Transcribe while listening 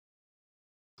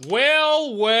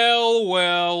Well.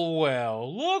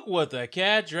 Look what the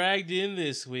cat dragged in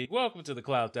this week. Welcome to the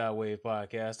Clout.WAV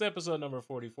podcast, episode number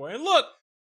 44. And look,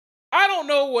 I don't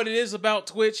know what it is about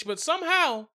Twitch, but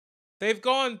somehow they've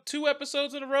gone 2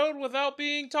 episodes in a row without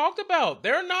being talked about.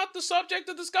 They're not the subject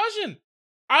of discussion.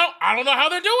 I don't know how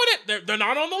they're doing it. They're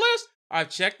not on the list. I've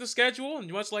checked the schedule,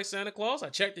 and much like Santa Claus, I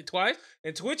checked it twice,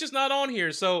 and Twitch is not on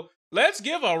here. So let's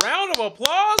give a round of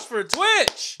applause for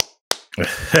Twitch. We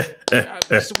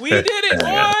did it,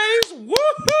 boys!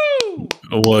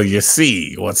 Woohoo! Well, you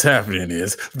see, what's happening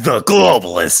is the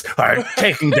globalists are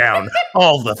taking down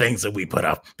all the things that we put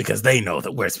up because they know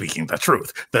that we're speaking the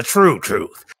truth, the true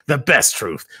truth, the best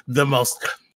truth, the most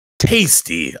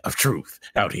tasty of truth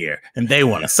out here, and they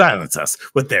want to silence us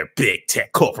with their big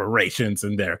tech corporations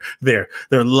and their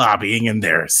lobbying and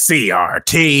their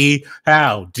CRT.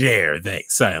 How dare they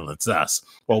silence us?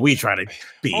 Well, we try to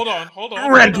be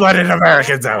red-blooded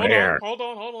Americans out here. Hold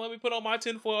on. Let me put on my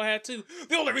tinfoil hat too.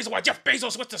 The only reason why Jeff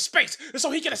Bezos went to space is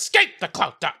so he can escape the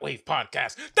Clout.WAV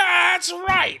podcast. That's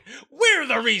right. We're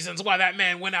the reasons why that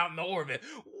man went out in the orbit.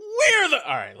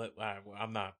 All right.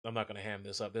 I'm not gonna ham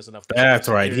this up. There's enough. That's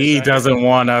right. He doesn't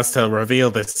want us to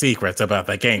reveal the secrets about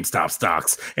the GameStop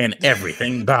stocks and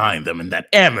everything behind them, and that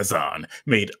Amazon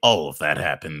made all of that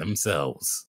happen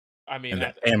themselves. I mean, and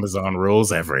that Amazon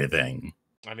rules everything.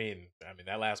 I mean,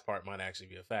 that last part might actually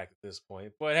be a fact at this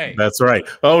point. But hey, that's right.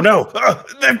 Oh no,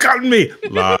 they've gotten me.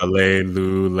 La lay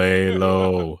loo lay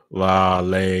low, la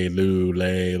lay loo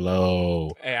lay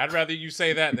low. Hey, I'd rather you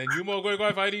say that than you mo go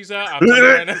fight these out. I'm telling you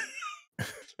right now.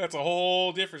 That's a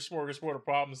whole different smorgasbord of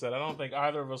problems that I don't think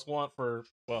either of us want for,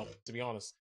 well, to be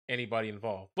honest, anybody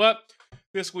involved. But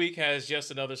this week has just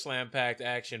another slam-packed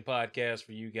action podcast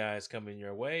for you guys coming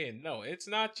your way. And no, it's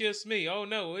not just me. Oh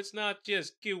no, it's not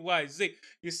just QYZ.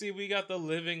 You see, we got the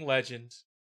living legend.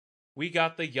 We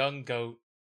got the young goat.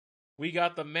 We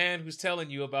got the man who's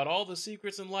telling you about all the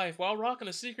secrets in life while rocking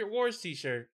a Secret Wars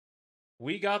t-shirt.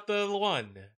 We got the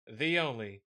one, the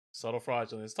only, Subtle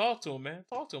Fraudulence. Talk to him, man.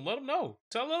 Talk to him. Let them know.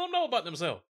 Let them know about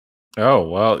themselves. Oh,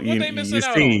 well, you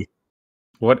see,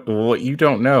 what you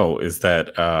don't know is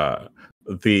that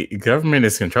the government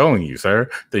is controlling you, sir.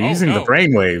 They're using the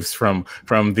brainwaves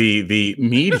from the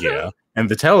media and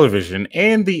the television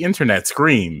and the internet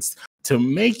screens to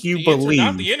make you believe.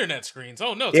 Not the internet screens.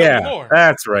 Oh no, tell me more.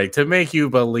 That's right. To make you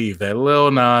believe that Lil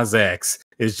Nas X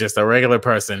is just a regular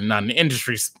person, not an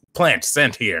industry plant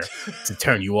sent here to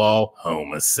turn you all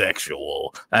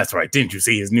homosexual. That's right. Didn't you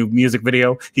see his new music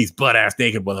video? He's butt-ass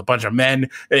naked with a bunch of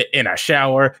men in a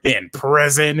shower in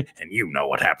prison, and you know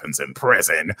what happens in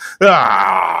prison.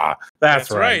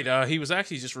 That's right. He was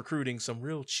actually just recruiting some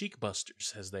real cheek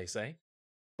busters, as they say.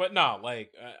 But no,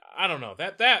 like, I don't know.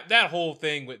 That whole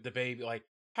thing with the baby, like,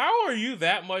 how are you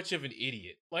that much of an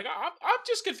idiot? Like, I'm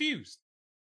just confused.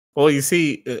 Well, you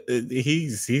see,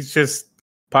 he's just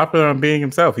popular on being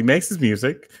himself. He makes his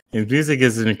music. His music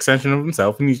is an extension of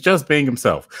himself, and he's just being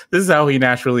himself. This is how he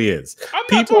naturally is. I'm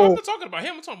not talking about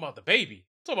him. I'm talking about the baby.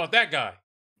 I'm talking about that guy.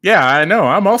 Yeah, I know.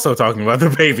 I'm also talking about the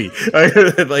baby.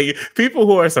 Like, people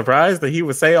who are surprised that he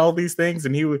would say all these things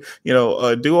and he would,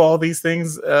 do all these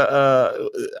things.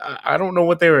 I don't know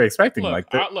what they were expecting. Look,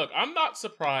 I'm not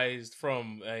surprised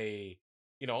from a,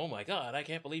 oh my God, I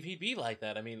can't believe he'd be like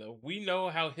that. I mean, we know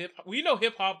hip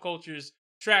hop culture's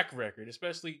track record,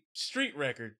 especially street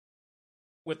record,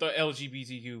 with the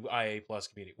LGBTQIA+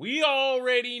 community. We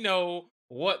already know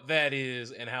what that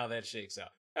is and how that shakes out.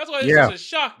 That's why it doesn't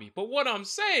shock me. But what I'm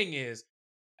saying is,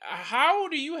 how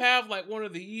do you have like one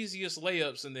of the easiest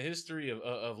layups in the history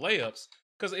of layups?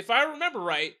 Because if I remember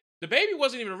right, the baby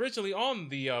wasn't even originally on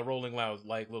the Rolling Loud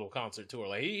like little concert tour.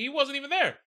 Like he wasn't even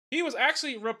there. He was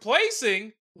actually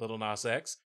replacing Lil Nas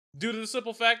X due to the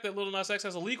simple fact that Lil Nas X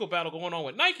has a legal battle going on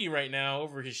with Nike right now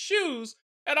over his shoes.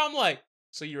 And I'm like,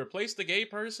 so you replace the gay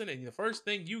person and the first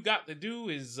thing you got to do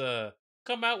is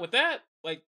come out with that?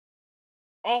 Like,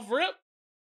 off rip?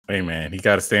 Hey, man, he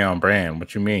got to stay on brand.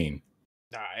 What you mean?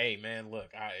 Nah, hey, man, look,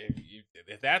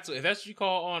 if that's what you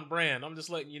call on brand, I'm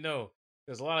just letting you know.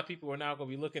 There's a lot of people who are now going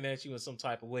to be looking at you in some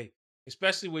type of way.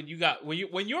 Especially when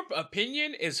your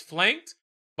opinion is flanked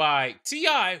by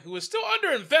T.I., who is still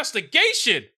under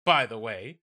investigation, by the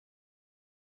way.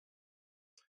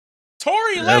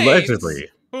 Tory Lanez, allegedly,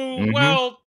 who,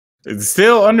 well, it's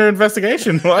still under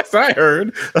investigation, last I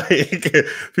heard. Like,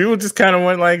 people just kind of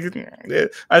went like,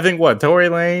 I think Tory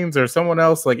Lanez or someone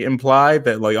else like implied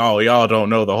that like, oh, y'all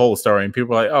don't know the whole story, and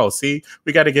people are like, oh, see,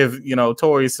 we got to give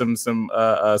Tory some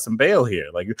bail here.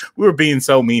 Like, we were being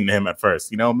so mean to him at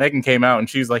first. Megan came out and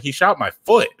she's like, he shot my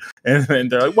foot,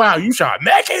 and they're like, wow, you shot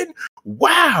Megan?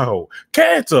 Wow,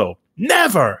 cancel.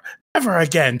 Never, Never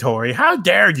again, Tori. How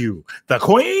dare you? The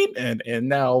queen? And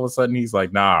now all of a sudden he's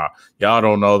like, nah, y'all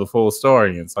don't know the full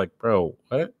story. And it's like, bro,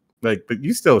 what? Like, but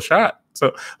you still shot.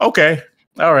 So okay.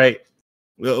 All right.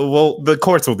 Well, the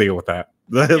courts will deal with that.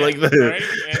 Yeah, right.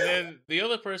 And then the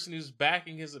other person who's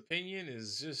backing his opinion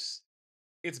is just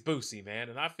it's Boosie, man.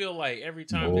 And I feel like every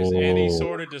time there's any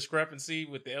sort of discrepancy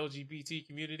with the LGBT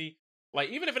community, like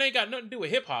even if it ain't got nothing to do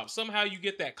with hip hop, somehow you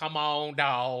get that come on,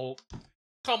 dog.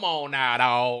 Come on now,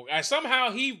 dog. And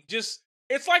somehow he just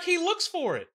it's like he looks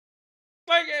for it.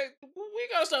 Like we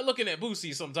gotta start looking at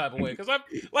Boosie some type of way. Cause I'm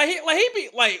he be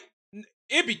like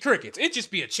it'd be crickets. It'd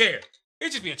just be a chair.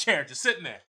 It'd just be a chair just sitting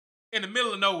there in the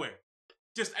middle of nowhere.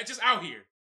 Just out here.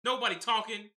 Nobody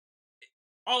talking.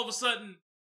 All of a sudden,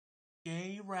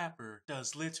 gay rapper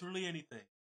does literally anything.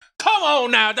 Come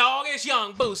on now, dog. It's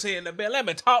young Boosie in the bed. Let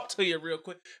me talk to you real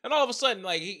quick. And all of a sudden,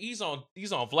 like he's on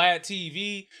Vlad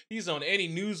TV. He's on any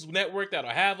news network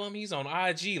that'll have him. He's on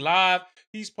IG Live.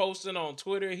 He's posting on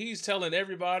Twitter. He's telling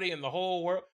everybody in the whole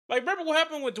world. Like, remember what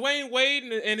happened with Dwayne Wade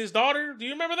and his daughter? Do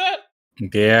you remember that?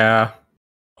 Yeah.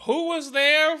 Who was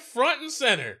there front and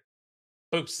center?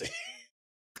 Boosie.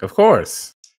 Of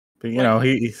course. But, you know,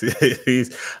 he's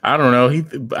I don't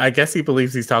know. I guess he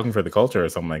believes he's talking for the culture or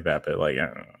something like that. But like,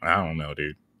 I don't know,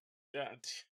 dude. Yeah.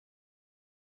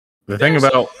 The thing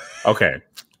about okay,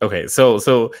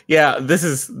 so yeah,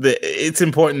 it's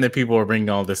important that people are bringing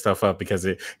all this stuff up because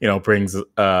it brings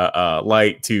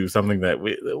light to something that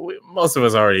we most of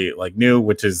us already like knew,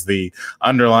 which is the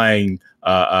underlying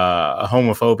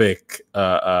homophobic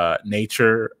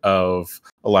nature of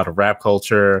a lot of rap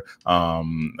culture,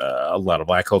 a lot of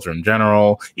Black culture in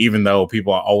general. Even though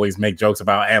people always make jokes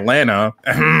about Atlanta,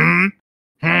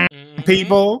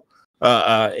 people.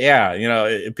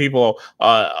 People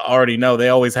already know. They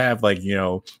always have like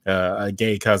a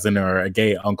gay cousin or a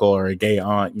gay uncle or a gay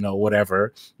aunt,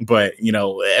 whatever. But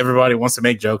everybody wants to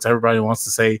make jokes. Everybody wants to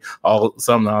say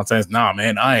some nonsense. Nah,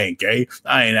 man, I ain't gay.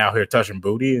 I ain't out here touching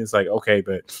booty. It's like, okay,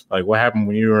 but like, what happened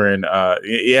when you were in?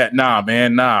 Nah,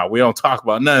 man, nah. We don't talk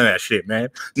about none of that shit, man.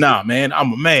 Nah, man,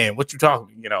 I'm a man. What you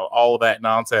talking? All of that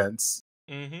nonsense.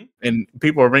 Mm-hmm. And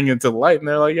people are bringing it to the light, and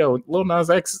they're like, "Yo, Lil Nas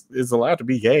X is allowed to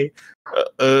be gay."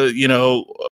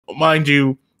 Mind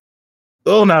you,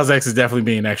 Lil Nas X is definitely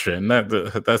being extra, and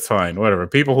that's fine. Whatever.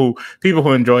 People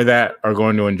who enjoy that are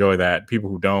going to enjoy that. People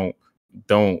who don't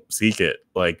seek it.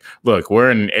 Like, look, we're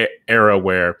in an era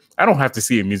where I don't have to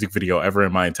see a music video ever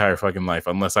in my entire fucking life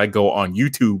unless I go on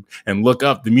YouTube and look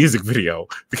up the music video.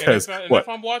 Because if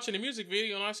I'm watching a music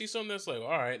video and I see something that's like, all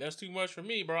right, that's too much for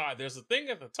me, bro. There's a thing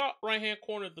at the top right hand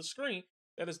corner of the screen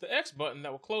that is the X button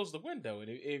that will close the window. And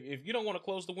if you don't want to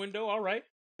close the window, all right,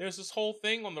 there's this whole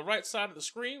thing on the right side of the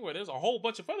screen where there's a whole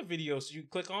bunch of other videos you can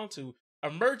click on to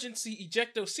emergency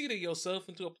ejecto-seater yourself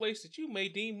into a place that you may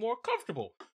deem more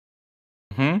comfortable.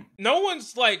 Mm-hmm. No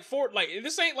one's like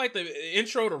this ain't like the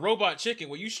intro to Robot Chicken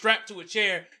where you strap to a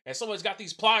chair and someone's got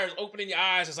these pliers opening your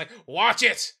eyes. It's like, watch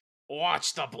it.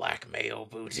 Watch the black male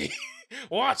booty.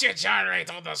 Watch it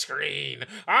gyrate on the screen.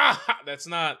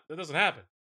 That doesn't happen.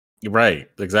 Right,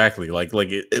 exactly. Like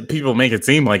people make it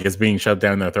seem like it's being shoved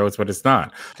down their throats, but it's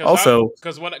not.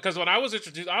 Because when I was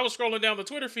introduced, I was scrolling down the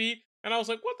Twitter feed and I was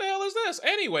like, what the hell is this?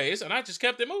 Anyways, and I just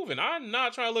kept it moving. I'm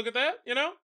not trying to look at that,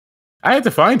 I had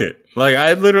to find it. Like,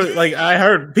 I literally, I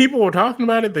heard people were talking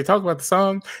about it. They talked about the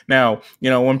song. Now,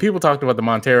 when people talked about the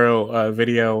Montero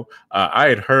video, I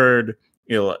had heard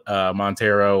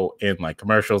Montero in like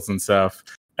commercials and stuff,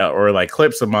 or like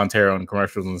clips of Montero in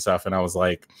commercials and stuff, and I was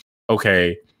like,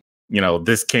 okay,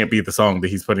 this can't be the song that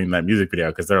he's putting in that music video,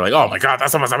 because they're like, oh my god,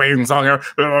 that's the most amazing song ever.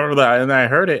 And I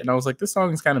heard it and I was like, this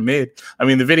song is kind of mid. I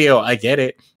mean, the video, I get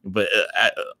it, but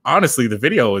honestly, the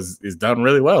video is done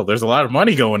really well. There's a lot of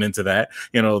money going into that.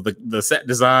 The set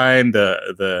design,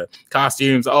 the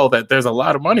costumes, all that. There's a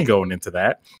lot of money going into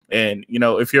that. And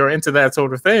if you're into that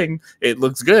sort of thing, it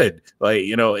looks good. Like,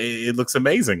 it looks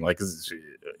amazing. Like,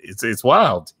 it's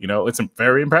wild. It's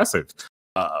very impressive.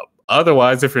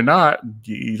 Otherwise, if you're not,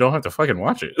 you don't have to fucking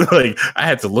watch it. Like, I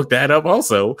had to look that up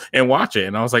also and watch it.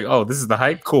 And I was like, oh, this is the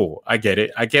hype? Cool. I get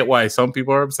it. I get why some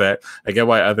people are upset. I get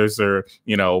why others are,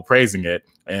 praising it.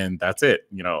 And that's it.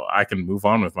 I can move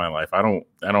on with my life. I don't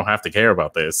have to care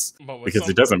about this because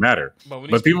it doesn't matter.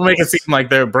 But people make it seem like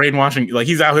they're brainwashing, like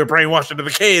he's out here brainwashing to the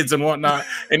kids and whatnot.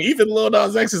 And even Lil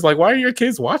Nas X is like, why are your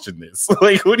kids watching this?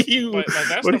 Like, what do you? But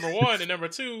that's number one. And number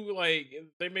two, like,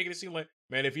 they make it seem like,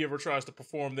 man, if he ever tries to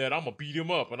perform that, I'm gonna beat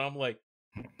him up. And I'm like,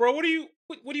 bro, what do you?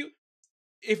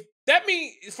 If that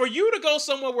means for you to go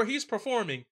somewhere where he's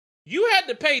performing, you had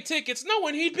to pay tickets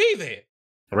knowing he'd be there.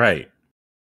 Right.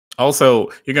 Also,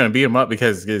 you're gonna beat him up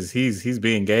because he's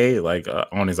being gay, like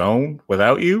on his own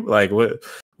without you. Like what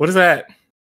does that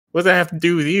what does that have to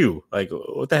do with you? Like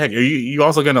what the heck? Are you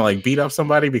also gonna like beat up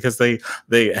somebody because they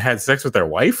had sex with their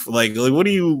wife? Like what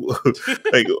do you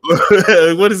like?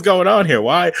 What is going on here?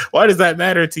 Why does that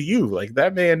matter to you? Like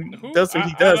that man Who does what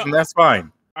he does, and that's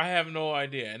fine. I have no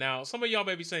idea. Now, some of y'all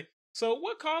may be saying, so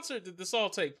what concert did this all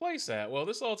take place at? Well,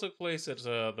 this all took place at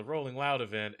the Rolling Loud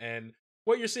event, and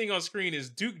what you're seeing on screen is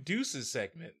Duke Deuce's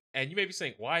segment. And you may be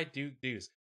saying, why Duke Deuce?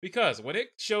 Because when it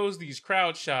shows these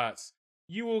crowd shots,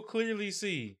 you will clearly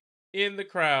see in the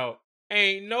crowd,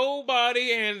 ain't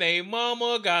nobody and they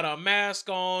mama got a mask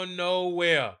on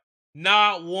nowhere.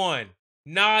 Not one.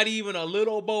 Not even a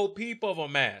little bo peep of a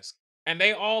mask. And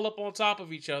they all up on top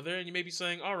of each other, and you may be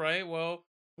saying, all right, well,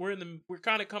 we're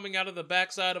kind of coming out of the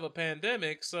backside of a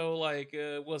pandemic, so like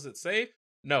was it safe?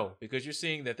 No, because you're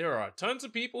seeing that there are tons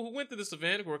of people who went to this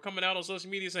event who are coming out on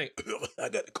social media saying, I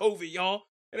got the COVID, y'all.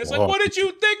 And it's like, Whoa. what did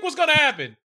you think was gonna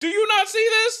happen? Do you not see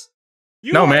this?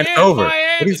 You No, are man, it's in over.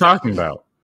 Miami. What are you talking about?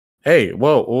 Hey,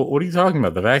 whoa, what are you talking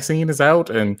about? The vaccine is out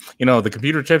and, the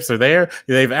computer chips are there.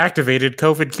 They've activated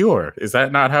COVID cure. Is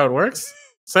that not how it works?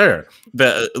 Sir,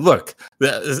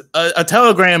 a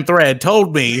Telegram thread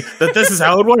told me that this is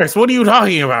how it works. What are you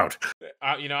talking about?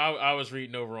 I was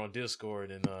reading over on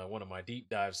Discord and one of my deep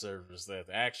dive servers that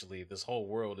actually this whole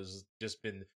world has just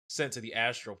been sent to the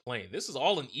astral plane. This is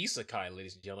all an isekai,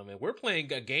 ladies and gentlemen. We're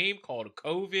playing a game called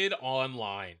COVID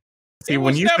Online. See, it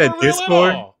when was you never said real Discord,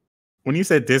 at all. when you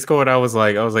said Discord, I was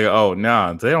like, oh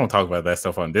nah, they don't talk about that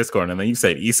stuff on Discord. And then you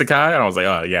said Isekai, and I was like,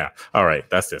 oh yeah, all right,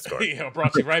 that's Discord. Yeah,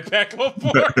 brought you right back on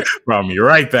board. Brought me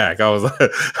right back. I was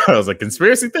like,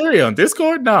 conspiracy theory on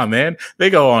Discord? Nah, man, they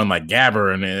go on like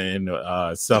Gabber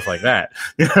and stuff like that.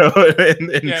 And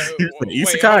Yeah,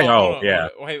 Isekai. hold on, Yeah,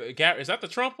 wait, is that the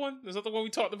Trump one? Is that the one we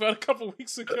talked about a couple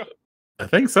weeks ago? I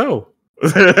think so. Wow.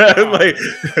 Like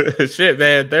shit,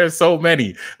 man. There's so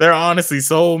many. There are honestly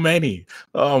so many.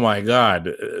 Oh my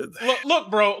god.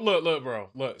 Look, bro.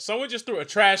 Look. Someone just threw a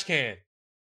trash can.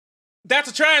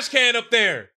 That's a trash can up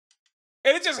there,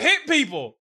 and it just hit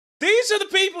people. These are the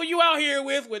people you out here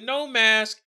with no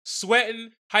mask, sweating,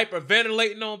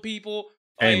 hyperventilating on people.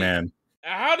 Hey, man.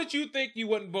 How did you think you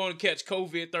wasn't going to catch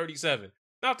COVID-37?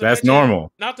 That's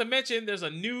normal. Not to mention, there's a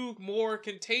new, more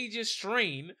contagious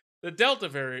strain. The Delta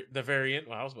variant.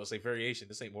 Well, I was about to say variation.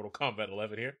 This ain't Mortal Kombat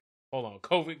 11 here. Hold on.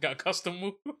 COVID got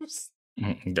custom moves.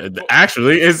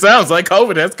 Actually, it sounds like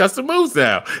COVID has custom moves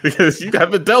now because you got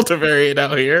the Delta variant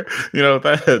out here.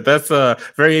 That's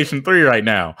variation 3 right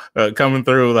now coming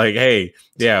through. Like, hey,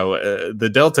 yeah,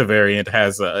 the Delta variant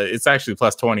has it's actually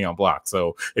plus 20 on block.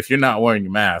 So if you're not wearing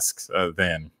your masks,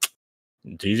 then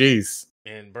GG's.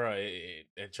 And bro,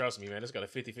 and trust me, man, it's got a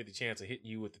 50-50 chance of hitting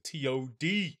you with the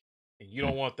TOD. And you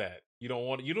don't want that. You don't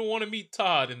want to meet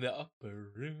Todd in the upper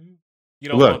room. You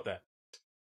don't want that.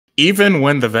 Even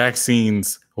when the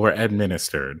vaccines were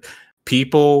administered,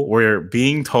 people were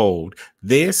being told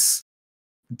this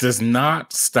does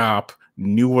not stop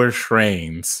newer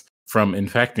strains from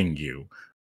infecting you.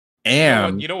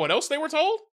 And you know what else they were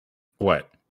told?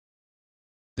 What?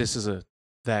 This is a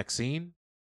vaccine,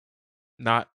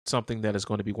 not something that is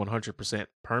going to be 100%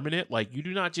 permanent. Like, you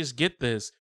do not just get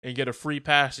this and get a free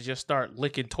pass to just start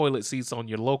licking toilet seats on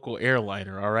your local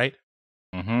airliner, all right?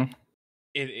 Mm-hmm.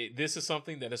 This is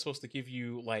something that is supposed to give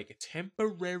you, like,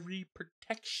 temporary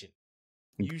protection.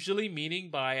 Usually meaning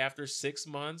by after 6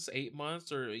 months, 8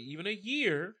 months, or even a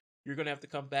year, you're going to have to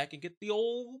come back and get the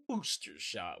old booster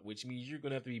shot, which means you're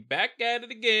going to have to be back at it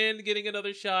again, getting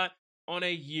another shot on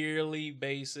a yearly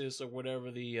basis or whatever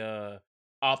the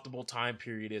optimal time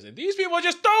period is. And these people are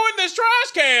just throwing this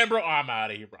trash can, bro. Oh, I'm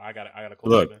out of here, bro. I gotta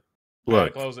close it, man. I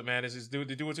gotta close it, man. They're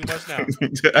doing too much now.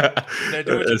 They're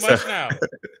doing too much now.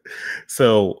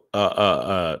 So,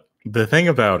 the thing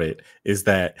about it is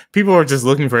that people are just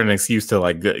looking for an excuse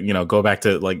to go back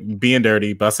to like being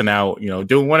dirty, busting out,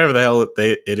 doing whatever the hell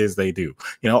it is they do.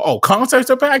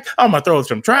 Concerts are back. I'm gonna throw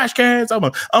some trash cans. I'm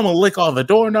gonna lick all the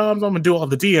doorknobs. I'm gonna do all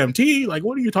the DMT. Like,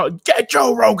 what are you talking? Get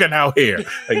Joe Rogan out here.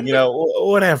 Like,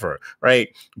 whatever, right?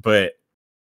 But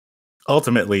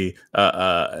ultimately,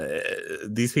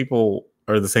 these people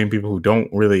are the same people who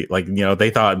don't really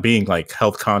they thought being like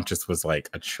health conscious was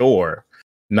like a chore,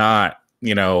 not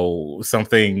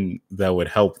something that would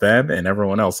help them and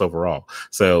everyone else overall.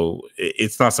 So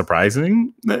it's not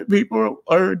surprising that people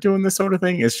are doing this sort of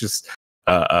thing. It's just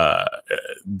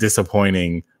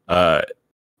disappointing.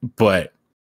 But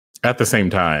at the same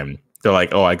time, they're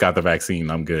like, oh, I got the vaccine,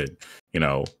 I'm good.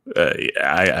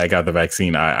 I got the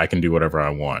vaccine, I can do whatever I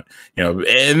want.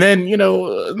 And then,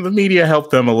 the media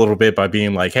helped them a little bit by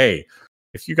being like, hey,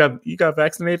 If you got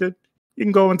vaccinated, you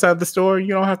can go inside the store.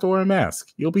 You don't have to wear a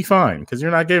mask. You'll be fine because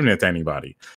you're not giving it to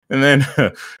anybody. And then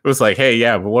it was like, hey,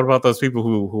 yeah, but what about those people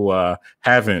who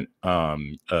haven't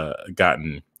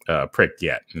gotten pricked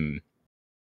yet? And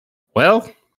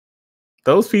well,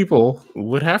 those people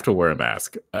would have to wear a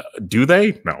mask. Do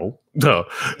they? No. No.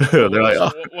 They're like,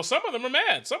 oh, well, some of them are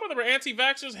mad. Some of them are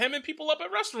anti-vaxxers hemming people up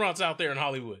at restaurants out there in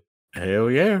Hollywood. hell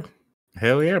yeah.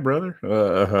 Hell yeah, brother.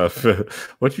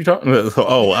 What you talking about?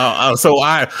 Oh, so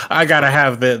I gotta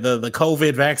have the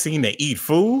COVID vaccine to eat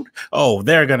food? Oh,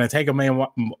 they're gonna take away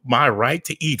my right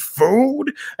to eat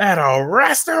food at a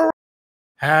restaurant?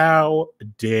 How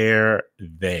dare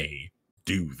they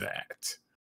do that?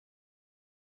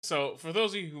 So, for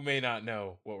those of you who may not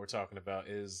know what we're talking about,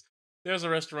 there's a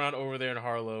restaurant over there in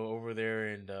Harlow, over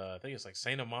there in I think it's like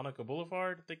Santa Monica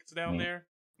Boulevard. I think it's down there.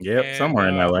 Yep, And somewhere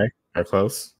in LA. Or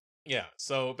close. yeah,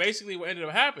 so basically what ended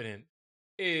up happening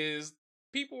is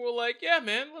people were like, yeah,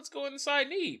 man, let's go inside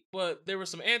and eat. But there were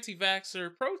some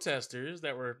anti-vaxxer protesters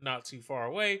that were not too far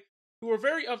away who were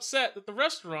very upset that the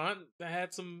restaurant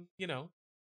had some,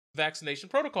 vaccination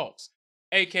protocols.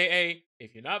 AKA,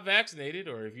 if you're not vaccinated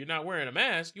or if you're not wearing a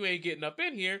mask, you ain't getting up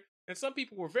in here. And some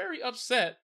people were very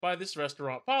upset by this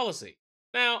restaurant policy.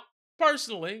 Now,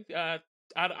 personally, I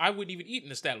wouldn't even eat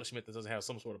an establishment that doesn't have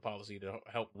some sort of policy to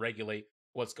help regulate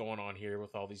what's going on here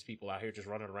with all these people out here just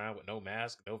running around with no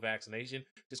mask, no vaccination,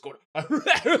 just going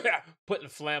putting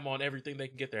phlegm on everything they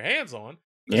can get their hands on.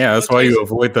 Yeah, that's why you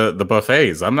avoid the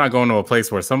buffets. I'm not going to a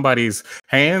place where somebody's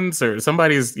hands or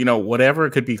somebody's,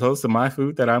 whatever could be close to my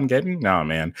food that I'm getting. Nah,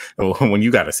 man. When you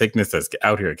got a sickness that's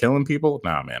out here killing people,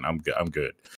 nah, man, I'm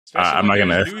good. I'm not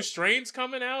gonna. New strains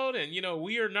coming out, and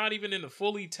we are not even in the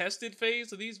fully tested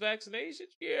phase of these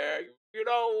vaccinations. Yeah,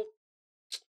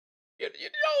 probably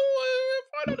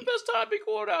not the best time to be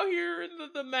going out here in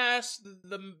the mass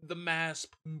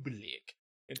public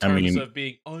in terms of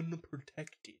being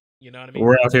unprotected. You know what I mean?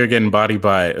 We're out here getting bodied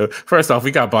by. First off, we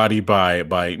got bodied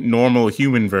by normal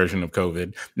human version of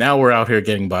COVID. Now we're out here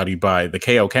getting bodied by the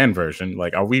Kaioken version.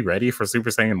 Like, are we ready for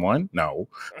Super Saiyan 1? No,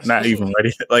 not even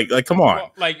ready. Like, come on.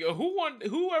 Like,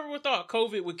 whoever thought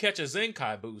COVID would catch a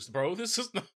Zenkai boost, bro? This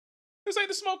ain't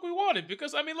the smoke we wanted.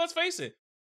 Because let's face it,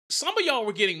 some of y'all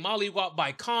were getting mollywopped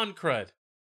by con crud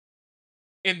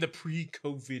in the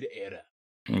pre-COVID era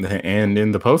and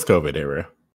in the post-COVID era.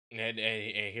 And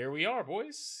here we are,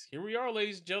 boys. Here we are,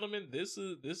 ladies and gentlemen. This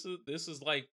is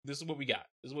what we got.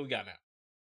 This is what we got now.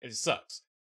 It sucks.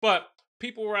 But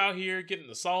people were out here getting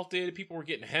assaulted. People were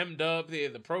getting hemmed up. The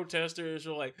protesters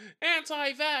were like,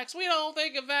 anti-vax. We don't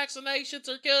think vaccinations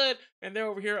are good. And they're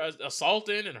over here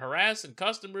assaulting and harassing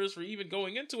customers for even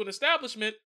going into an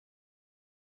establishment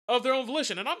of their own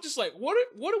volition. And I'm just like, what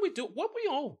do we do? What we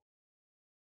on?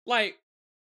 Like,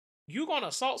 you gonna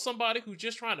assault somebody who's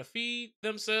just trying to feed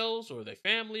themselves or their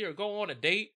family or go on a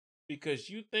date because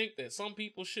you think that some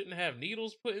people shouldn't have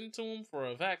needles put into them for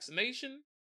a vaccination?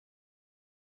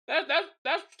 That's what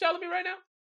you're telling me right now?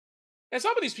 And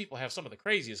some of these people have some of the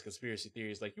craziest conspiracy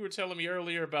theories. Like you were telling me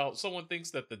earlier about someone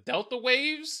thinks that the Delta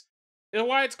waves and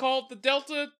why it's called the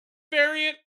Delta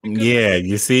variant. Yeah,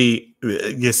 you see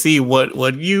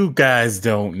what you guys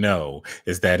don't know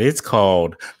is that it's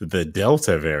called the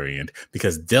Delta variant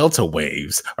because Delta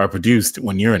waves are produced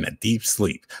when you're in a deep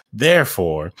sleep.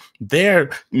 Therefore,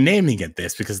 they're naming it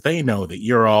this because they know that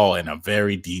you're all in a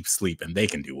very deep sleep and they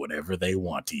can do whatever they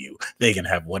want to you. They can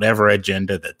have whatever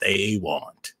agenda that they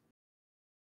want.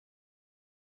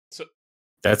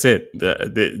 That's it.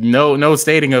 No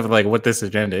stating of like what this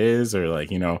agenda is or like,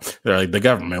 they're like the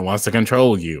government wants to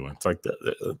control you. It's like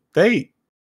they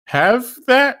have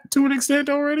that to an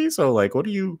extent already. So like, what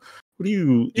do you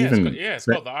even? It's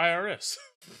called the IRS.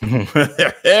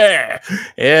 yeah,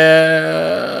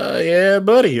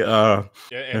 buddy.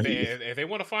 If they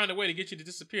want to find a way to get you to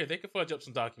disappear, they can fudge up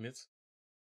some documents.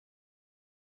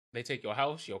 They take your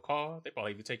house, your car. They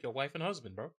probably even take your wife and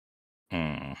husband, bro.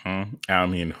 I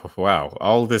mean, wow.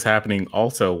 All of this happening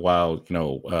also while,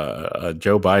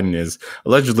 Joe Biden is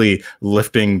allegedly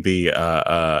lifting the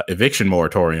eviction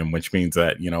moratorium, which means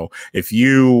that, if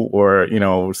you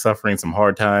were, suffering some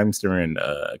hard times during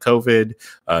COVID,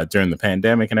 during the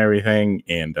pandemic and everything,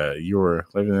 and you were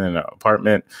living in an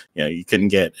apartment, you couldn't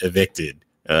get evicted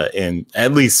in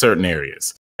at least certain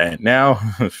areas. And now,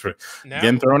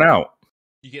 getting thrown out.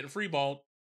 You're getting freeballed.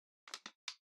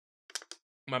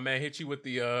 My man hit you with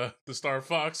the Star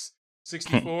Fox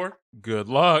 64. Good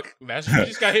luck. That's what you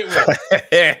just got hit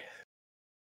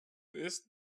with.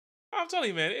 I'm telling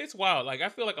you, man, it's wild. Like I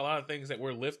feel like a lot of things that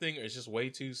we're lifting is just way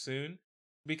too soon.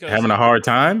 Because having a hard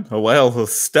time. Well,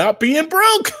 stop being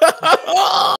broke.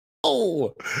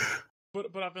 Oh.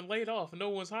 but I've been laid off and no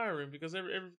one's hiring because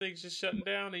everything's just shutting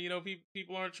down and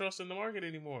people aren't trusting the market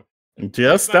anymore. Just It's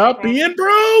not a stop problem. being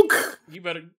broke. You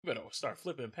better start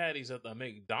flipping patties at the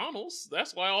McDonald's.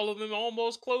 That's why all of them are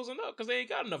almost closing up because they ain't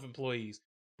got enough employees.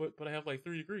 But I have like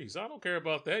 3 degrees. I don't care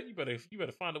about that. You better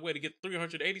find a way to get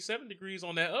 387 degrees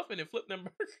on that oven and flip them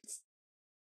burgers.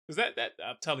 Because that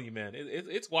I'm telling you, man,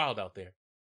 it's wild out there.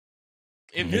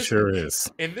 It sure is.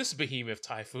 In this behemoth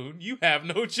typhoon, you have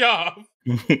no job.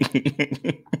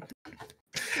 It's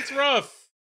rough.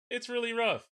 It's really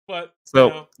rough. But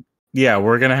so yeah,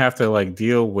 we're gonna have to like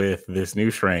deal with this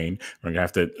new strain. We're gonna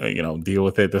have to deal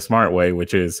with it the smart way,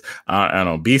 which is I don't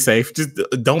know, be safe. Just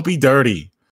don't be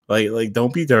dirty. Like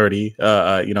don't be dirty.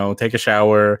 Take a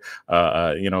shower.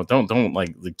 Don't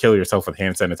like kill yourself with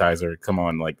hand sanitizer. Come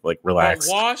on, like relax.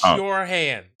 But wash your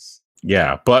hands.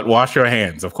 Yeah, but wash your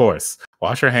hands, of course.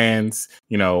 Wash your hands.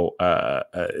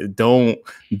 Don't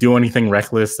do anything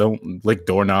reckless. Don't lick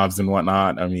doorknobs and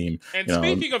whatnot. I mean, and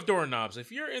speaking of doorknobs,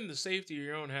 if you're in the safety of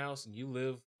your own house and you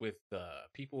live with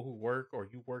people who work or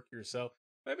you work yourself,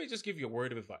 let me just give you a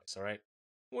word of advice. All right,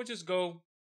 we'll just go.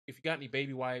 If you got any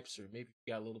baby wipes or maybe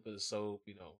you got a little bit of soap,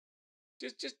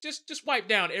 just wipe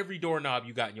down every doorknob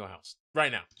you got in your house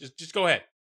right now. Just go ahead.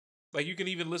 Like, you can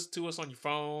even listen to us on your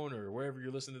phone or wherever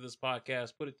you're listening to this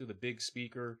podcast. Put it through the big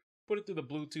speaker. Put it through the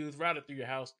Bluetooth. Route it through your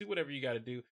house. Do whatever you got to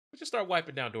do. But just start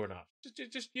wiping down doorknobs.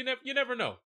 You never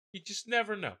know. You just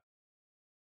never know.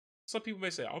 Some people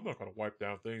may say, I'm not going to wipe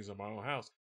down things in my own house.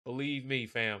 Believe me,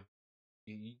 fam.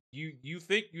 You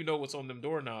think you know what's on them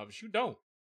doorknobs. You don't.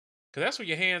 Because that's where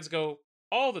your hands go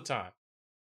all the time.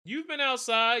 You've been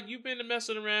outside. You've been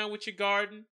messing around with your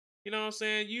garden. You know what I'm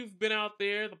saying? You've been out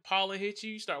there, the pollen hits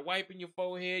you, you start wiping your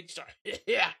forehead, you start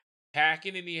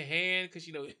hacking into your hand because,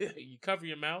 you cover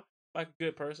your mouth like a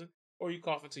good person, or you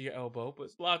cough into your elbow. But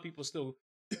a lot of people still,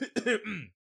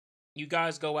 you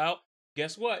guys go out,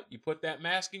 guess what? You put that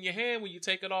mask in your hand when you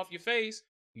take it off your face.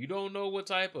 You don't know what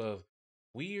type of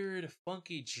weird,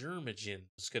 funky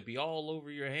germagens could be all over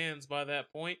your hands by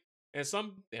that point. And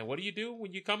what do you do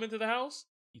when you come into the house?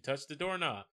 You touch the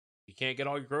doorknob. You can't get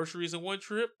all your groceries in one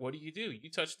trip. What do? You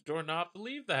touch the doorknob to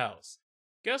leave the house.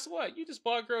 Guess what? You just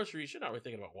bought groceries. You're not really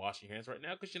thinking about washing your hands right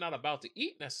now because you're not about to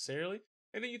eat necessarily.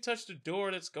 And then you touch the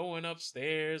door that's going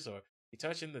upstairs, or you're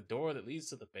touching the door that leads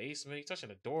to the basement. You're touching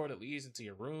the door that leads into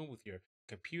your room with your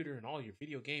computer and all your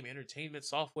video game entertainment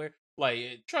software.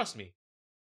 Trust me.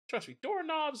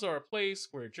 Doorknobs are a place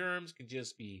where germs can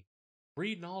just be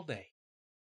breeding all day.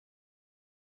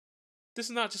 This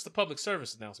is not just a public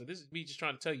service announcement. This is me just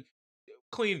trying to tell you,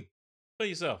 clean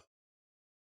yourself.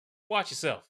 Watch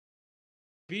yourself.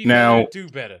 Be better, do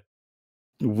better.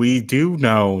 We do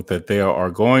know that there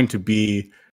are going to be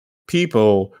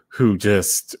people who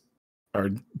just are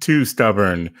too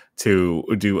stubborn to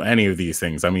do any of these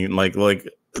things. I mean, like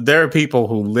there are people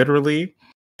who literally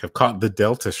have caught the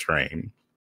Delta strain.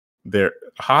 They're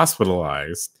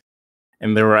hospitalized.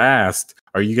 And they were asked,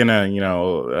 are you going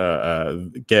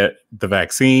to, get the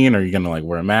vaccine? Are you going to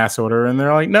wear a mask order? And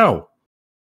they're like, no,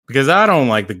 because I don't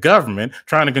like the government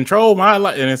trying to control my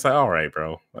life. And it's like, all right,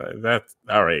 bro, that's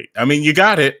all right. I mean, you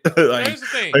got it. Here's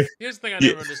the thing I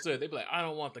never understood. They'd be like, I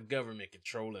don't want the government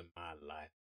controlling my life.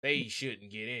 They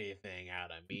shouldn't get anything out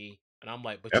of me. And I'm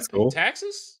like, but that's you pay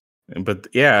taxes? But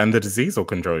yeah, and the disease will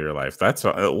control your life. That's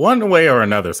one way or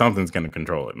another. Something's going to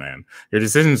control it, man. Your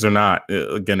decisions are not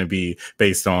going to be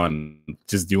based on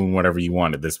just doing whatever you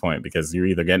want at this point, because you're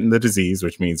either getting the disease,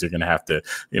 which means you're going to have to,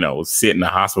 sit in a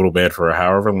hospital bed for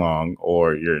however long,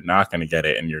 or you're not going to get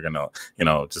it and you're going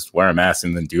to, just wear a mask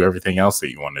and then do everything else that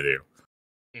you want to do.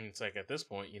 And it's like at this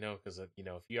point, because if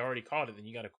you already caught it, then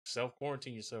you got to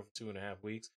self-quarantine yourself for 2.5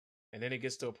 weeks. And then it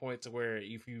gets to a point to where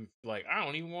if you I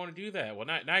don't even want to do that. Well,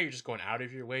 now you're just going out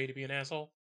of your way to be an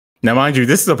asshole. Now, mind you,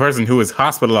 this is a person who was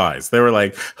hospitalized. They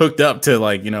were hooked up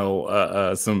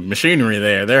to some machinery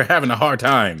there. They're having a hard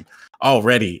time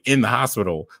already in the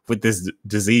hospital with this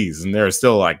disease. And they're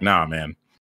still like, nah, man,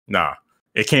 nah,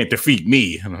 it can't defeat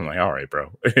me. And I'm like, all right,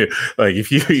 bro.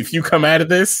 if you come out of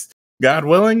this, God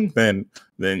willing, then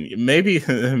maybe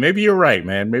you're right,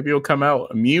 man. Maybe you'll come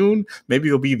out immune. Maybe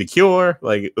you'll be the cure.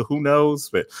 Who knows?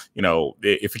 But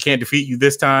if it can't defeat you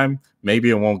this time,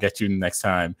 maybe it won't get you the next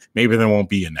time. Maybe there won't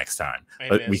be a next time. Hey,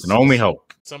 but man, we can only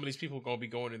hope. Some of these people are gonna be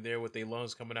going in there with their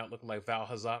lungs coming out looking like Val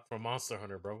Hazak from Monster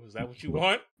Hunter, bro. Is that what you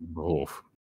want? Oh,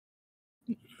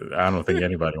 I don't think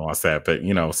anybody wants that, but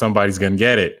somebody's gonna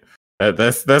get it.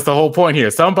 That's the whole point here.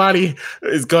 Somebody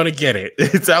is gonna get it.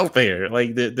 It's out there.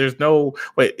 There's no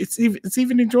wait. It's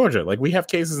even in Georgia. We have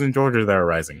cases in Georgia that are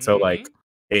rising. So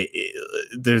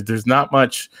there's not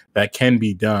much that can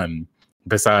be done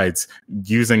besides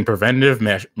using preventative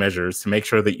measures to make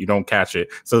sure that you don't catch it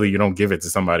so that you don't give it to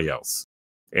somebody else.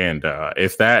 And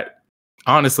if that,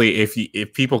 honestly,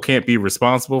 if people can't be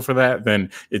responsible for that,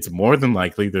 then it's more than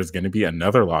likely there's going to be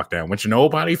another lockdown, which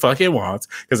nobody fucking wants,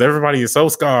 because everybody is so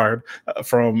scarred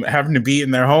from having to be in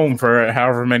their home for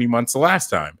however many months the last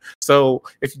time. So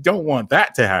if you don't want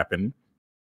that to happen,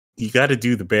 you got to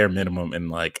do the bare minimum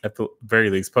and, like, at the very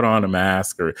least, put on a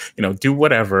mask or, you know, do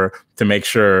whatever to make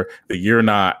sure that you're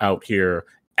not out here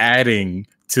adding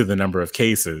to the number of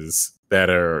cases that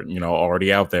are, you know,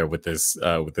 already out there with this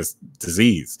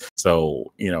disease.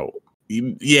 So, you know,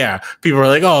 yeah, people are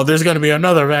like, oh, there's going to be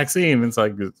another vaccine. It's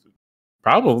like,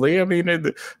 probably. I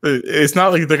mean, it's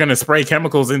not like they're going to spray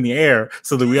chemicals in the air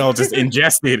so that we all just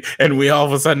ingest it and we all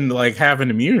of a sudden, like, have an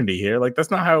immunity here. Like,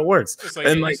 that's not how it works. It's like,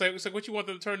 it's like what you want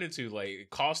them to turn into, like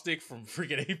Caustic from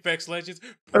freaking Apex Legends.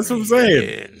 That's what I'm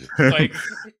saying.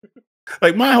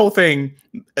 Like my whole thing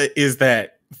is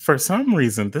that for some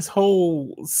reason, this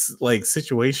whole, like,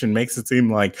 situation makes it seem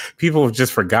like people have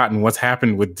just forgotten what's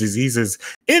happened with diseases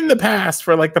in the past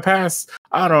for, like, the past,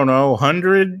 I don't know,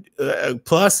 100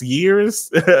 plus years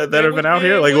that have been out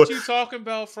here. Like, what you talking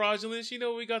about, Fraudulence? You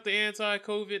know, we got the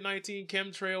anti-COVID-19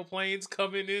 chemtrail planes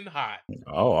coming in hot.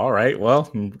 Oh, all right. Well,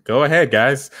 go ahead,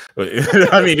 guys.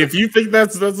 I mean, if you think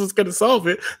that's what's going to solve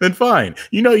it, then fine.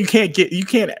 You know, you can't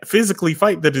physically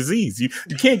fight the disease. You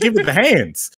can't give it the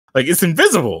hands. Like, it's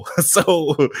invisible,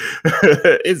 so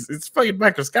it's fucking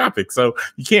microscopic. So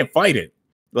you can't fight it.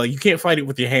 Like, you can't fight it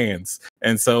with your hands.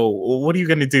 And so, what are you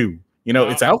gonna do? You know,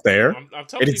 it's out there. I'm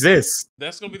telling it exists.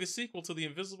 That's gonna be the sequel to The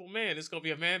Invisible Man. It's gonna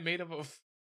be a man made up of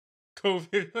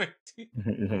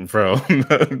COVID-19. Bro,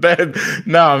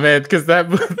 nah, man, because that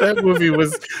movie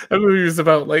was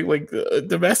about like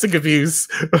domestic abuse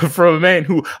from a man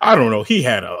who, I don't know, he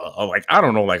had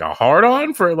a hard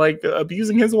on for, like,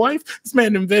 abusing his wife. This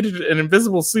man invented an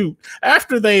invisible suit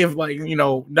after they have, like, you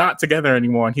know, not together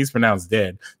anymore and he's pronounced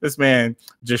dead. This man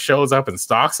just shows up and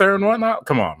stalks her and whatnot.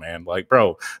 Come on, man, like,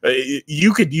 bro,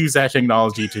 you could use that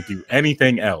technology to do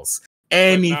anything else.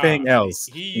 Else.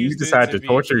 You decide to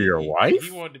torture your wife?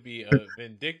 He wanted to be a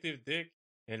vindictive dick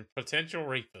and potential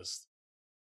rapist.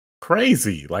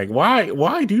 Crazy. Like,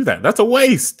 why do that? That's a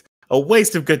waste. A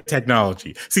waste of good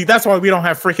technology. See, that's why we don't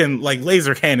have freaking, like,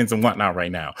 laser cannons and whatnot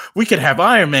right now. We could have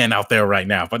Iron Man out there right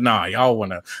now, but nah, y'all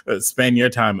want to spend your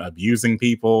time abusing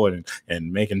people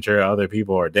and making sure other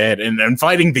people are dead and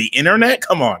fighting the internet?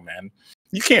 Come on, man.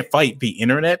 You can't fight the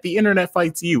internet. The internet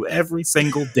fights you every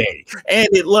single day, and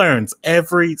it learns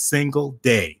every single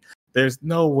day. There's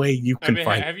no way you can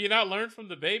fight. Have you not learned from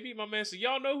the baby, my man? So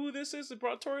y'all know who this is that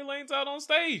brought Tory Lanez out on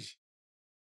stage.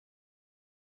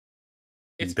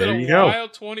 It's been a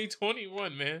wild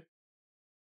 2021, man.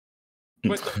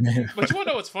 But you want to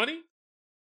know what's funny?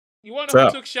 You want to know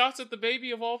who took shots at the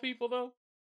baby of all people, though?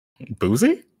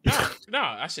 Boozy? No,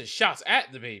 I said shots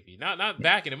at the baby, not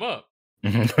backing him up.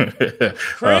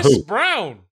 Chris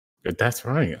Brown. That's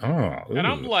right. Oh, and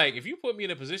I'm like, if you put me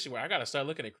in a position where I gotta start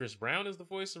looking at Chris Brown as the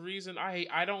voice of reason,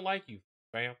 I don't like you,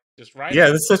 fam. Just right.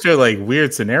 Yeah, it's such a, like,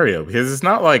 weird scenario because it's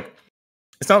not like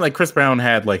Chris Brown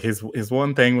had, like, his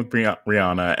one thing with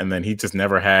Rihanna, and then he just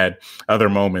never had other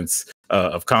moments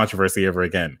of controversy ever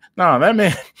again. No, that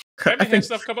man. I had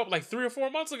stuff come up like 3 or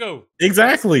 4 months ago.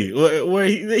 Exactly, where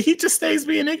he just stays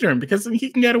being ignorant because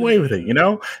he can get away with it, you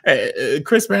know.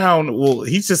 Chris Brown, well,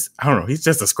 he's just, I don't know, he's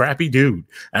just a scrappy dude.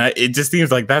 It just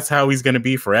seems like that's how he's going to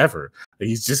be forever.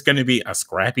 He's just going to be a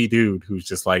scrappy dude who's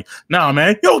just like, nah,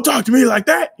 man, you don't talk to me like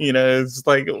that. You know, it's just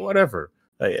like, whatever.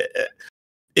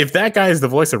 If that guy is the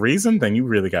voice of reason, then you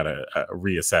really got to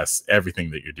reassess everything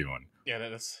that you're doing.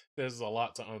 Yeah, there's a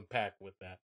lot to unpack with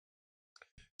that.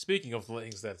 Speaking of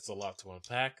things that's a lot to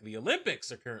unpack, the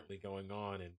Olympics are currently going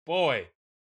on, and boy,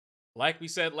 like we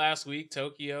said last week,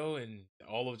 Tokyo and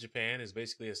all of Japan is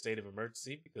basically a state of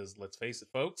emergency because, let's face it,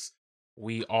 folks,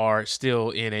 we are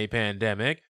still in a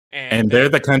pandemic. And they're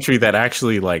the country that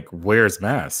actually, like, wears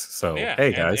masks. So, yeah,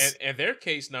 hey, guys. And their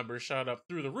case numbers shot up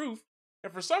through the roof.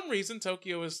 And for some reason,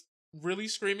 Tokyo is really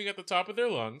screaming at the top of their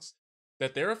lungs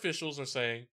that their officials are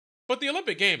saying, but the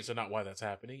Olympic Games are not why that's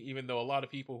happening, even though a lot of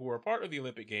people who are part of the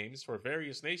Olympic Games for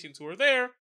various nations who are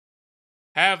there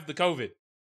have the COVID.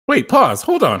 Wait, pause.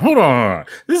 Hold on.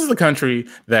 This is the country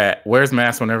that wears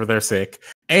masks whenever they're sick,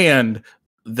 and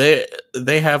they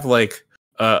have, like,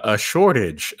 a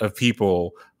shortage of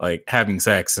people, like, having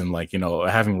sex and, like, you know,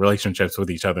 having relationships with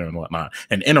each other and whatnot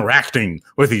and interacting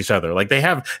with each other. Like, they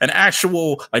have an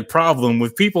actual, like, problem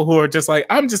with people who are just like,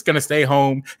 I'm just going to stay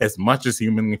home as much as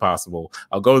humanly possible.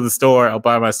 I'll go to the store, I'll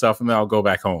buy my stuff, and then I'll go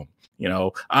back home. You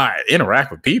know, I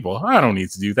interact with people. I don't need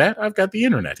to do that. I've got the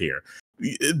internet here.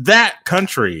 that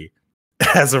country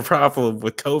has a problem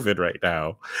with COVID right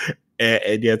now,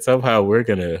 and yet somehow we're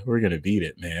gonna beat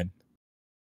it, man.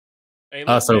 Hey, look,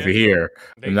 Us over man. here,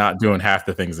 They not doing half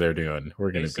the things they're doing.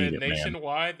 We're they gonna beat said it, man.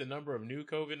 nationwide the number of new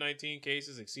COVID-19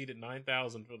 cases exceeded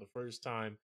 9,000 for the first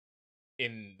time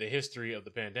in the history of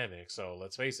the pandemic. So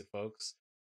let's face it, folks.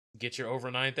 Get your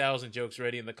over 9,000 jokes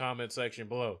ready in the comment section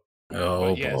below.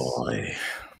 Oh But yes, boy.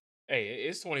 hey,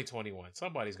 it's 2021.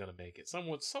 Somebody's gonna make it.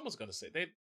 Someone's gonna say they.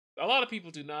 A lot of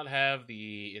people do not have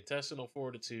the intestinal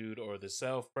fortitude or the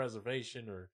self-preservation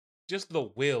or just the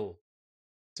will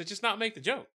to just not make the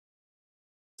joke.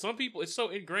 Some people, it's so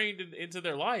ingrained into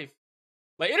their life.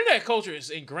 Like internet culture is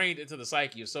ingrained into the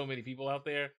psyche of so many people out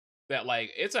there that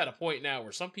like it's at a point now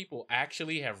where some people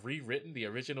actually have rewritten the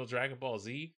original Dragon Ball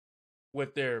Z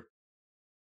with their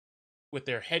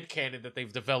headcanon that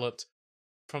they've developed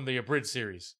from the abridged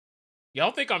series.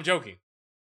 Y'all think I'm joking?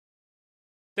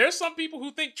 There's some people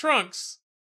who think Trunks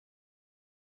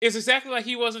is exactly like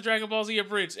he was in Dragon Ball Z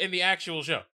abridged in the actual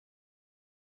show.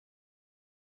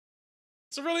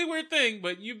 It's a really weird thing,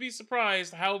 but you'd be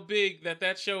surprised how big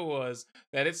that show was,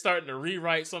 that it's starting to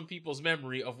rewrite some people's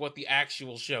memory of what the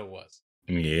actual show was.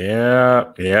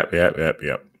 Yeah, yep.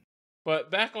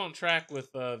 But back on track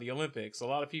with the Olympics, a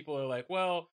lot of people are like,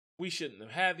 well, we shouldn't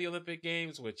have had the Olympic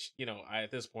Games, which, at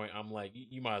this point, I'm like,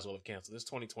 you might as well have canceled. It's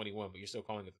 2021, but you're still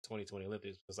calling it the 2020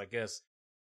 Olympics because I guess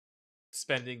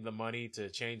spending the money to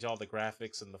change all the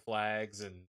graphics and the flags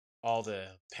and all the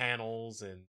panels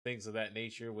and things of that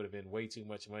nature would have been way too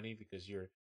much money because you're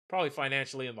probably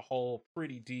financially in the hole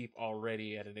pretty deep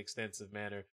already at an extensive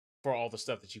manner for all the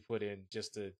stuff that you put in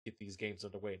just to get these games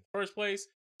underway in the first place.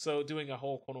 So doing a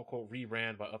whole quote unquote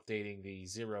rebrand by updating the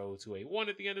 0 to a 1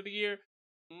 at the end of the year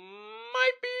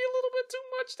might be a little bit too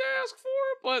much to ask for,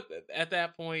 but at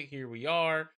that point, here we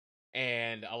are.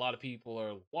 And a lot of people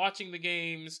are watching the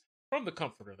games from the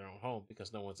comfort of their own home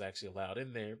because no one's actually allowed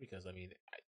in there. Because, I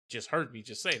just heard me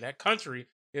just say that country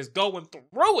is going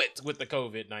through it with the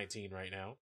COVID-19 right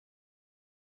now.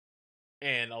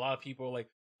 And a lot of people are like,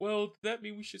 well, does that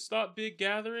mean we should stop big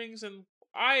gatherings? And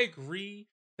I agree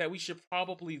that we should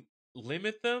probably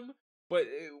limit them. But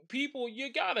people,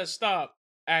 you gotta stop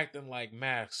acting like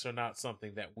masks are not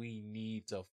something that we need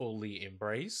to fully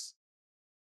embrace.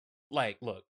 Like,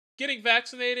 look, getting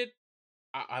vaccinated,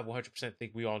 I 100%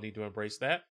 think we all need to embrace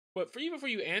that. But even for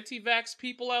you anti-vax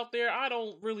people out there, I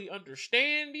don't really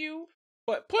understand you.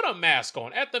 But put a mask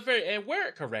on at the and wear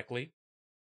it correctly.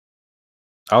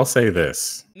 I'll say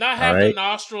this. Not have the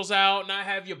nostrils out, not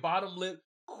have your bottom lip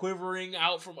quivering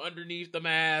out from underneath the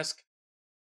mask.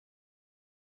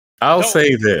 I'll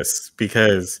say this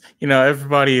because,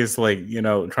 everybody is like,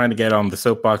 trying to get on the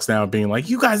soapbox now, being like,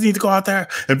 you guys need to go out there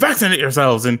and vaccinate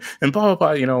yourselves and blah,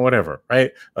 blah, blah, whatever.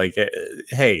 Right. Like,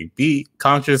 hey, be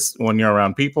conscious when you're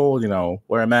around people,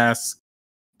 wear a mask.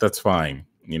 That's fine.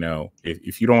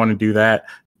 If you don't want to do that,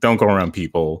 don't go around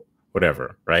people,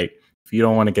 whatever. Right. If you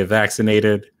don't want to get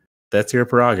vaccinated, that's your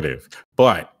prerogative.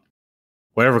 But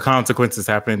whatever consequences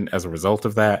happen as a result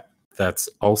of that, that's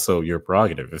also your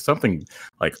prerogative. If something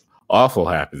like awful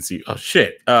happens,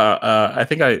 I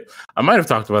think I might have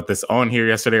talked about this on here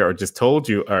yesterday, or just told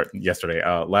you, or yesterday,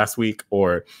 last week,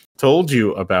 or told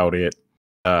you about it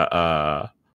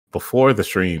before the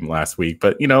stream last week.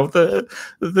 But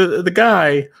the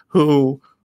guy who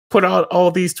put out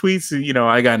all these tweets,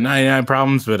 I got 99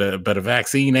 problems, but a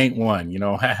vaccine ain't one.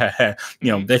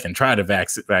 They can try to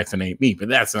vaccinate me, but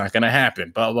that's not going to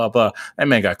happen. Blah blah blah. That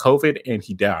man got COVID and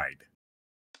he died.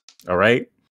 All right,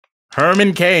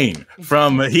 Herman Cain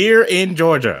from here in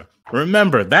Georgia.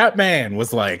 Remember, that man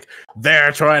was like,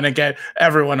 they're trying to get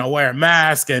everyone to wear a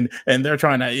mask, and they're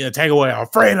trying to take away our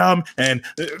freedom, and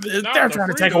they're trying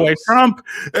to take away Trump.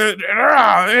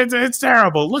 It's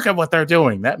terrible. Look at what they're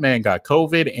doing. That man got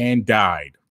COVID and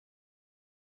died.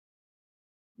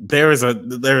 There is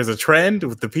a trend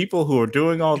with the people who are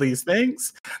doing all these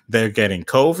things. They're getting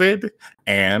COVID,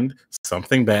 and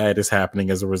something bad is happening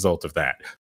as a result of that.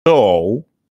 So,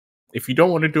 if you don't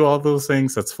want to do all those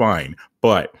things, that's fine.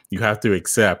 But you have to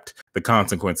accept the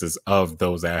consequences of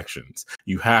those actions.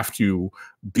 You have to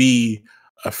be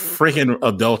a freaking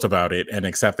adult about it and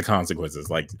accept the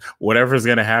consequences. Like, whatever is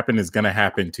going to happen is going to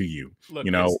happen to you. Look,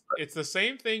 it's the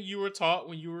same thing you were taught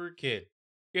when you were a kid.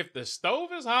 If the stove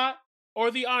is hot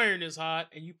or the iron is hot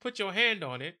and you put your hand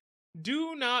on it,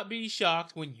 do not be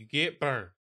shocked when you get burned.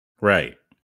 Right.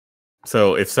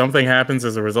 So if something happens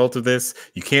as a result of this,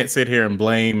 you can't sit here and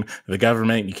blame the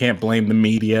government. You can't blame the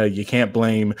media. You can't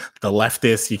blame the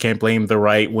leftists. You can't blame the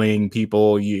right-wing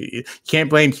people. You can't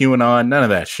blame QAnon. None of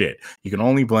that shit. You can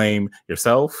only blame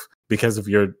yourself because of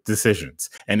your decisions.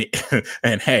 And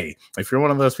and hey, if you're one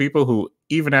of those people who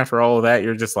even after all of that,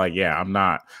 you're just like, yeah,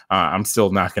 I'm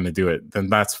still not going to do it, then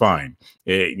that's fine.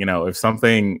 If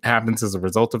something happens as a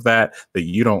result of that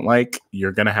you don't like,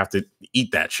 you're going to have to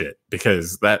eat that shit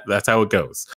because that's how it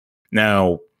goes.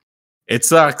 Now, it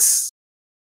sucks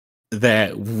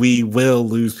that we will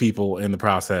lose people in the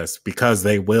process because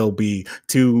they will be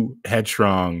too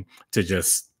headstrong to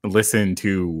just listen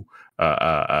to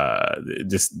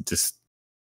just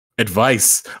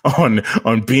advice on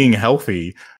being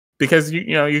healthy, because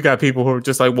you got people who are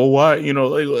just like, well, what, like,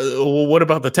 well, what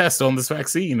about the test on this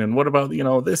vaccine, and what about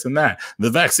this and that,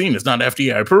 the vaccine is not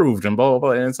FDA approved, and blah blah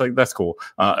blah. And it's like, that's cool.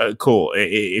 Cool,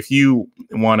 if you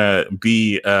want to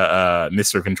be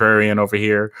Mr. Contrarian over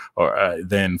here, or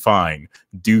then fine,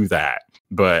 do that.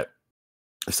 But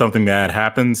if something bad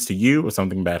happens to you, or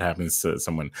something bad happens to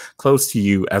someone close to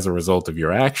you as a result of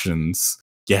your actions,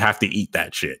 you have to eat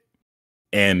that shit.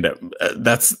 And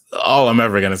that's all I'm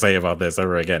ever going to say about this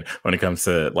ever again when it comes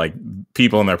to like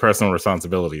people and their personal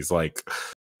responsibilities. Like,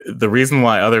 the reason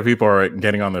why other people are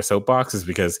getting on their soapbox is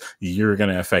because you're going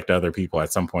to affect other people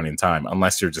at some point in time,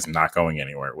 unless you're just not going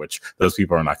anywhere, which those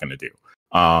people are not going to do.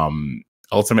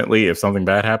 Ultimately, if something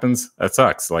bad happens, that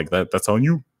sucks. Like that's on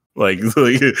you. Like you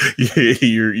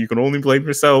can only blame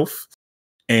yourself.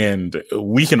 And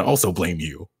we can also blame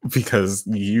you because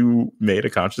you made a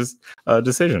conscious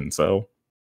decision. So,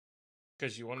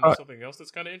 because you want to know something else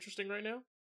that's kind of interesting right now?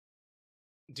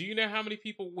 Do you know how many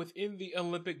people within the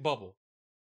Olympic bubble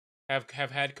have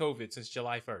had COVID since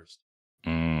July 1st?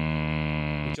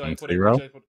 Would you like to put zero?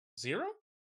 Zero?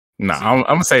 No, I'm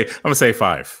gonna say 5. I'm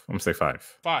gonna say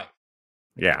 5. 5.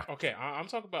 Yeah. Okay, I'm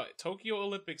talking about Tokyo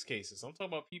Olympics cases. I'm talking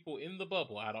about people in the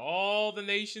bubble out of all the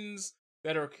nations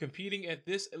that are competing at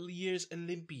this year's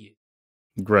Olympiad.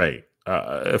 Great.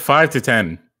 5 to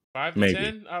 10. 5 to maybe.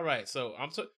 10. All right. So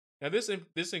now this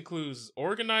includes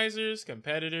organizers,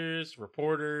 competitors,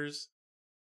 reporters,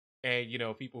 and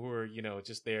people who are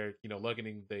just there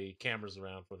lugging the cameras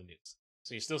around for the news.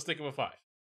 So you're still sticking with 5.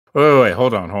 Wait,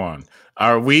 hold on.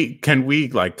 Can we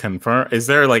like confirm? Is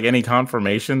there like any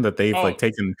confirmation that they've like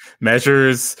taken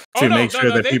measures to make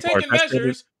sure that they've people are taken tested?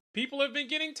 measures. People have been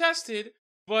getting tested,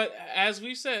 but as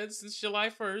we've said, since July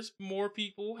 1st, more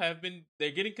people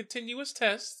they're getting continuous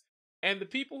tests, and the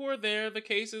people who are there, the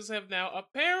cases have now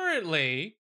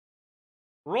apparently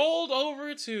rolled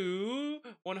over to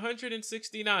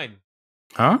 169.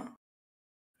 Huh?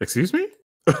 Excuse me?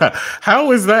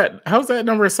 How's that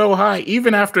number so high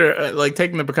even after like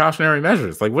taking the precautionary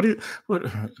measures? Like, what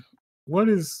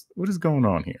is going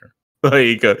on here?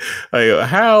 Like,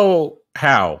 how?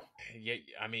 Yeah,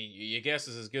 I mean, your guess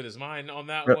is as good as mine on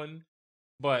that one.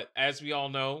 But as we all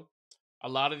know, a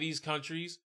lot of these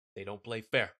countries, they don't play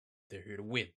fair. They're here to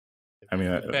win. I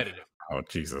mean, competitive. Oh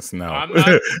Jesus, no! I'm not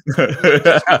just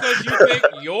because you think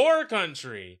your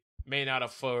country may not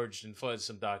have forged and fudged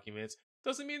some documents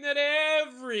doesn't mean that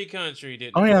every country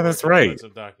didn't. Oh yeah, that's right.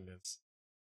 Some documents.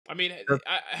 I mean,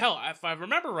 hell, if I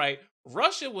remember right,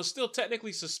 Russia was still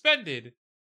technically suspended,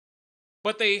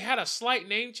 but they had a slight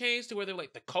name change to where they're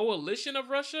like the Coalition of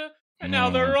Russia, and now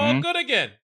they're all good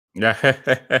again. Yeah.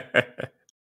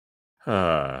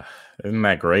 Isn't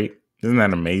that great? Isn't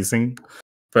that amazing?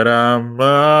 But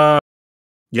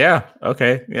yeah,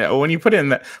 okay. Yeah, when you put in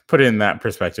that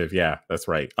perspective, yeah, that's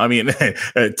right. I mean,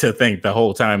 to think the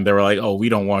whole time they were like, "Oh, we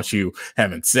don't want you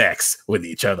having sex with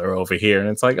each other over here," and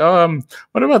it's like,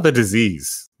 what about the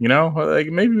disease? Like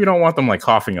maybe we don't want them like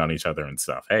coughing on each other and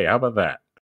stuff. Hey, how about that?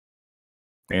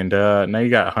 And now you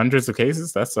got hundreds of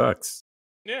cases. That sucks.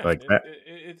 Yeah, like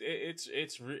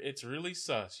it's really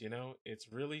sus.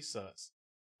 It's really sus.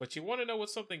 But you want to know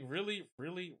what's something really,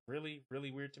 really, really,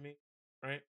 really weird to me,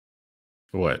 right?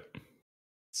 What?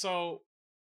 So,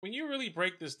 when you really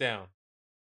break this down,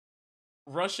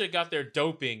 Russia got their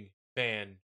doping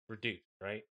ban reduced,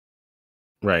 right?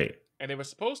 Right. And they were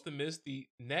supposed to miss the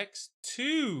next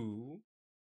 2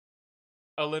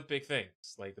 Olympic things,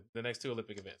 like the next 2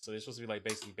 Olympic events. So they're supposed to be like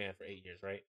basically banned for 8 years,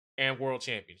 right? And world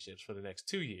championships for the next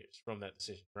 2 years from that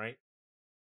decision, right?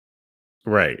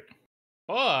 Right.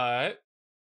 But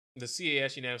the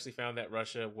CAS unanimously found that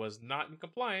Russia was not in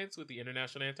compliance with the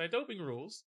international anti-doping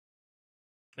rules.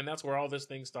 And that's where all this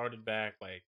thing started back,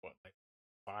 like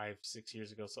 5-6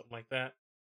 years ago, something like that.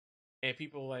 And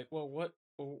people were like, well, what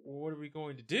are we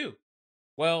going to do?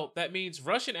 Well, that means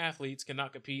Russian athletes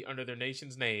cannot compete under their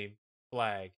nation's name,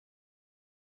 flag,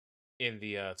 in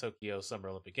the Tokyo Summer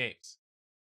Olympic Games.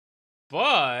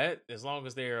 But as long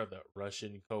as they are the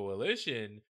Russian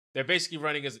coalition, they're basically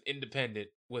running as an independent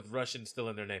with Russian still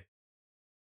in their name.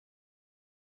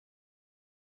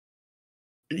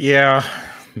 Yeah,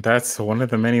 that's one of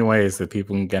the many ways that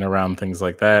people can get around things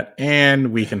like that.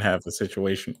 And we can have a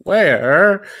situation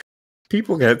where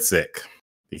people get sick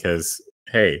because,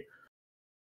 hey,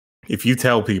 if you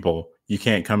tell people you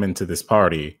can't come into this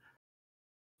party,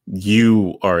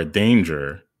 you are a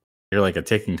danger. You're like a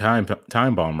ticking time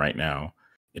bomb right now.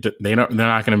 They're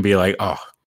not going to be like, oh,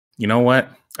 you know what?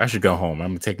 I should go home.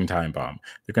 I'm a ticking time bomb.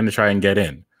 They're going to try and get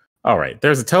in. All right,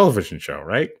 there's a television show,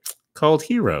 right, called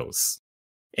Heroes.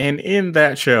 And in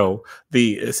that show,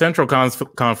 the central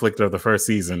conflict of the first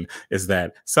season is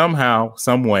that somehow,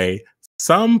 some way,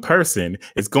 some person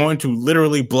is going to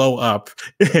literally blow up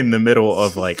in the middle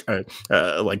of like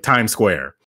Times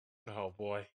Square. Oh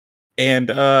boy. And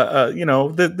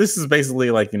this is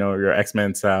basically like your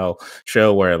X-Men style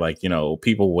show where like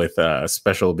people with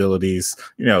special abilities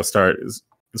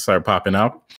start popping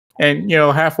up, and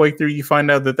halfway through you find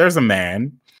out that there's a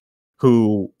man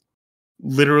who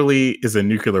literally is a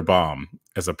nuclear bomb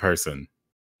as a person.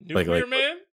 Nuclear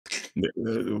man?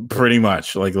 Pretty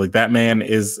much like that man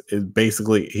is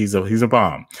basically he's a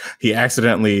bomb. He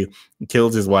accidentally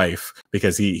killed his wife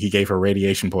because he gave her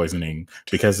radiation poisoning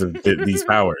because of these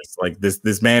powers. Like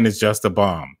this man is just a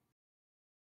bomb.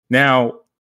 Now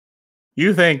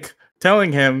you think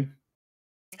telling him,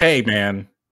 hey man,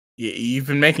 you've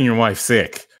been making your wife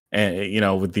sick,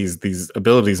 and with these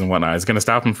abilities and whatnot, is going to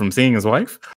stop him from seeing his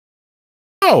wife?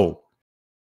 No.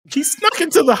 He snuck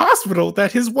into the hospital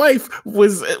that his wife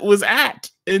was at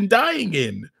and dying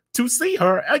in to see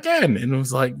her again. And it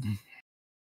was like,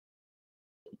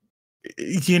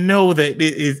 that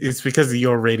it's because of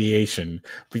your radiation,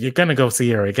 but you're going to go see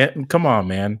her again. Come on,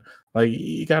 man. Like,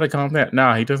 you got to calm down.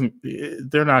 Nah, he doesn't.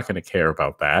 They're not going to care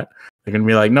about that. They're going to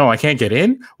be like, no, I can't get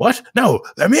in. What? No,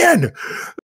 let me in.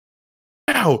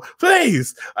 Now,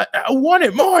 please. I want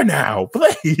it more now,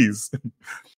 please.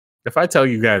 If I tell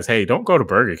you guys, hey, don't go to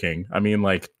Burger King, I mean,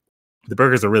 like, the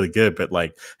burgers are really good, but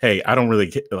like, hey, I don't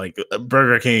really like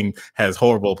Burger King has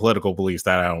horrible political beliefs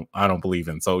that I don't believe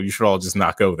in. So you should all just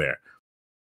not go there.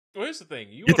 Well, here's the thing: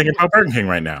 you're thinking about Burger King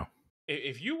right now.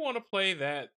 If you want to play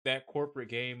that corporate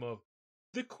game of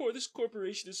this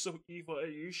corporation is so evil,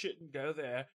 and you shouldn't go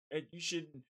there, and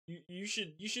you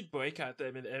should boycott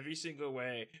them in every single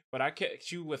way. But I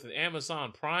catch you with an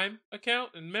Amazon Prime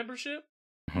account and membership.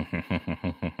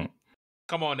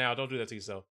 Come on now, don't do that to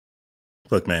yourself.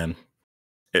 Look, man,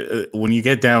 when you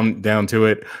get down to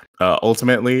it,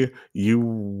 ultimately, you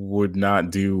would not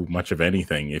do much of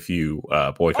anything if you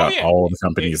boycott all the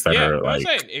companies that are like.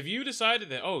 I'm saying, if you decided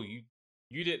that,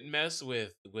 you didn't mess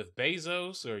with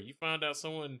Bezos, or you found out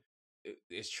someone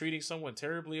is treating someone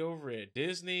terribly over at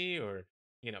Disney or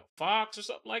Fox or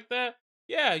something like that,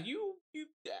 yeah, you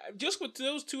just with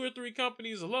those 2 or 3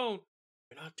 companies alone,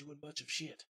 you're not doing much of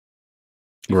shit.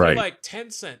 If right. Like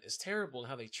Tencent is terrible in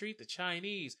how they treat the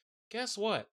Chinese, guess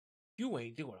what? You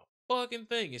ain't doing a fucking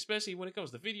thing, especially when it comes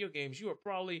to video games. You are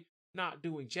probably not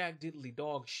doing jack diddly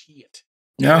dog shit.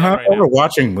 Right or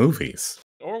watching movies.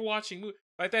 Or watching movies.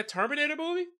 Like that Terminator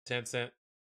movie? Tencent.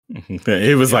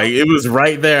 It was like, it was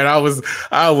right there. And I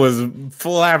was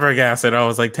flabbergasted. I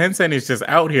was like, Tencent is just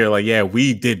out here like, yeah,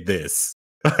 we did this.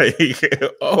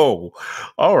 Oh,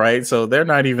 all right. So they're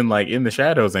not even like in the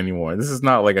shadows anymore. This is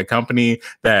not like a company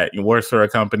that works for a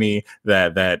company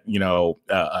that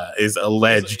is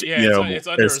alleged. It's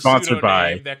under a sponsored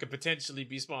by that could potentially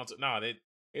be sponsored. No,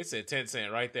 it said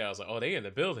Tencent right there. I was like, oh, they in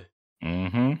the building.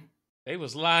 Mm-hmm. They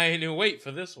was lying in wait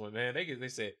for this one, man. They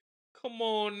said, come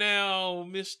on now,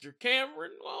 Mr. Cameron.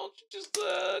 Why don't you just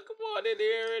come on in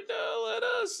here and let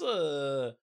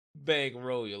us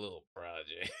bankroll your little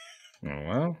project.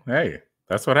 Well, hey,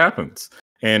 that's what happens.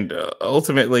 And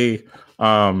ultimately,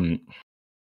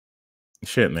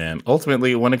 shit, man.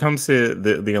 Ultimately, when it comes to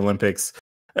the Olympics,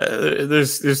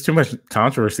 there's too much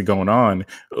controversy going on,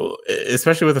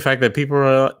 especially with the fact that people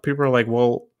are like,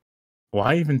 well,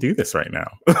 why even do this right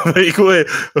now? Like,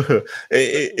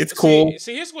 it's cool.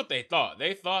 See, here's what they thought.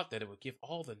 They thought that it would give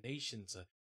all the nations a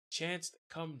chance to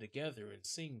come together and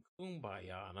sing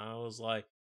Kumbaya. And I was like,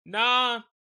 nah.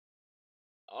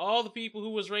 All the people who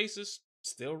was racist,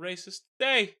 still racist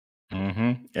today.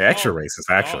 Mm-hmm. Extra racist,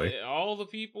 actually. All the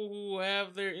people who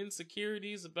have their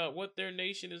insecurities about what their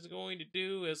nation is going to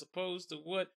do as opposed to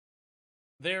what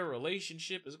their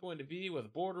relationship is going to be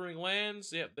with bordering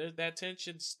lands, yep, that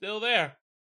tension's still there.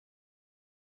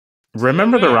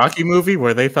 Remember the Rocky movie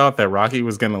where they thought that Rocky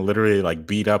was going to literally like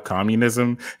beat up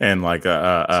communism and like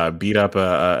beat up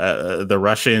the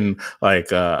Russian like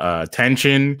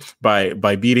tension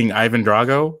by beating Ivan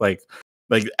Drago? Like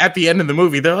at the end of the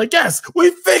movie, they're like, yes,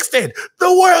 we fixed it.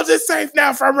 The world is safe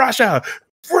now from Russia.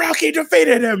 Rocky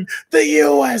defeated him. The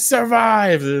U.S.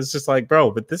 survived. It's just like,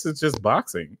 bro, but this is just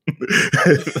boxing.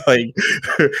 Like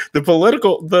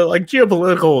the like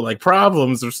geopolitical like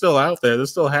problems are still out there. They're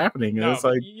still happening. And No, it's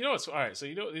but like, you know what's all right. So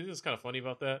this is kind of funny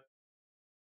about that.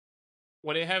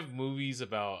 When they have movies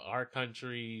about our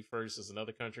country versus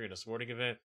another country in a sporting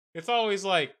event, it's always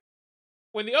like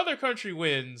when the other country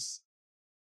wins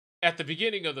at the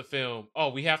beginning of the film, oh,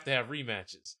 we have to have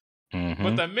rematches.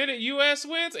 But the minute US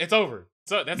wins, it's over.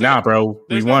 So that's nah, it. bro,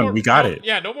 There's we no won. more, We got it.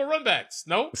 Yeah, no more runbacks.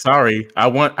 No. Sorry,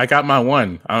 I got my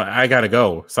one. I gotta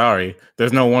go. Sorry,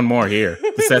 there's no one more here.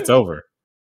 The set's over.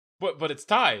 But it's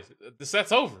tied. The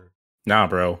set's over. Nah,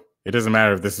 bro. It doesn't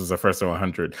matter if this was the first or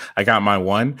 100. I got my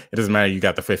one. It doesn't matter. You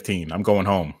got the 15. I'm going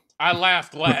home. I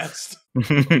laughed last.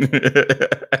 Mortal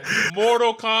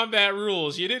Kombat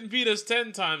rules. You didn't beat us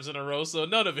 10 times in a row, so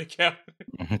none of it counted.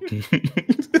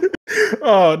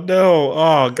 Oh no!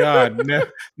 Oh god!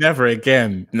 Never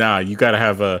again! Nah, you got to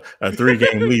have a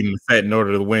 3-game lead in the set in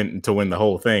order to win the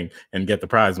whole thing and get the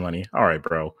prize money. All right,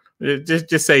 bro.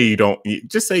 Just say you don't.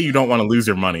 Just say you don't want to lose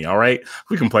your money. All right,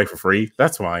 we can play for free.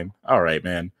 That's fine. All right,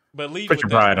 man. But lead Put with your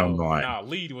that, pride though. on the line. Nah,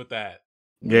 lead with that.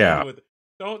 Yeah.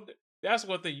 Don't. That's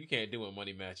one thing you can't do in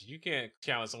money matches. You can't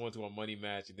challenge someone to a money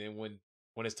match and then when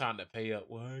it's time to pay up,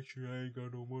 well, actually, I ain't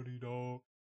got no money, dog.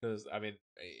 Because I mean,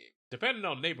 depending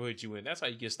on the neighborhood you in, that's how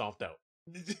you get stomped out.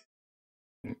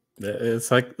 It's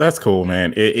like, that's cool,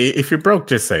 man. If you're broke,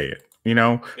 just say it. You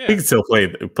know, Yeah. we can still play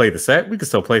the set. We can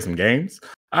still play some games.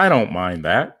 I don't mind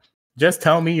that. Just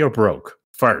tell me you're broke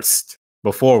first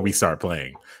before we start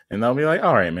playing. And they'll be like,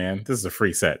 all right, man, this is a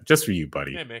free set just for you,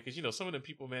 buddy. Yeah, man, because some of them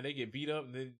people, man, they get beat up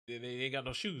and they ain't got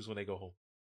no shoes when they go home.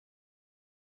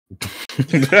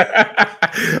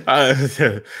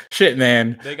 Shit,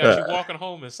 man. They got you walking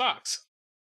home in socks.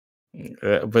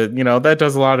 But that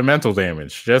does a lot of mental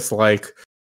damage, just like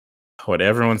what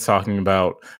everyone's talking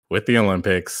about with the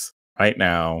Olympics right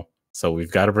now. So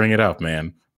we've got to bring it up,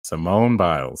 man. Simone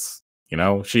Biles.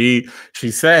 She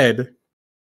said,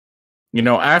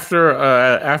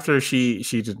 after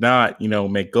she did not,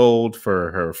 make gold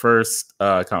for her first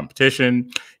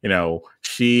competition,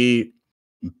 she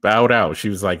bowed out. She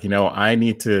was like, I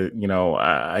need to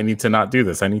not do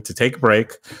this. I need to take a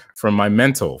break from my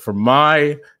mental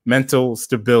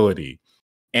stability.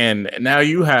 And now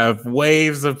you have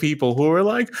waves of people who are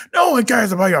like, no one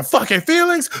cares about your fucking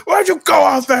feelings. Why'd you go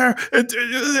out there and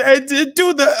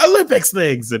do the Olympics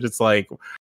things? And it's like,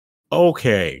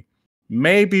 okay,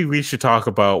 maybe we should talk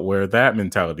about where that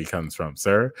mentality comes from,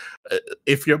 sir.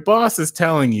 If your boss is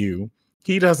telling you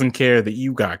he doesn't care that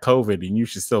you got COVID and you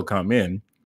should still come in,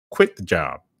 quit the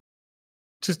job.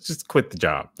 Just quit the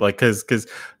job. Like, because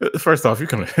first off, you're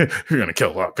gonna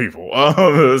kill a lot of people.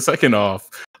 Second off,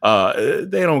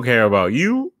 they don't care about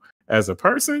you as a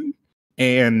person,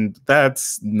 and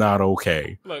that's not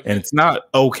okay. Look, and it's not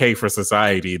okay for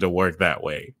society to work that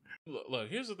way. Look,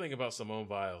 here's the thing about Simone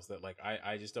Biles that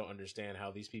I just don't understand how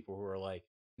these people who are like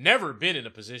never been in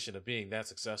a position of being that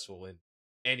successful in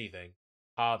anything,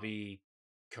 hobby,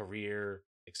 career,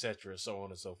 etc., so on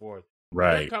and so forth.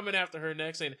 Right. They're coming after her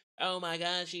next saying, oh my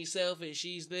God, she's selfish.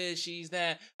 She's this, she's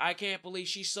that. I can't believe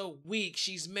she's so weak.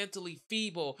 She's mentally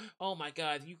feeble. Oh my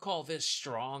God, you call this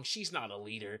strong? She's not a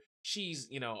leader. She's,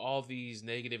 all these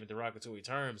negative and derogatory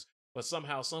terms. But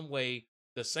somehow, some way,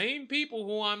 the same people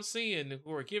who I'm seeing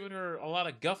who are giving her a lot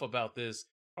of guff about this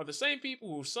are the same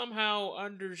people who somehow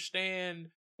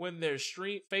understand when their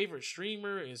favorite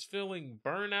streamer is feeling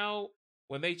burnout,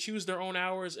 when they choose their own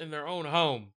hours in their own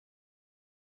home.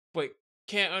 But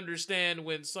can't understand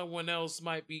when someone else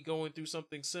might be going through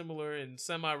something similar and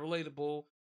semi-relatable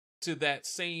to that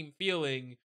same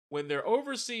feeling when they're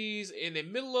overseas in the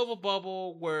middle of a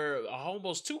bubble where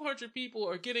almost 200 people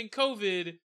are getting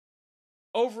COVID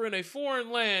over in a foreign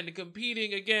land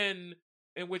competing again,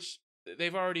 in which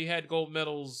they've already had gold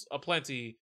medals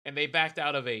aplenty and they backed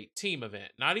out of a team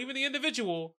event. Not even the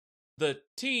individual, the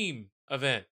team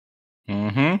event.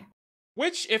 Mm-hmm.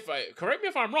 Which, correct me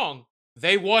if I'm wrong,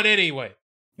 they won anyway.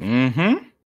 Mm-hmm.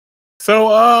 So,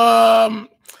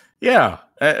 yeah.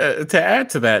 To add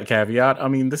to that caveat, I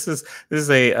mean, this is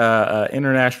a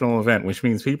international event, which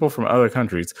means people from other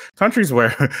countries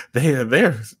where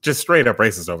they're just straight up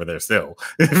racist over there still.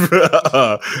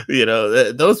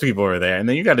 Those people are there, and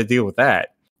then you got to deal with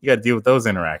that. You got to deal with those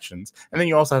interactions, and then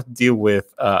you also have to deal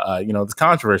with this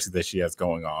controversy that she has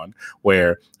going on,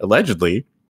 where allegedly.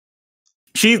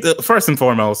 First and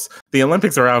foremost, the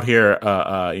Olympics are out here,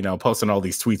 posting all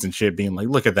these tweets and shit, being like,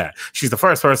 "Look at that! She's the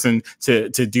first person to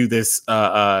do this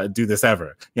ever.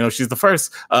 She's the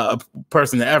first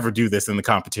person to ever do this in the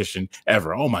competition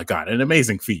ever. Oh my God, an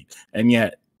amazing feat!" And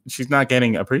yet, she's not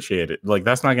getting appreciated. Like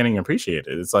that's not getting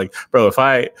appreciated. It's like, bro, if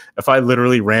I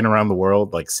literally ran around the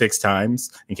world like 6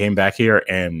 times and came back here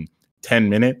in 10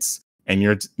 minutes and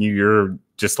you're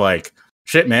just like,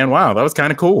 shit, man, wow, that was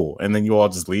kind of cool, and then you all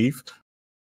just leave.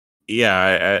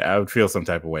 Yeah, I would feel some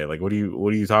type of way. Like, what are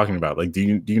you talking about? Like,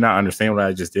 do you not understand what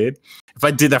I just did? If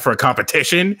I did that for a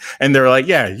competition and they're like,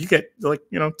 yeah, you get like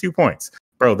 2 points.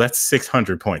 Bro, that's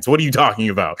 600 points. What are you talking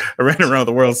about? I ran around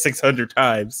the world 600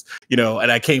 times,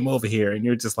 and I came over here and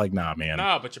you're just like, nah, man.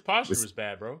 Nah, but your posture was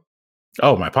bad, bro.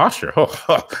 Oh, my posture.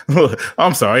 Oh,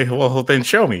 I'm sorry. Well, then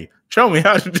show me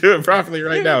how to do it properly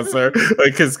right now, sir.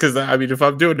 Like, because I mean, if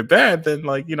I'm doing it bad, then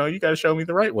like, you got to show me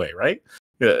the right way, right?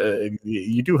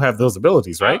 You do have those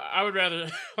abilities, right? I would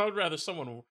rather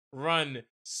someone run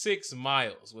 6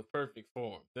 miles with perfect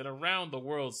form than around the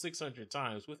world 600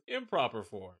 times with improper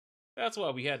form. That's why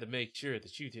we had to make sure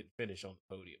that you didn't finish on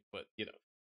the podium. But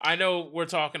I know we're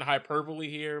talking hyperbole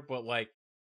here, but like,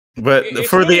 but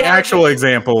for really the actual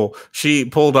example, she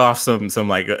pulled off some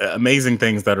like amazing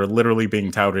things that are literally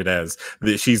being touted as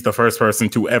that she's the first person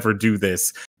to ever do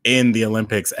this in the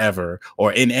Olympics ever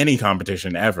or in any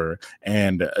competition ever,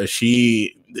 and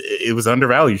it was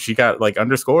undervalued. She got like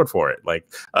underscored for it. Like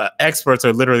experts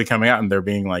are literally coming out and they're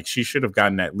being like, she should have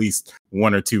gotten at least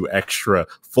 1 or 2 extra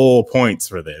full points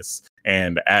for this,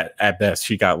 and at best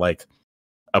she got like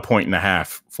 1.5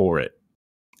 points for it.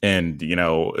 And,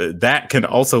 that can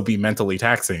also be mentally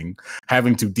taxing,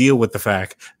 having to deal with the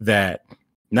fact that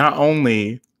not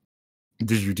only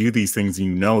did you do these things,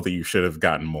 that you should have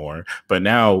gotten more, but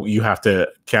now you have to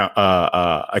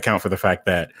account for the fact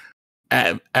that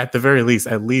at the very least,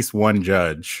 at least one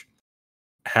judge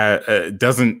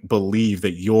doesn't believe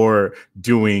that you're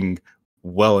doing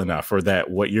well enough or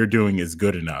that what you're doing is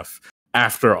good enough.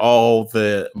 After all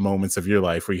the moments of your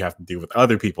life where you have to deal with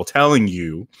other people telling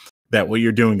you that what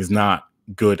you're doing is not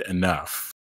good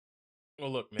enough. Well,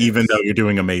 look, man, even though you're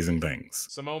doing amazing things.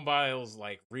 Simone Biles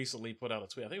like recently put out a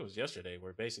tweet, I think it was yesterday,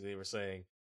 where basically they were saying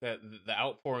that the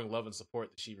outpouring love and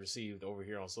support that she received over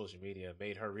here on social media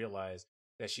made her realize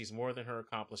that she's more than her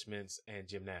accomplishments and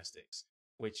gymnastics,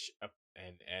 which,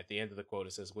 and at the end of the quote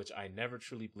it says, which I never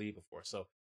truly believed before. So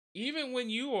even when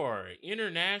you are an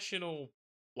international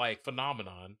like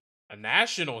phenomenon, a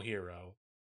national hero,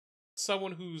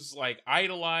 someone who's like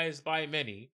idolized by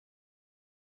many,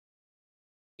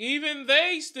 even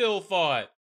they still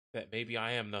thought that maybe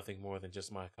I am nothing more than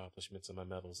just my accomplishments and my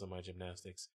medals and my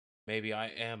gymnastics. Maybe I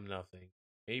am nothing.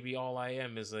 Maybe all I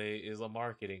am is a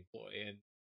marketing ploy. And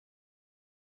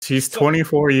she's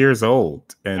 24 years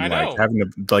old and like having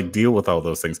to like deal with all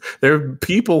those things. There are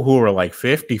people who are like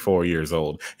 54 years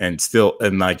old and still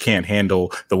like can't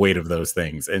handle the weight of those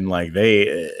things, and like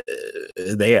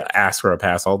they ask for a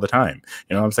pass all the time.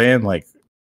 You know what I'm saying? Like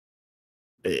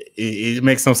it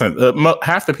makes no sense.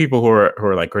 Half the people who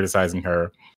are like criticizing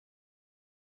her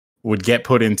would get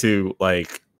put into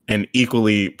like an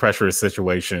equally pressurous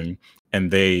situation,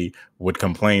 and they would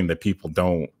complain that people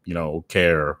don't,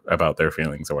 care about their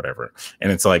feelings or whatever.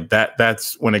 And it's like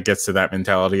that's when it gets to that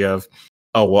mentality of,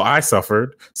 oh, well, I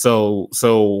suffered. So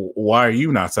why are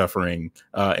you not suffering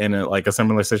in a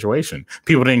similar situation?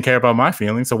 People didn't care about my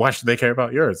feelings, so why should they care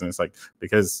about yours? And it's like,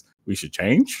 because we should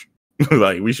change.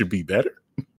 Like we should be better.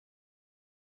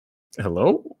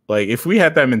 Hello? Like if we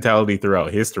had that mentality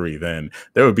throughout history, then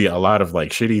there would be a lot of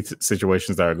like shitty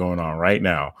situations that are going on right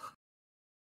now.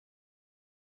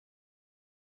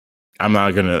 I'm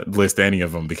not going to list any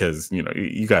of them because,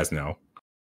 you guys know.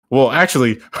 Well,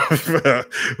 actually,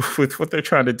 with what they're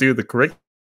trying to do, the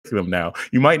curriculum now,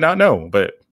 you might not know,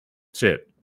 but shit.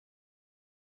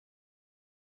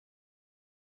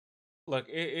 Look,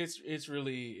 it's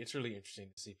really interesting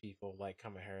to see people like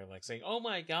come at her like saying, "Oh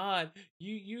my God,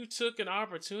 you took an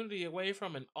opportunity away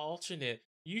from an alternate.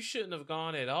 You shouldn't have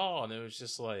gone at all." And it was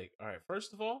just like, all right,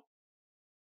 first of all,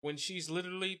 when she's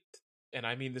literally, and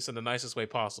I mean this in the nicest way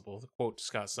possible, the quote to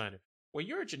Scott Steiner, when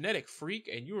you're a genetic freak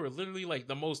and you are literally like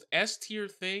the most S tier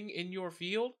thing in your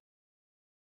field.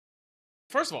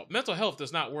 First of all, mental health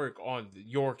does not work on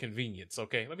your convenience.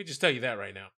 Okay, let me just tell you that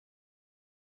right now.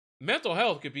 Mental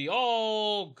health could be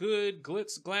all good,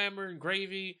 glitz, glamour, and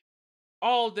gravy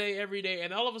all day, every day,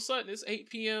 and all of a sudden it's 8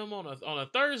 p.m. on a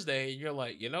Thursday, and you're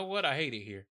like, you know what? I hate it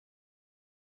here.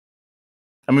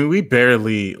 I mean, we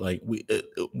barely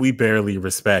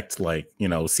respect like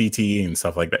CTE and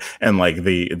stuff like that, and like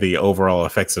the overall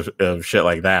effects of shit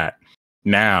like that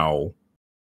now.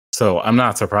 So I'm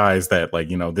not surprised that like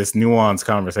this nuanced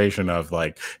conversation of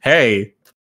like, hey,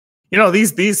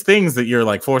 these things that you're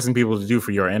like forcing people to do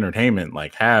for your entertainment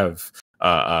like have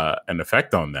an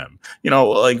effect on them.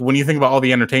 Like when you think about all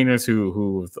the entertainers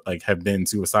who like have been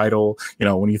suicidal,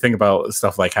 when you think about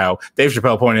stuff like how Dave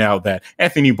Chappelle pointed out that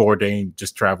Anthony Bourdain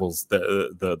just travels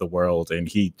the world, and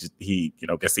he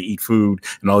gets to eat food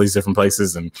in all these different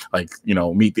places, and like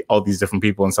meet all these different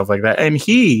people and stuff like that, and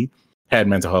he had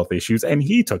mental health issues and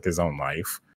he took his own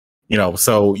life.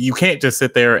 So you can't just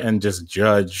sit there and just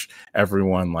judge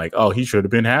everyone like, oh, he should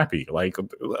have been happy. Like,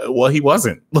 well, he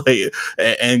wasn't. Like,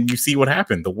 and you see what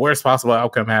happened. The worst possible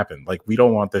outcome happened. Like, we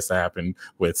don't want this to happen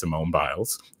with Simone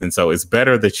Biles. And so it's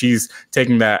better that she's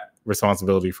taking that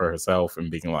responsibility for herself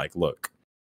and being like, look,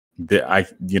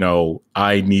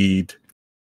 I need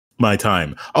my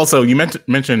time. Also, you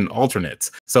mentioned alternates.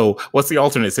 So what's the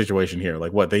alternate situation here?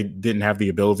 Like, what, they didn't have the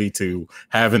ability to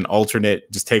have an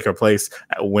alternate just take her place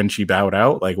when she bowed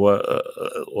out? Like, what,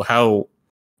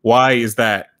 why is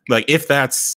that? Like, if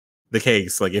that's the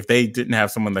case, like if they didn't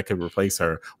have someone that could replace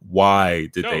her, why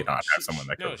did they not have someone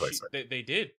that could replace her? They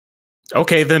did.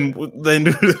 Okay, then what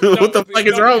the fuck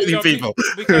is wrong with you people?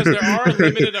 Because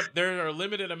there are a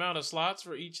limited amount of slots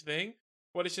for each thing,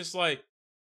 but it's just like,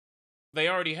 they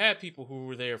already had people who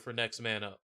were there for Next Man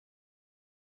Up.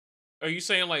 Are you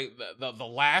saying like the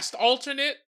last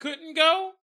alternate couldn't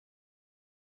go?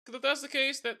 Because if that's the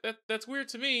case, that's weird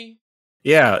to me.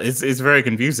 Yeah, it's very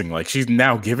confusing. Like, she's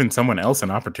now given someone else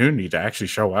an opportunity to actually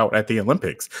show out at the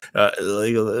Olympics.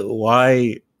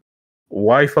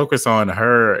 Why focus on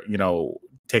her?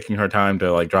 Taking her time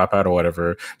to like drop out or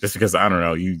whatever, just because, I don't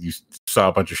know, you saw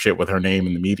a bunch of shit with her name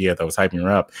in the media that was hyping her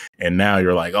up, and now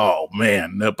you're like, oh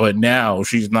man, but now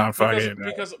she's not fucking.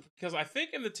 Because I think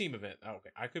in the team event,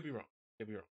 okay, I could be wrong.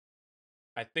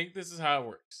 I think this is how it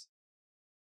works.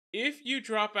 If you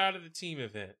drop out of the team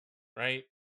event, right?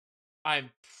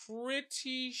 I'm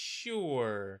pretty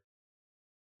sure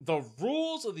the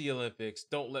rules of the Olympics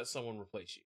don't let someone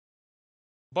replace you.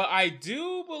 But I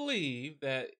do believe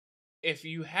that if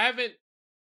the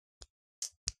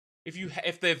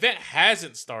event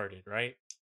hasn't started, right?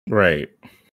 Right.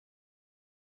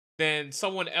 Then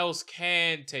someone else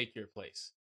can take your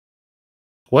place.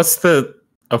 What's the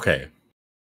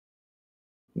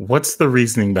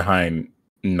reasoning behind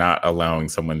not allowing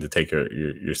someone to take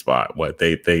your spot? What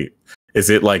they is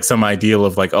it like some ideal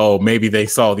of like, oh, maybe they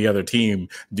saw the other team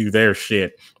do their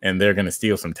shit and they're gonna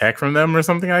steal some tech from them or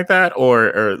something like that?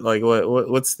 Or like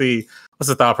what's the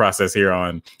thought process here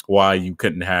on why you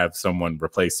couldn't have someone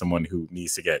replace someone who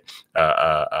needs to get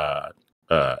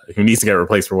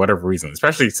replaced for whatever reason,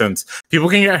 especially since people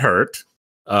can get hurt,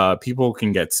 people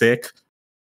can get sick,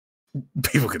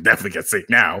 people can definitely get sick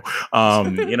now.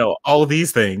 All of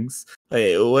these things.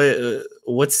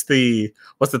 What's the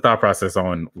thought process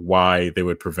on why they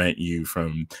would prevent you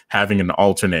from having an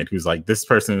alternate who's like, this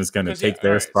person is going to take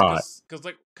their spot?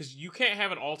 Because you can't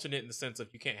have an alternate in the sense of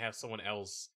you can't have someone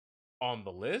else on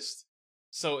the list.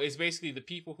 So it's basically the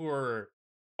people who are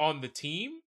on the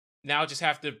team now just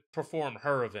have to perform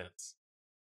her events.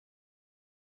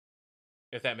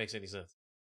 If that makes any sense.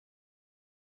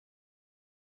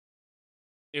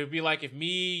 It would be like if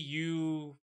me,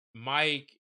 you,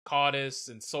 Mike, Cautis,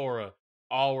 and Sora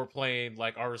all were playing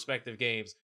like our respective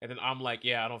games, and then I'm like,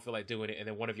 yeah, I don't feel like doing it, and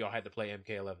then one of y'all had to play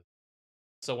MK11.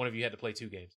 So one of you had to play 2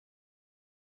 games.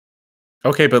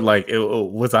 Okay, but like,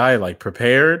 was I like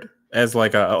prepared as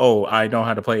like I know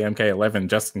how to play MK11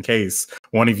 just in case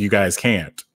one of you guys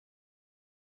can't?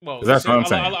 Well, that's what I'm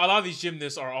saying. A lot of these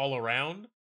gymnasts are all around,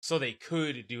 so they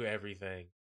could do everything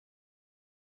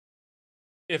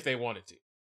if they wanted to.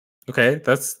 Okay,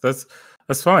 that's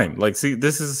fine. Like, see,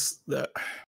 this is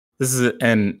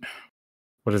an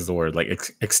what is the word,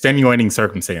 like extenuating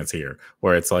circumstance here,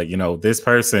 where it's like, this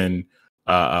person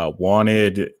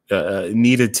needed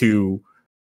to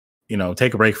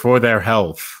take a break for their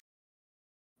health,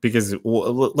 because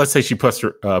let's say she pushed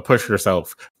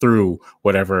herself through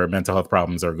whatever mental health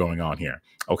problems are going on here.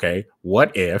 Okay,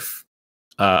 what if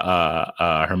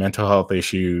her mental health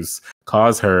issues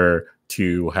cause her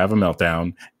to have a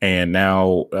meltdown, and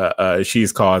now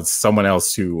she's caused someone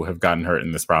else to have gotten hurt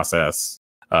in this process?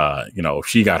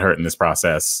 She got hurt in this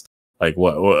process. Like,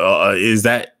 what is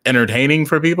that entertaining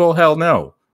for people? Hell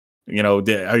no.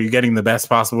 Are you getting the best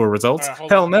possible results?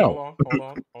 Hell no.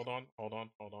 Hold on.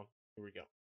 Here we go.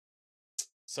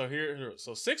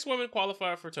 So 6 women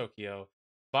qualified for Tokyo: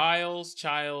 Biles,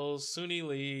 Childs, Suni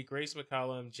Lee, Grace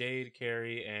McCollum, Jade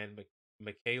Carey, and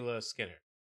Michaela Skinner.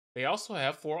 They also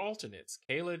have 4 alternates: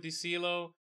 Kayla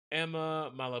DeCilo,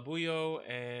 Emma Malabuyo,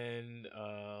 and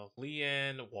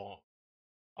Leanne Wong,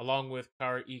 along with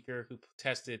Kara Eaker, who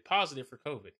tested positive for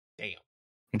COVID. Damn.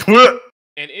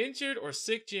 An injured or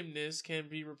sick gymnast can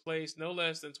be replaced no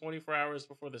less than 24 hours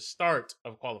before the start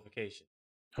of qualification.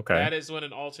 Okay. That is when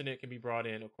an alternate can be brought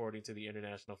in according to the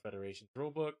International Federation's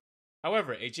rulebook.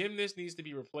 However, a gymnast needs to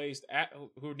be replaced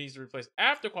who needs to be replaced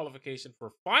after qualification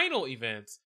for final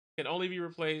events can only be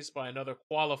replaced by another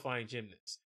qualifying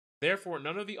gymnast. Therefore,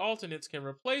 none of the alternates can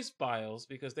replace Biles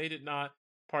because they did not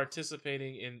because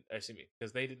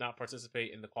they did not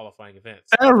participate in the qualifying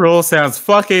events. That rule sounds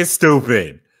fucking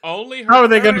stupid. Only her How are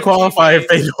they going to qualify if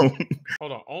they don't?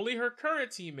 Hold on. Only her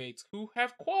current teammates who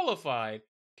have qualified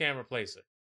can replace her.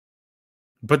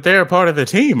 But they're a part of the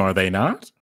team, are they not?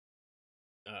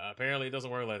 Apparently, it doesn't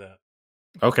work like that.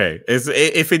 Okay,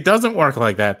 if it doesn't work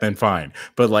like that, then fine.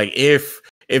 But like, if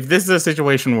this is a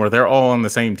situation where they're all on the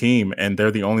same team and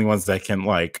they're the only ones that can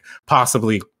like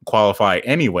possibly qualify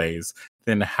anyways,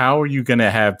 then how are you going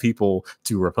to have people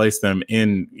to replace them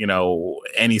in, you know,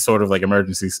 any sort of like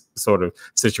emergency sort of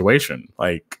situation?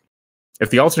 Like, if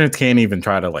the alternates can't even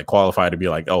try to like qualify to be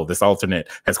like, oh, this alternate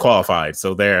has qualified,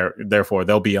 so therefore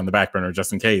they'll be on the back burner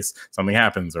just in case something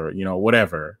happens, or you know,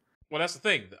 whatever. Well, that's the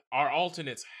thing. Our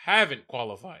alternates haven't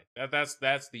qualified. That's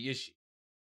the issue.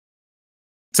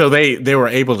 So they were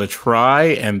able to try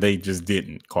and they just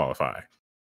didn't qualify.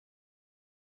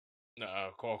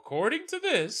 According to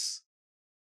this,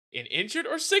 an injured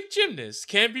or sick gymnast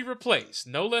can be replaced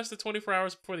no less than 24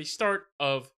 hours before the start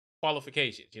of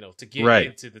qualifications, you know, to get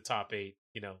into the top 8,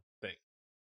 you know, thing.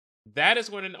 That is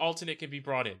when an alternate can be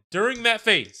brought in during that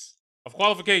phase of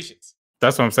qualifications.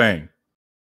 That's what I'm saying.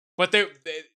 But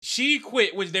she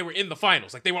quit when they were in the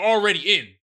finals. Like, they were already in.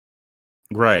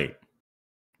 Right.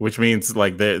 Which means,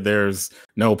 like, there's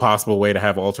no possible way to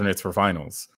have alternates for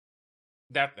finals.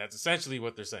 That's essentially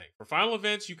what they're saying. For final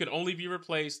events, you can only be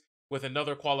replaced with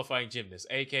another qualifying gymnast,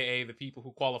 a.k.a. the people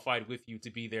who qualified with you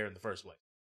to be there in the first place.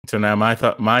 So now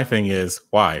my thing is,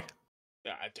 why?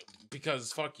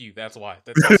 Because fuck you. That's why.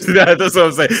 That's what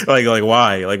I'm saying. Like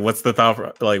why? Like, what's the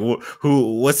thought? Like,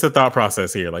 what's the thought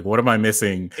process here? Like, what am I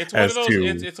missing? It's one of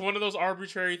those. It's one of those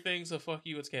arbitrary things of fuck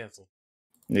you. It's canceled.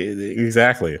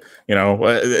 Exactly. You know,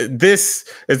 this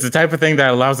is the type of thing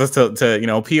that allows us to you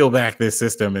know, peel back this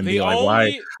system and be like,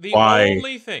 why? The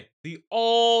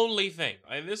only thing,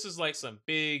 and this is like some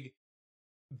big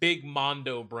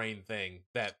Mondo brain thing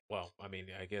that, well, I mean,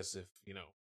 I guess if, you know,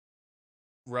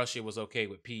 Russia was okay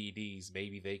with PEDs,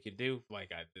 maybe they could do.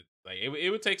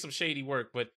 It would take some shady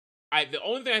work, but the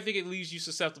only thing I think it leaves you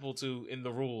susceptible to in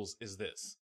the rules is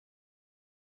this.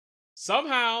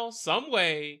 Somehow, some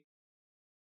way,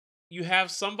 you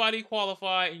have somebody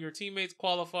qualify and your teammates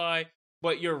qualify,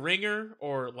 but your ringer,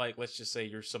 or like, let's just say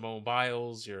your Simone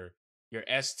Biles, your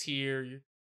S tier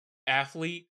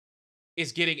athlete,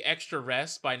 is getting extra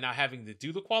rest by not having to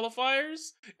do the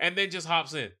qualifiers, and then just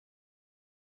hops in.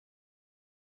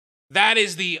 That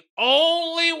is the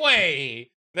only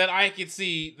way that I can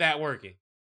see that working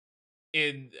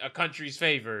in a country's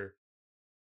favor.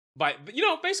 By, you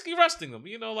know, basically resting them.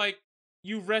 You know, like,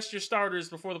 you rest your starters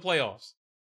before the playoffs.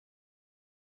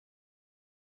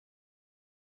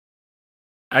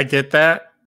 I get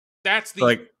that. That's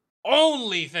the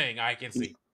only thing I can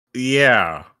see.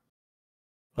 Yeah.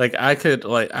 Like, I could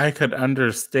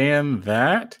understand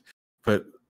that, but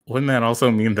wouldn't that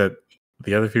also mean that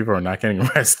the other people are not getting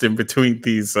rest in between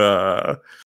these the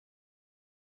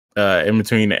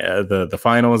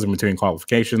finals, in between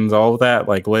qualifications, all of that?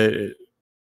 Like, what?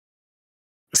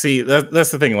 See,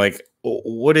 that's the thing. Like,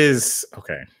 what is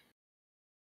okay?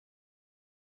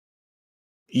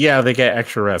 Yeah, they get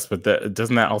extra rest, but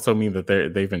doesn't that also mean that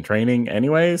they've been training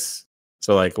anyways?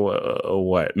 So, like,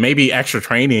 what? Maybe extra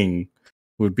training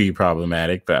would be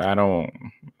problematic, but I don't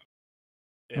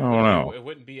know. It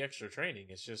wouldn't be extra training.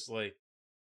 It's just like,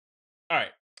 all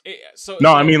right.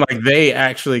 I mean, like, they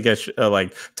actually get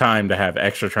like time to have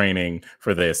extra training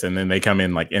for this, and then they come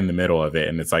in like in the middle of it,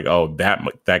 and it's like, oh,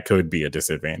 that could be a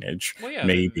disadvantage. Well, yeah,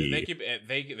 maybe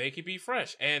they could be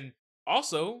fresh, and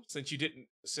also, since you didn't,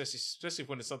 especially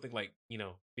when it's something like, you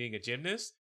know, being a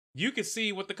gymnast, you could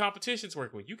see what the competition's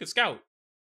working with. You could scout.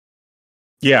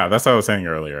 Yeah, that's what I was saying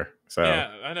earlier. So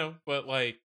yeah, I know, but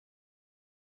like,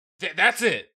 that's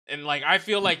it. And like, I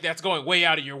feel like that's going way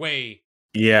out of your way.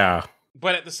 Yeah.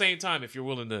 But at the same time, if you're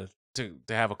willing to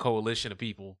have a coalition of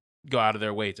people go out of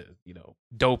their way to, you know,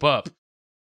 dope up,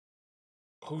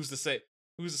 who's to say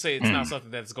it's not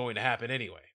something that's going to happen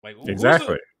anyway? Like,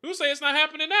 exactly. Who say it's not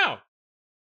happening now?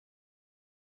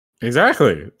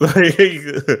 Exactly. Like,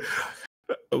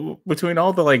 between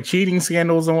all the like cheating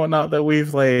scandals and whatnot that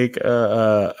we've like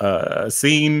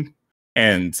seen,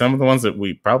 and some of the ones that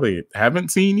we probably haven't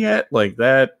seen yet, like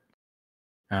that,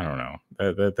 I don't know.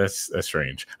 That's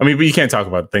strange. I mean, but you can't talk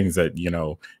about things that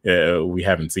we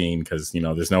haven't seen because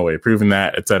there's no way of proving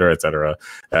that, et cetera, et cetera.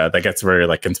 That gets very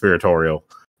like conspiratorial.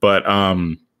 But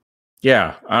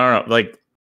yeah, I don't know. Like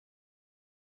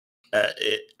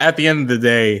at the end of the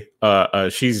day,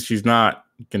 she's not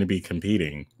going to be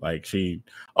competing. Like she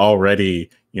already,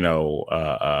 she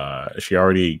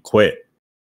already quit.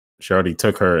 She already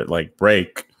took her like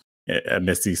break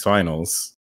amidst these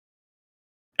finals.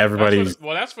 Everybody's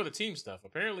that's for the team stuff.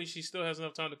 Apparently, she still has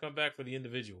enough time to come back for the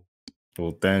individual.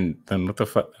 Well, then what the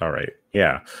fuck? All right,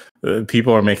 yeah.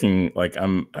 People are making like a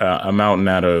mountain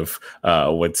out of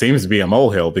what seems to be a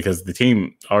molehill because the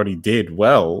team already did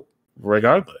well,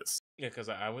 regardless. Yeah, because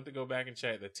I went to go back and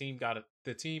check. The team got it.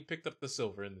 The team picked up the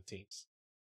silver in the teams,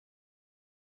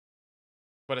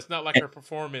 but it's not like her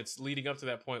performance leading up to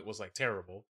that point was like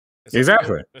terrible.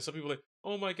 Exactly. And some people like,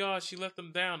 oh my god, she let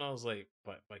them down. I was like,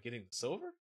 by getting the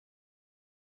silver?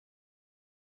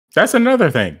 That's another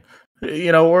thing.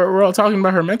 We're all talking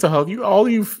about her mental health. All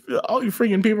you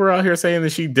freaking people are out here saying that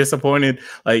she disappointed,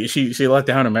 like she let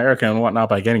down America and whatnot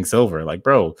by getting silver. Like,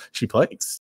 bro, she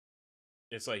plays.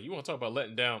 It's like you want to talk about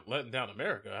letting down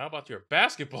America. How about your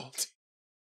basketball team?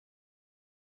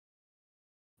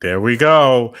 There we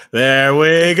go.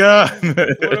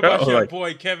 What about your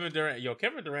boy Kevin Durant? Yo,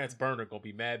 Kevin Durant's burner gonna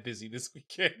be mad busy this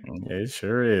weekend. It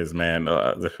sure is, man.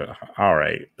 All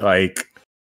right, like.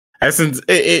 Essence,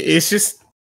 it's just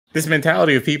this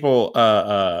mentality of people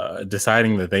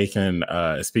deciding that they can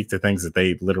speak to things that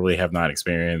they literally have not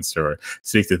experienced or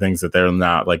speak to things that they're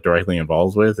not like directly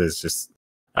involved with is just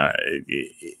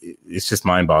it's just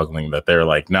mind-boggling that they're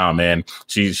like, nah, man,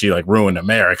 she like ruined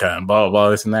America and blah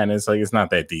blah this and that. And it's like it's not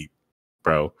that deep,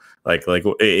 bro. Like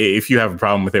if you have a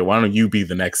problem with it, why don't you be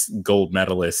the next gold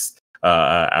medalist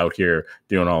out here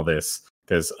doing all this?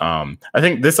 Because I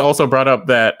think this also brought up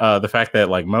that the fact that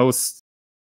like most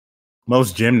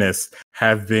gymnasts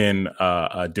have been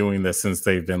doing this since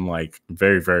they've been like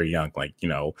very, very young, like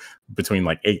between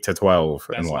like 8 to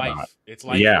 12 and whatnot. Life. It's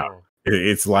life. Yeah,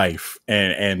 it's life,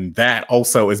 and that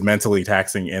also is mentally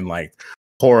taxing in like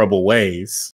horrible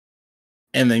ways.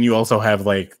 And then you also have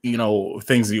like other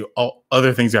things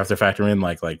you have to factor in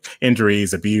like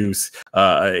injuries, abuse,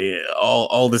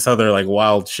 all this other like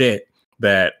wild shit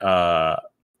that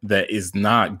is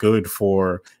not good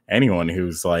for anyone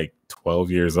who's like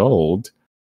 12 years old.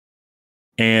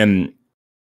 And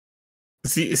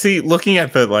see looking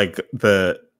at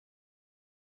the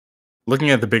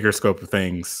bigger scope of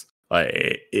things,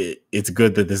 it's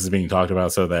good that this is being talked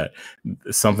about so that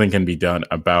something can be done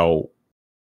about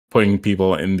putting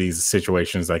people in these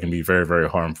situations that can be very, very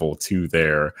harmful to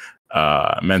their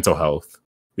mental health,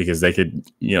 because they could,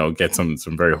 get some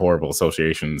very horrible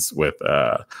associations with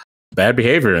bad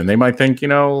behavior, and they might think,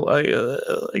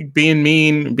 like being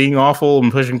mean, being awful,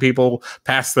 and pushing people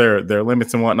past their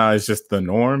limits and whatnot is just the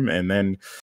norm, and then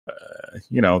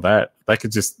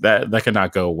that could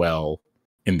not go well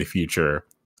in the future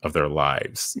of their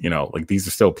lives. Like these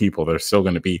are still people. They're still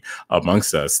going to be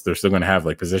amongst us. They're still going to have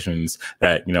like positions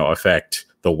that affect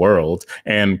the world.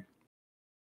 And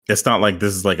it's not like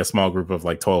this is like a small group of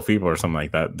like 12 people or something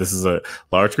like that. This is a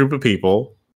large group of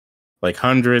people, like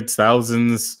hundreds,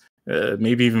 thousands,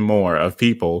 maybe even more of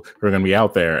people who are going to be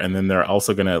out there. And then they're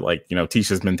also going to like, teach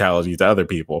this mentality to other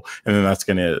people. And then that's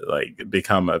going to like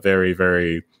become a very,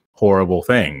 very horrible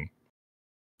thing.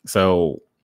 So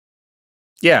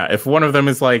yeah, if one of them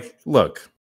is like, look,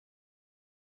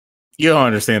 you don't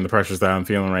understand the pressures that I'm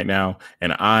feeling right now,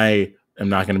 and I am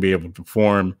not going to be able to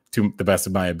perform to the best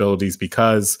of my abilities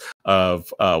because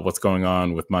of what's going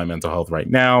on with my mental health right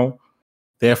now.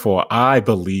 Therefore, I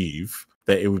believe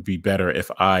that it would be better if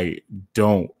I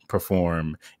don't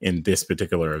perform in this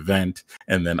particular event,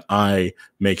 and then I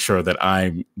make sure that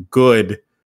I'm good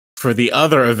for the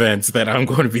other events that I'm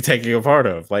going to be taking a part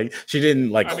of. Like, she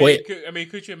didn't like quit.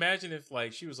 Could you imagine if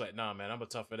like she was like, nah, man, I'm gonna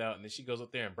tough it out, and then she goes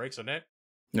up there and breaks her neck?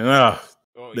 No,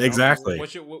 exactly.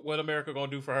 What America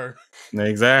gonna do for her?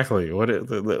 Exactly. What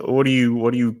do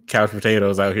you couch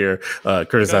potatoes out here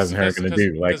criticizing her going to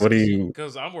do? Like, what do you?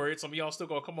 Because I'm worried some of y'all still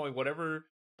gonna come on whatever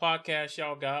podcast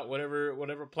y'all got,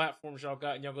 whatever platforms y'all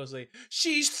got, and y'all gonna say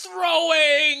she's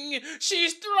throwing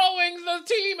the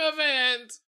team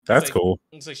event. That's cool.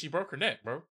 It's like she broke her neck,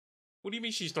 bro. What do you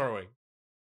mean she's throwing?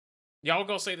 Y'all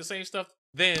gonna say the same stuff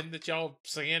then that y'all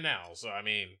saying now. So I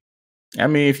mean,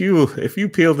 if you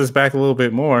peel this back a little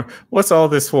bit more, what's all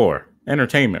this for?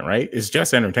 Entertainment, right? It's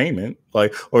just entertainment,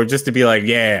 like, or just to be like,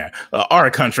 yeah,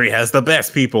 our country has the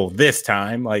best people this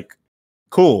time. Like,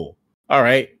 cool. All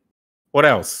right. What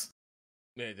else?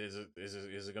 Is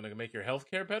it gonna make your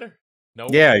healthcare better?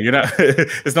 Nope. Yeah, you're not.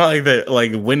 It's not like that.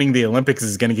 Like winning the Olympics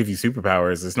is going to give you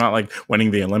superpowers. It's not like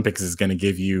winning the Olympics is going to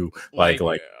give you Like,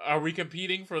 like. are we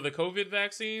competing for the COVID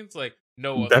vaccines? Like,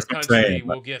 no other That's what I'm saying. country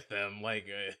will get them. Like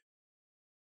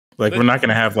we're let not going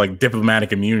to have like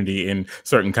diplomatic immunity in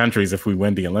certain countries if we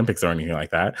win the Olympics or anything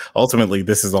like that. Ultimately,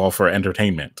 this is all for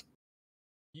entertainment.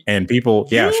 And people,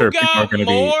 yeah, you sure, people are got going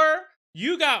to be more.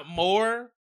 You got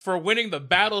more for winning the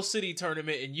Battle City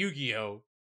tournament in Yu-Gi-Oh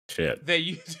shit. than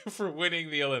you do for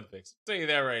winning the Olympics. I'll tell you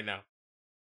that right now.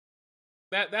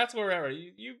 That's where we're at.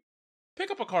 You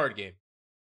pick up a card game.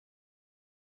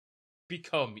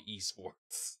 Become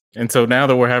esports. And so now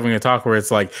that we're having a talk where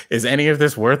it's like, is any of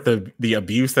this worth the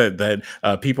abuse that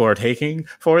people are taking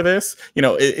for this? You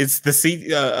know, it's the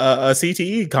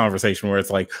CTE conversation where it's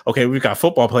like, okay, we've got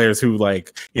football players who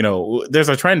like, you know, there's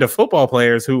a trend of football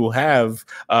players who have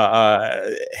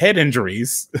head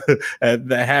injuries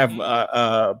that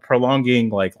have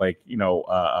prolonging you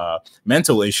know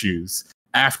mental issues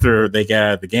after they get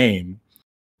out of the game.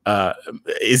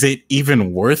 Is it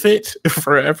even worth it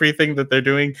for everything that they're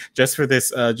doing just for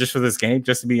this game,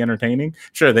 just to be entertaining?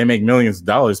 Sure, they make millions of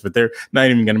dollars, but they're not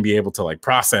even going to be able to like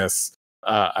process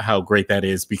how great that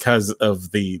is because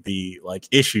of the like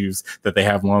issues that they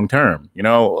have long term. You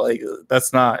know, like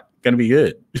that's not going to be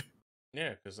good.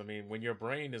 Yeah, because I mean, when your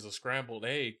brain is a scrambled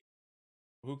egg,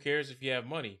 who cares if you have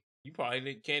money? You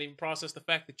probably can't even process the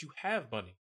fact that you have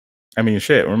money. I mean,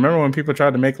 shit. Remember when people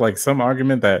tried to make like some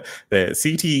argument that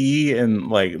CTE and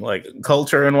like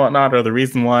culture and whatnot are the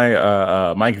reason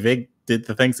why Mike Vick did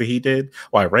the things that he did,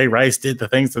 why Ray Rice did the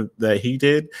things that he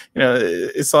did? You know,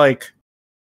 it's like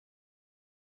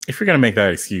if you're gonna make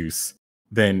that excuse,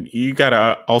 then you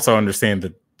gotta also understand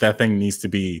that that thing needs to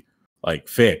be like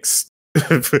fixed.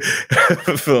 Like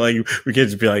we can't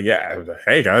just be like, yeah,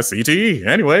 hey guys, CTE.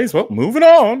 Anyways, well, moving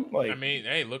on. Like, I mean,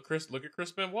 hey, look at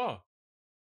Chris Benoit.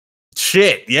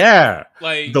 shit, yeah.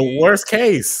 Like, The worst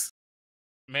case.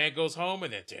 man goes home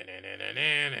and then He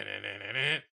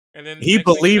next thing you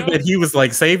believed know, that he was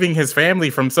like saving his family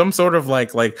from some sort of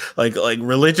like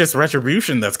religious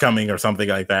retribution that's coming or something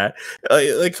like that.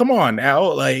 Like come on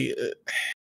now,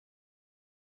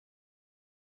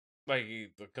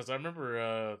 because I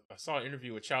remember I saw an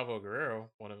interview with Chavo Guerrero,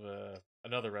 one of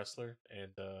another wrestler,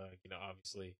 and you know,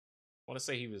 obviously, I want to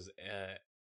say he was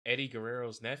Eddie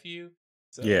Guerrero's nephew.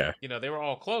 So yeah, you know, they were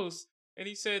all close, and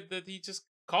he said that he just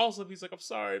calls him. He's like, "I'm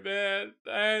sorry, man,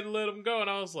 I had to let him go," and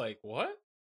I was like, "What?"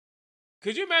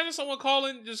 Could you imagine someone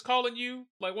calling you,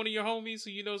 like one of your homies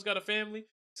who you know's got a family?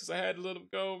 Says, I had to let them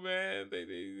go, man.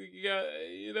 They got,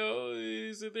 you know,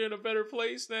 is they're in a better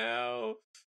place now,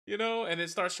 you know, and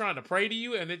it starts trying to pray to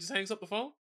you, and it just hangs up the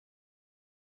phone.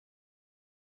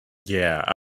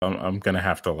 yeah. I'm gonna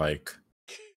have to hightail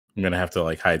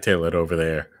it over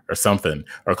there or something,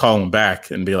 or call him back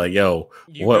and be like, "Yo,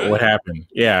 You what good? happened?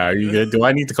 Yeah, are you good? Do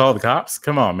I need to call the cops?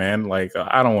 Come on, man. Like,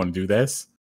 I don't want to do this."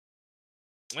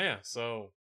 Yeah.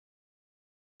 So,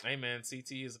 hey, man,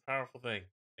 CT is a powerful thing,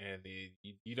 and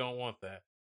you don't want that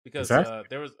because Exactly.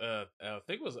 there was I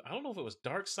think it was, I don't know if it was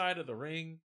Dark Side of the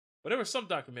Ring, but there was some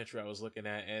documentary I was looking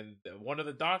at, and one of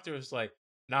the doctors like,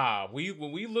 nah,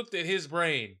 when we looked at his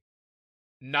brain,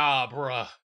 nah, bruh,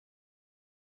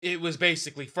 it was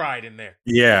basically fried in there.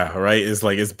 Yeah, right. It's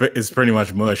like it's pretty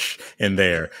much mush in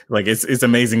there. Like it's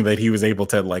amazing that he was able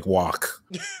to like walk.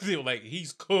 They were like,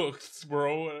 he's cooked,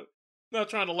 bro. Not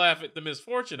trying to laugh at the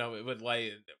misfortune of it, but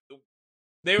like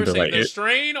they were But saying like the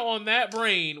strain on that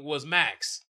brain was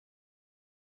max.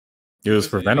 it was It was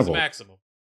preventable. maximum.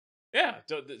 Yeah,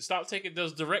 stop taking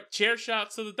those direct chair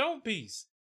shots to the dome piece.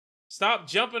 Stop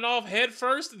jumping off head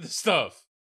first into stuff.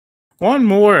 One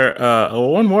more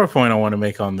point I want to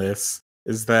make on this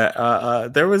is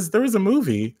that there was a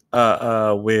movie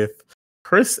with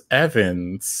Chris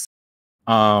Evans.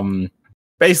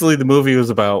 Basically the movie was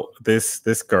about this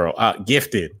girl,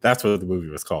 Gifted. That's what the movie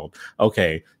was called.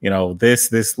 Okay, you know,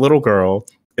 this little girl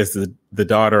is the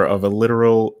daughter of a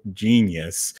literal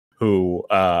genius who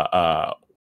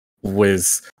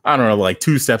was, I don't know, like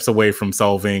 2 steps away from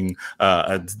solving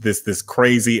this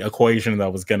crazy equation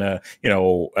that was gonna, you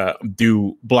know,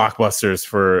 do blockbusters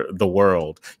for the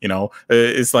world. You know,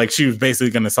 it's like she was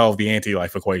basically gonna solve the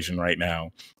anti-life equation right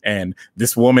now. And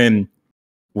this woman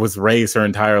was raised her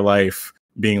entire life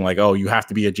being like, oh, you have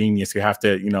to be a genius, you have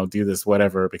to, you know, do this,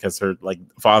 whatever, because her like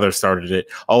father started it,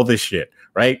 all this shit,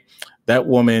 right? That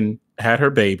woman had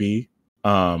her baby.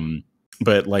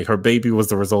 But like her baby was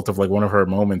the result of like one of her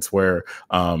moments where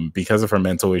because of her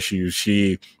mental issues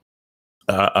she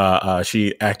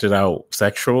acted out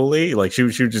sexually. Like she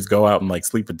would just go out and like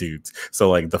sleep with dudes.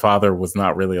 So like the father was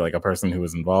not really like a person who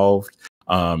was involved.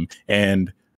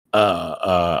 And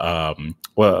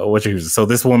what she was. So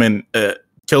this woman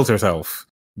killed herself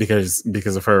because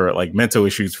of her like mental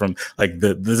issues from like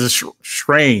the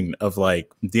strain of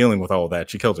like dealing with all of that.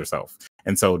 She killed herself.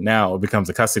 And so now it becomes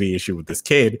a custody issue with this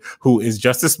kid who is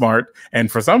just as smart.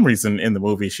 And for some reason in the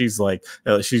movie, she's like,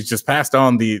 she's just passed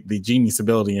on the genius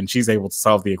ability and she's able to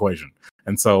solve the equation.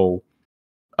 And so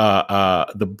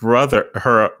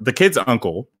the kid's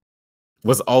uncle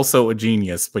was also a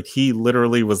genius, but he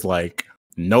literally was like,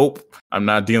 nope, I'm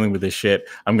not dealing with this shit.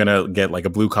 I'm gonna get like a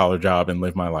blue collar job and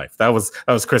live my life. That was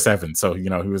Chris Evans. So, he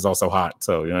was also hot.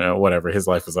 So, whatever, his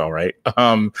life was all right.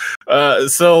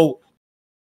 So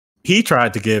he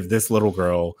tried to give this little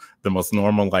girl the most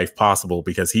normal life possible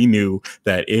because he knew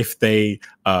that if they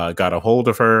got a hold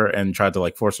of her and tried to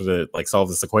like force her to like solve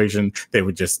this equation, they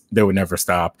would never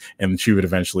stop. And she would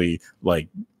eventually like,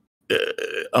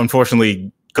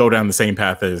 unfortunately, go down the same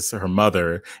path as her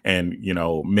mother and,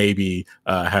 maybe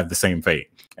have the same fate.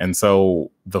 And so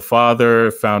the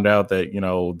father found out that,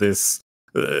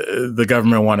 the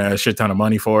government wanted a shit ton of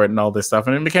money for it and all this stuff.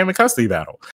 And it became a custody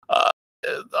battle.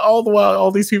 All the while,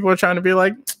 all these people are trying to be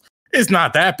like, it's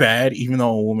not that bad, even though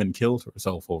a woman killed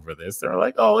herself over this. They're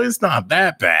like, oh, it's not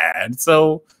that bad.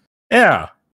 So, yeah,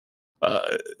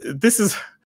 this is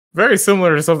very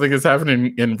similar to something that's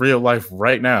happening in real life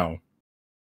right now.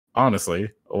 Honestly,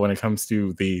 when it comes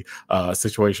to the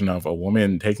situation of a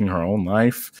woman taking her own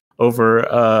life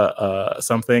over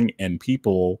something and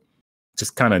people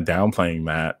just kind of downplaying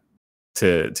that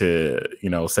to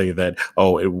say that,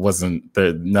 oh, it wasn't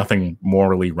nothing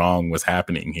morally wrong was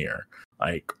happening here.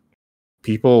 Like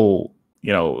people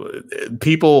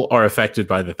are affected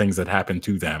by the things that happen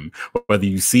to them, whether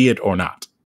you see it or not.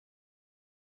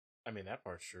 I mean, that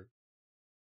part's true.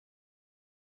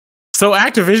 So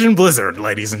Activision Blizzard,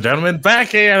 ladies and gentlemen,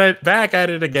 back at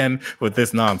it again with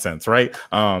this nonsense, right?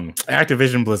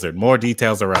 Activision Blizzard, more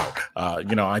details are out.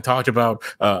 I talked about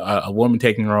a woman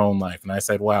taking her own life, and I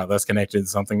said, wow, that's connected to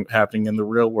something happening in the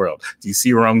real world. Do you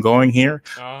see where I'm going here?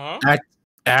 Uh-huh.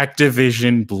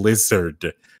 Activision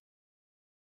Blizzard.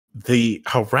 The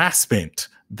harassment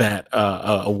that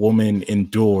a woman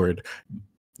endured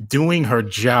doing her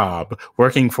job,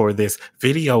 working for this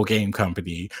video game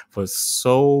company, was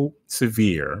so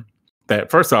severe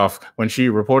that, first off, when she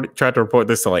tried to report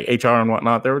this to like HR and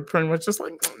whatnot, they were pretty much just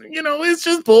like, it's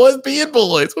just boys being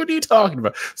boys. What are you talking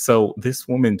about? So this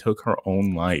woman took her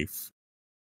own life,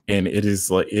 and it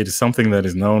is something that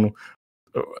is known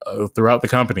throughout the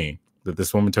company that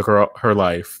this woman took her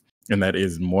life, and that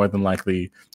is more than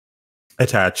likely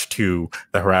attached to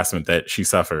the harassment that she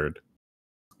suffered.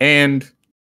 And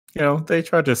they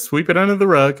tried to sweep it under the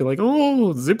rug, like,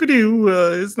 oh, zippity-doo,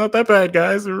 it's not that bad,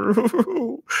 guys.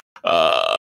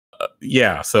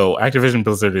 Yeah, so Activision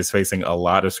Blizzard is facing a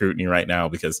lot of scrutiny right now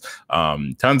because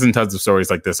tons and tons of stories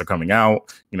like this are coming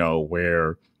out,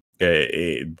 where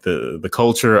the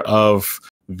culture of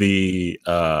the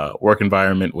work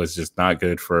environment was just not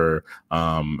good for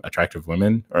attractive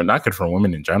women, or not good for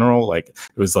women in general. Like, it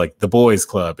was like the boys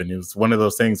club, and it was one of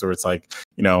those things where it's like,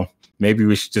 maybe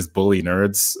we should just bully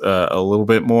nerds a little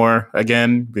bit more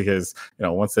again, because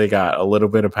once they got a little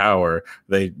bit of power,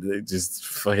 they just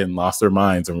fucking lost their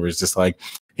minds and was just like,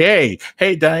 hey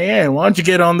Diane, why don't you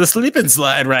get on the sleeping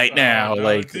slide right now? No,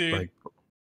 like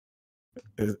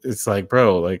it's like,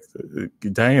 bro, like,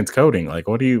 Diane's coding. Like,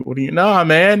 what do you? Nah,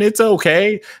 man, it's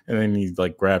okay. And then he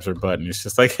like grabs her butt, and it's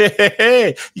just like,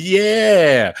 hey,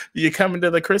 yeah, you coming to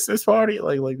the Christmas party?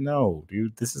 Like, no,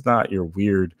 dude, this is not your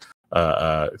weird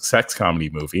sex comedy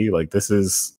movie. Like, this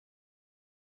is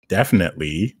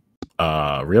definitely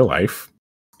real life,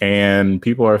 and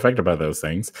people are affected by those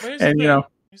things. And here's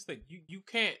the thing. You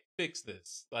can't fix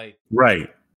this. Like,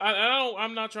 right.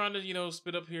 I'm not trying to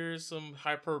spit up here some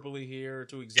hyperbole here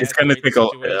to exaggerate. It's gonna take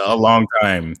a long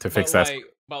time to fix that.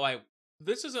 But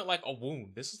this isn't like a wound.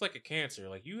 This is like a cancer.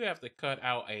 Like, you have to cut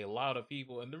out a lot of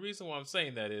people. And the reason why I'm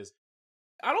saying that is,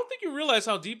 I don't think you realize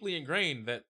how deeply ingrained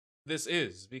that this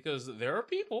is, because there are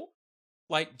people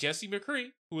like Jesse McCree,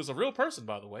 who is a real person,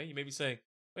 by the way. You may be saying,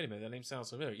 wait a minute, that name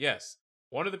sounds familiar. Yes.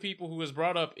 One of the people who was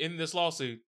brought up in this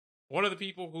lawsuit, one of the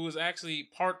people who is actually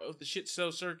part of the shit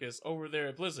show circus over there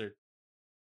at Blizzard,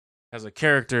 has a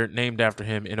character named after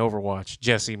him in Overwatch,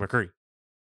 Jesse McCree.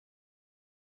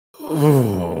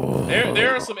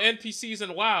 There are some NPCs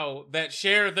in WoW that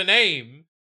share the name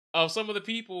of some of the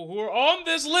people who are on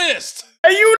this list.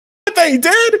 Hey, you know what they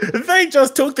did. They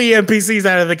just took the NPCs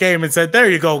out of the game and said, "There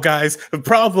you go, guys.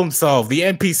 Problem solved. The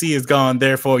NPC is gone.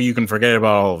 Therefore, you can forget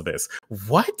about all of this."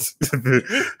 What?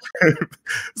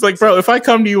 It's like, bro, if I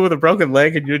come to you with a broken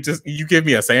leg and you give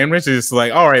me a sandwich, it's just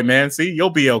like, all right, man. See, you'll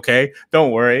be okay.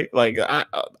 Don't worry. Like,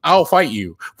 I'll fight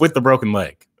you with the broken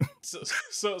leg.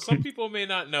 So some people may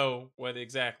not know what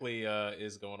exactly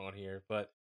is going on here,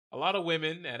 but a lot of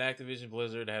women at Activision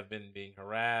Blizzard have been being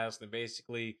harassed and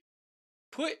basically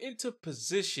put into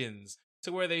positions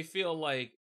to where they feel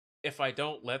like if I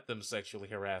don't let them sexually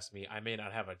harass me, I may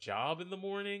not have a job in the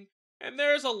morning. And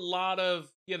there's a lot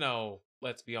of,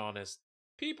 let's be honest,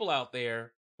 people out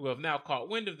there who have now caught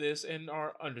wind of this and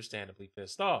are understandably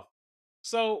pissed off.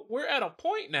 So we're at a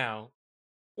point now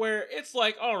where it's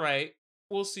like, all right,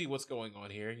 we'll see what's going on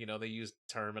here. They use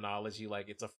terminology like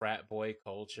it's a frat boy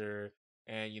culture,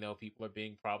 and people are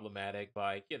being problematic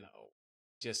by,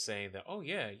 just saying that, oh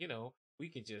yeah, we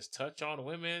can just touch on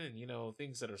women and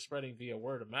things that are spreading via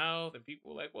word of mouth, and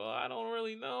people are like, well, I don't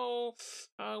really know.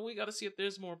 We got to see if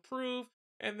there's more proof.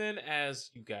 And then, as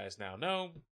you guys now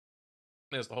know,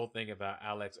 there's the whole thing about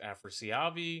Alex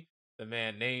Afrasiabi, the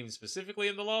man named specifically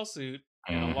in the lawsuit,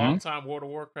 and a longtime World of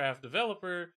Warcraft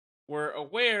developer, were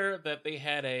aware that they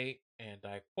had and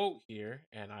I quote here,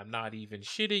 and I'm not even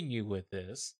shitting you with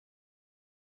this,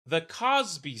 the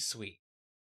Cosby suite.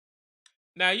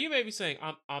 Now you may be saying,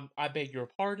 I beg your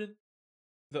pardon?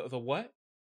 The what?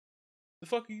 The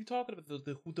fuck are you talking about?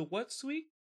 The what suite?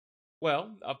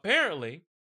 Well, apparently,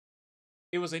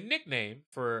 it was a nickname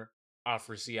for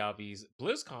Afrasiabi's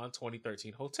BlizzCon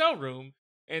 2013 hotel room,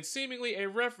 and seemingly a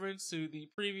reference to the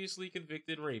previously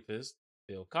convicted rapist,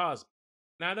 Bill Cosby.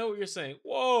 Now I know what you're saying.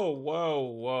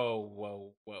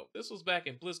 Whoa. This was back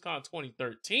in BlizzCon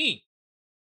 2013.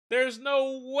 There's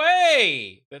no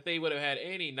way that they would have had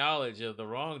any knowledge of the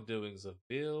wrongdoings of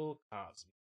Bill Cosby.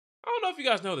 I don't know if you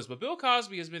guys know this, but Bill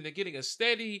Cosby has been getting a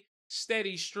steady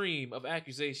stream of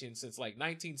accusations since like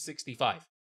 1965.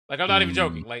 Like, I'm not even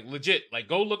joking. Like, legit. Like,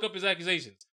 go look up his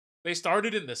accusations. They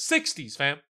started in the 60s,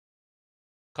 fam. A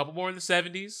couple more in the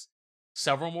 70s.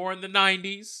 Several more in the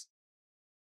 90s.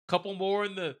 A couple more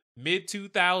in the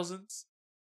mid-2000s.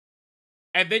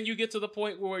 And then you get to the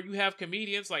point where you have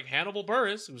comedians like Hannibal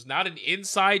Buress, who's not an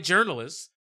inside journalist.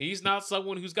 He's not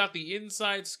someone who's got the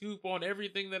inside scoop on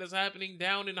everything that is happening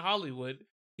down in Hollywood.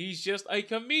 He's just a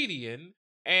comedian.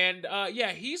 And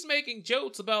he's making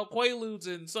jokes about Quaaludes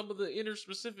and some of the inner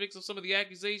specifics of some of the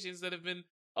accusations that have been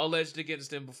alleged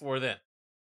against him before then.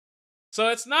 So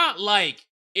it's not like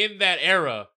in that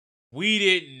era, we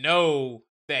didn't know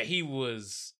that he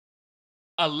was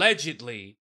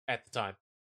allegedly, at the time,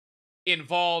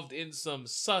 involved in some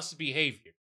sus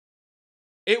behavior.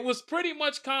 It was pretty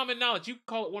much common knowledge. You could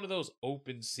call it one of those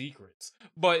open secrets.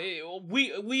 But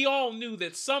we all knew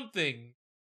that something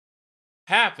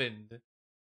happened.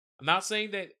 I'm not saying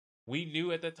that we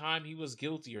knew at the time he was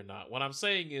guilty or not. What I'm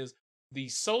saying is the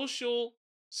social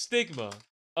stigma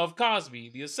of Cosby,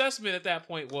 the assessment at that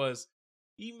point was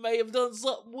he may have done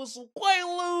something with some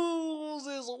Quaaludes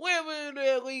and some women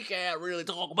that we can't really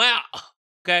talk about.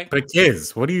 Okay. But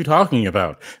kids, what are you talking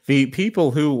about? The people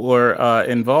who were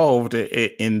involved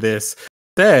in this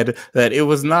said that it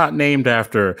was not named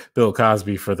after Bill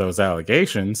Cosby for those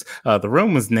allegations. The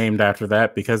room was named after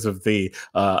that because of the,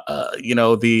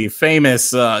 the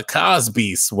famous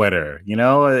Cosby sweater.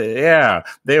 Yeah,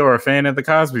 they were a fan of the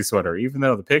Cosby sweater, even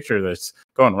though the picture that's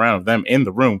going around of them in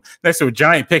the room next to a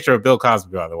giant picture of Bill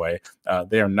Cosby, by the way,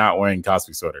 they are not wearing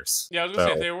Cosby sweaters. Yeah, I was gonna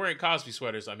say if they were wearing Cosby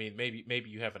sweaters, I mean, maybe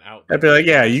you have an out. I'd be like,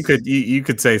 yeah, you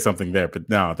could say something there, but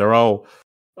no, they're all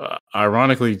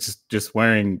ironically just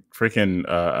wearing freaking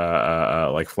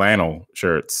like flannel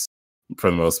shirts for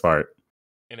the most part.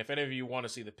 And if any of you want to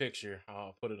see the picture,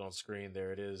 I'll put it on screen.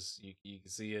 There it is. You can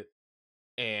see it.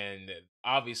 And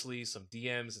obviously some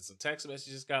DMs and some text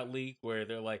messages got leaked where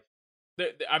they're like,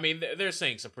 they're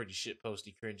saying some pretty shit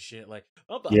posty cringe shit like,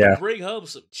 I'm about to bring home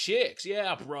some chicks.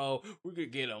 Yeah, bro, we're gonna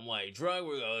get them like drunk.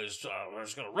 We're just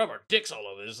gonna rub our dicks all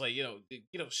over. It's like,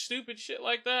 stupid shit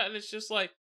like that. And it's just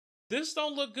like, this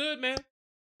don't look good, man.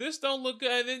 This don't look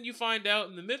good. And then you find out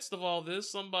in the midst of all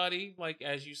this, somebody, like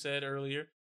as you said earlier,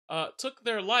 took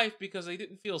their life because they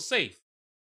didn't feel safe.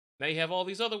 Now you have all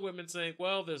these other women saying,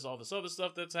 well, there's all this other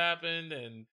stuff that's happened,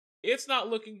 and it's not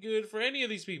looking good for any of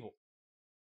these people.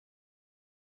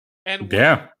 And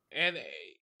and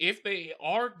if they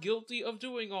are guilty of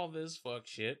doing all this fuck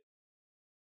shit,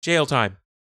 jail time.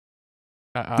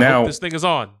 I hope this thing is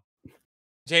on.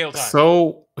 Jail time.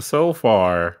 So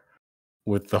far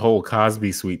with the whole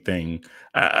Cosby suite thing,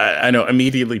 I know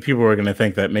immediately people were going to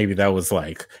think that maybe that was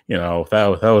like,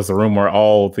 that was the room where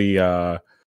all the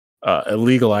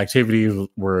illegal activities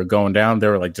were going down. They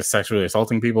were like just sexually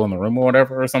assaulting people in the room or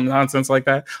whatever, or some nonsense like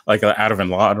that, like out of a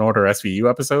Law and Order SVU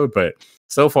episode. But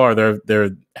so far,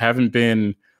 there haven't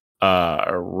been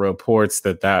reports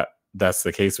that's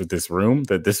the case with this room.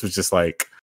 That this was just like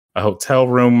a hotel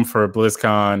room for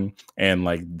BlizzCon, and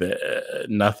like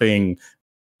nothing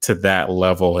to that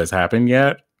level has happened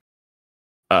yet.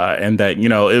 And that, you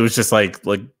know, it was just like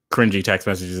cringy text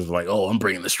messages of like, oh, I'm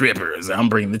bringing the strippers, I'm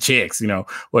bringing the chicks, you know,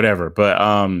 whatever. But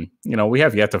you know, we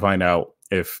have yet to find out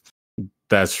if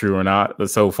that's true or not. But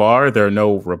so far, there are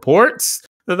no reports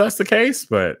that that's the case.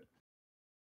 But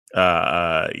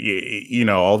you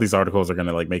know, all these articles are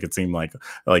gonna like make it seem like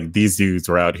these dudes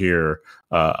are out here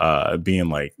being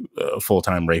like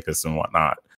full-time rapists and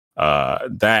whatnot.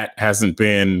 That hasn't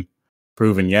been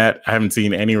proven yet. I haven't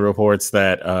seen any reports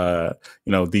that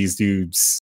you know, these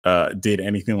dudes did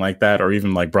anything like that, or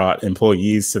even like brought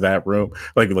employees to that room,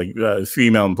 like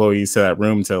female employees to that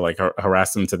room to like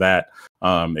harass them to that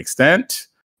extent.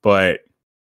 But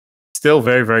still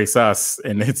very, very sus,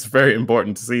 and it's very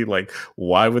important to see like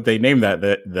why would they name that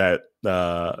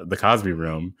the Cosby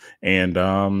room,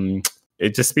 and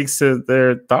it just speaks to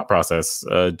their thought process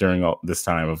during all this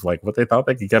time of like what they thought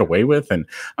they could get away with. And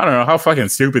I don't know how fucking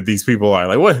stupid these people are.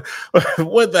 Like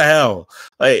what the hell?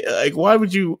 Like why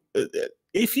would you,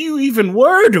 if you even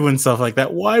were doing stuff like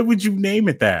that, why would you name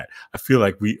it that? I feel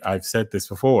like I've said this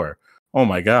before. Oh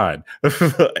my God.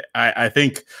 I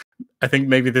think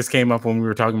maybe this came up when we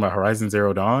were talking about Horizon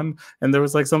Zero Dawn, and there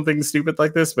was like something stupid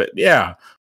like this. But yeah,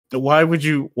 why would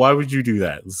you do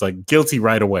that? It's like guilty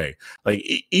right away. Like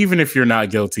even if you're not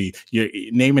guilty, you're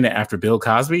naming it after Bill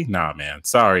Cosby. Nah, man,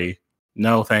 sorry,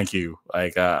 no, thank you.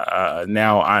 Like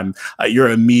now I'm you're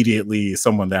immediately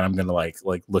someone that I'm gonna like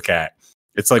look at.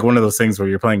 It's like one of those things where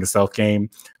you're playing a stealth game,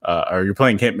 or you're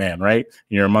playing Hitman, right? And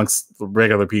you're amongst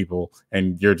regular people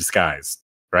and you're disguised,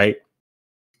 right?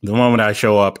 The moment I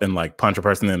show up and like punch a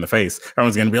person in the face,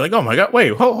 everyone's gonna be like, "Oh my God,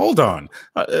 wait, hold on,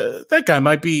 that guy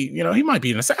might be, you know, he might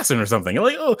be an assassin or something." You're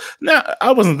like, "Oh, no,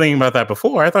 I wasn't thinking about that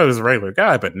before. I thought it was a regular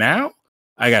guy, but now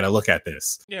I got to look at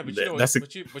this." Yeah, but you know,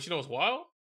 but you know what's wild?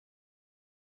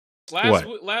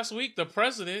 Last week, the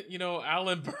president, you know,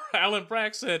 Alan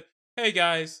Brack said, "Hey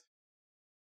guys,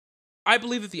 I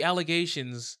believe that the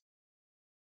allegations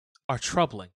are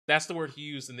troubling." That's the word he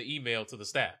used in the email to the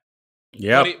staff.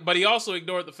 Yeah, but he also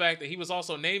ignored the fact that he was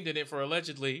also named in it for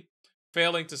allegedly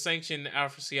failing to sanction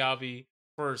Afrasiabi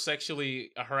for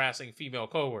sexually harassing female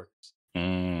coworkers.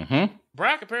 Mm-hmm.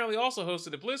 Brack apparently also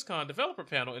hosted a BlizzCon developer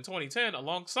panel in 2010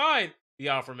 alongside the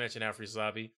aforementioned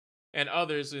Afrasiabi and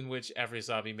others, in which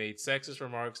Afrasiabi made sexist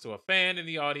remarks to a fan in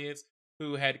the audience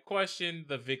who had questioned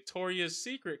the Victoria's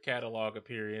Secret catalog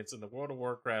appearance in the World of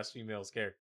Warcraft's females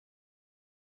character.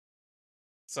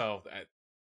 So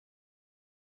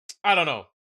I don't know.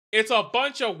 It's a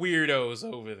bunch of weirdos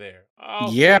over there. I'll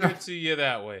put it to you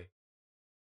that way.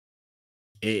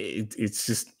 It's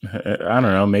just, I don't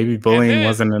know. Maybe bullying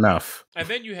wasn't enough. And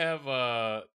then you have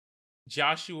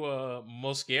Joshua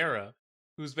Mosquera,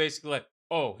 who's basically like,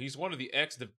 oh, he's one of the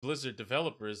ex-Blizzard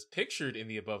developers pictured in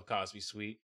the above Cosby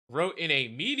suite, wrote in a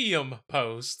Medium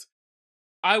post,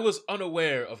 "I was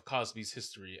unaware of Cosby's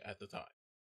history at the time."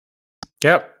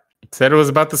 Yep. Said it was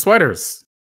about the sweaters.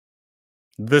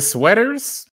 The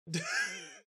sweaters?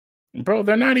 Bro,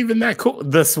 they're not even that cool.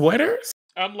 The sweaters?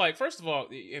 I'm like, first of all,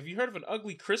 have you heard of an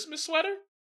ugly Christmas sweater?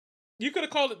 You could have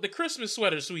called it the Christmas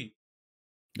sweater suite.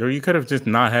 Or you could have just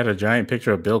not had a giant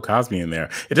picture of Bill Cosby in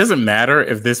there. It doesn't matter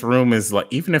if this room is like,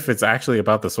 even if it's actually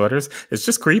about the sweaters, it's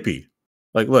just creepy.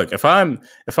 Like, look, if I'm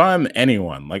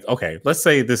anyone, like, okay, let's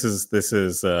say this is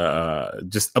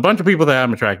just a bunch of people that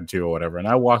I'm attracted to or whatever, and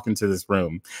I walk into this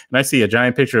room and I see a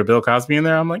giant picture of Bill Cosby in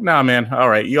there. I'm like, nah, man, all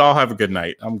right, you all have a good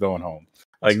night. I'm going home.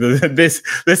 Like this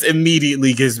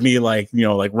immediately gives me like, you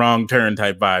know, like Wrong Turn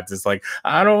type vibes. It's like,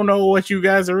 I don't know what you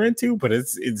guys are into, but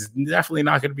it's definitely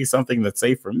not going to be something that's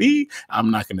safe for me.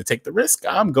 I'm not going to take the risk.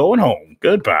 I'm going home.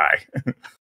 Goodbye.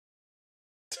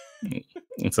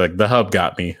 It's like the hub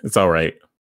got me. It's all right.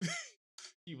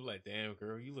 You were like, damn,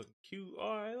 girl, you look cute.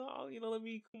 All right, you know, let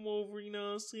me come over, you know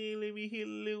what I'm saying? Let me hit a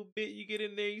little bit. You get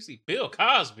in there, you see Bill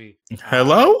Cosby.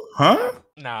 Hello? Huh?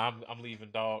 Nah, I'm leaving,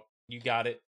 dog. You got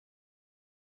it.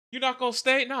 You're not gonna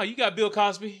stay? No, you got Bill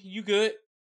Cosby. You good?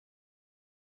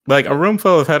 Like a room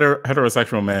full of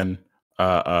heterosexual men,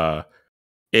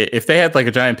 if they had like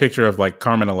a giant picture of like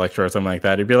Carmen Electra or something like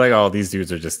that, it'd be like, oh, these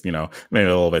dudes are just, you know, maybe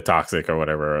a little bit toxic or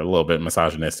whatever, or a little bit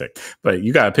misogynistic. But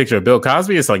you got a picture of Bill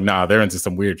Cosby, it's like, nah, they're into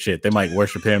some weird shit. They might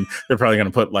worship him. They're probably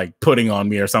gonna put like pudding on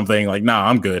me or something. Like, nah,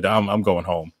 I'm good. I'm going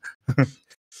home.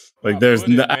 Like, there's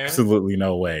absolutely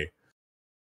no way.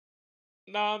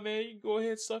 Nah, man, you can go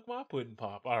ahead and suck my pudding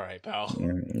pop. All right, pal.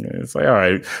 It's like, all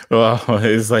right, well,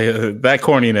 it's like that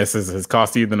corniness has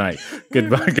cost you the night.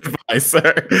 Goodbye, goodbye,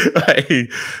 sir. Like,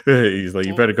 he's like,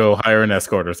 you better go hire an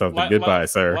escort or something. Goodbye,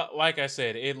 sir. Like I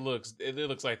said, it looks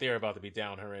like they're about to be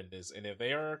down horrendous, and if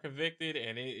they are convicted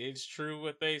and it's true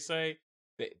what they say,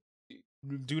 they,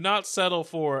 do not settle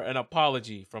for an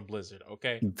apology from Blizzard.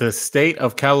 Okay. The state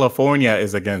of California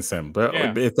is against him, but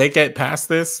Yeah. if they get past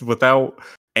this without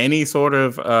any sort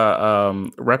of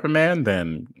reprimand,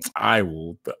 then I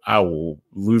will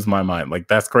lose my mind. Like,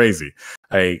 that's crazy.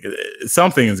 Like,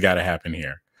 something has got to happen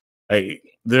here. Like,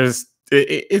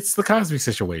 it's the Cosby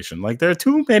situation. Like, there are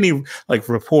too many like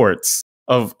reports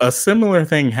of a similar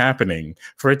thing happening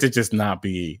for it to just not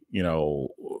be,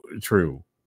 true.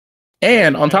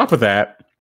 And on top of that,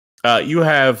 you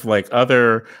have like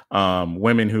other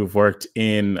women who've worked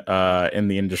in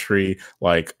the industry,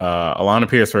 like Alana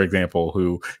Pierce, for example,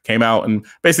 who came out and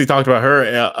basically talked about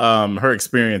her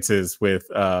experiences with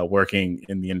working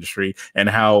in the industry and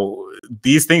how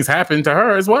these things happen to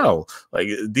her as well. Like,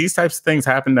 these types of things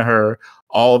happen to her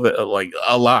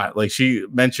a lot. Like, she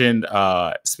mentioned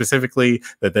specifically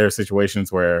that there are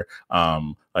situations where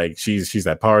like she's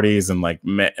at parties and like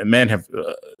men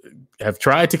have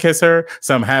tried to kiss her.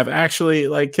 Some have actually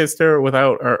like kissed her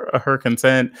without her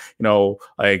consent.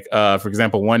 Like for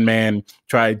example, one man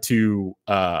tried to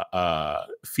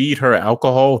feed her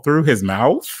alcohol through his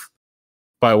mouth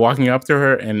by walking up to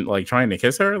her and like trying to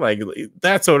kiss her. Like,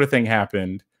 that sort of thing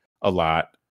happened a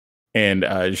lot, and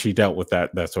she dealt with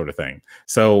that sort of thing.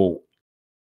 So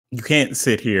you can't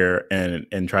sit here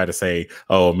and try to say,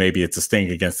 oh, maybe it's a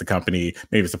sting against the company,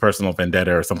 maybe it's a personal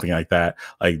vendetta or something like that.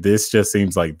 Like, this just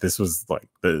seems like this was like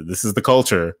this is the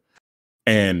culture,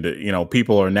 and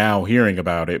people are now hearing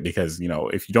about it because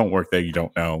if you don't work there, you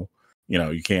don't know.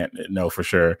 You can't know for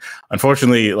sure.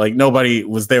 Unfortunately, like, nobody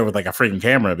was there with like a freaking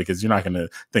camera because you're not going to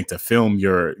think to film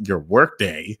your work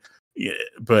day. Yeah,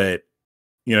 but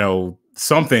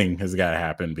something has got to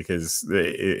happen because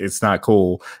it's not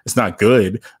cool. It's not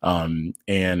good. And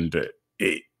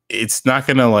it's not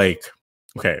gonna like,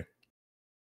 okay.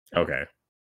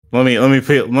 Let me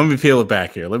peel it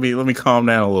back here. Let me calm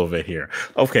down a little bit here.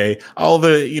 Okay. All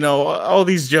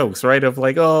these jokes, right? Of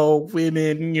like, oh,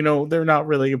 women, they're not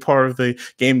really a part of the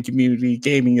game community.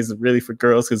 Gaming isn't really for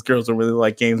girls because girls don't really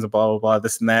like games and blah, blah, blah,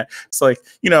 this and that. It's like,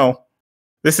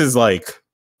 this is like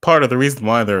part of the reason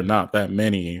why there are not that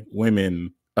many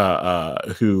women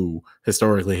who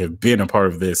historically have been a part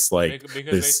of this, like, because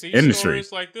this they see industry.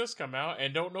 stories like this come out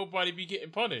and don't nobody be getting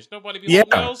punished. Nobody be Yeah.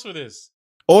 on wells for this.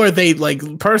 Or they like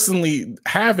personally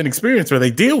have an experience where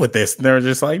they deal with this and they're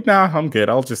just like, nah, I'm good.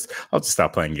 I'll just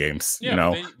stop playing games.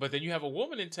 Yeah, but then you have a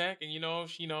woman in tech, and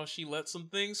she lets some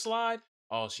things slide.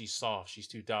 Oh, she's soft. She's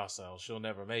too docile. She'll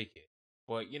never make it.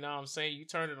 But what I'm saying, you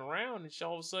turn it around, and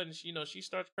all of a sudden, she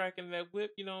starts cracking that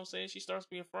whip. What I'm saying, she starts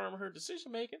being firm in her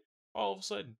decision making. All of a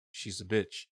sudden, she's a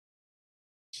bitch.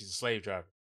 She's a slave driver.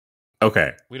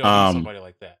 Okay, we don't need somebody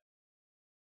like that.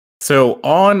 So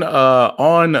on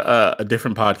a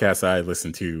different podcast I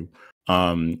listened to,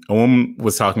 a woman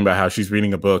was talking about how she's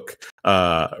reading a book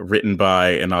written by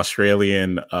an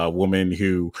Australian woman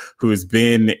who's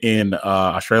been in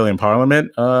Australian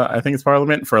Parliament, I think it's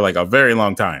Parliament, for like a very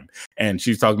long time, and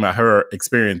she's talking about her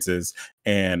experiences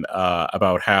and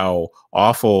about how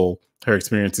awful her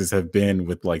experiences have been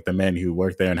with like the men who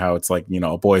work there and how it's like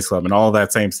a boys' club and all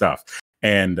that same stuff.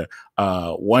 And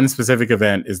one specific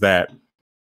event is that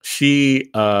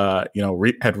she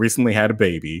had recently had a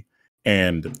baby,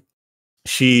 and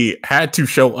she had to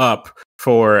show up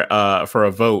for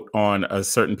a vote on a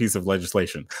certain piece of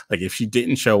legislation. Like, if she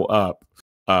didn't show up,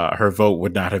 her vote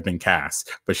would not have been cast,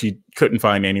 but she couldn't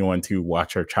find anyone to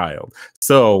watch her child.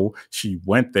 So she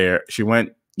went there. She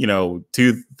went, to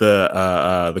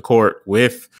the court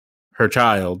with her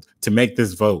child to make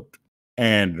this vote.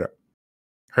 And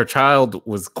her child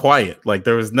was quiet. Like,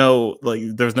 there was no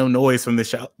noise from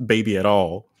the baby at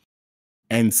all.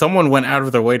 And someone went out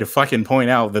of their way to fucking point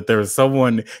out that there was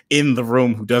someone in the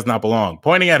room who does not belong,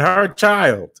 pointing at her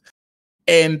child.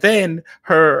 And then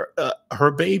her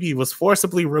baby was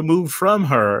forcibly removed from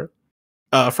her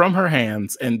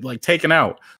hands and like taken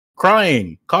out,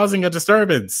 crying, causing a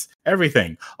disturbance,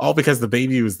 everything, all because the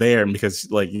baby was there and because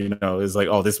it's like,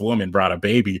 oh, this woman brought a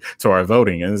baby to our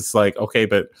voting. And it's like, okay,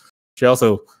 but she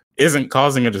also isn't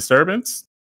causing a disturbance.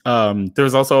 There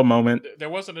was also a moment. There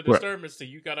wasn't a disturbance till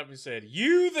you got up and said,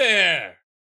 "You there?"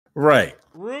 Right.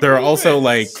 There are also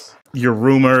like your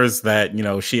rumors that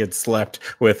she had slept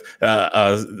with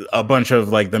a bunch of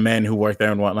like the men who work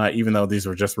there and whatnot, even though these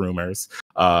were just rumors.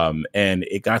 And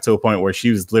it got to a point where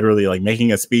she was literally like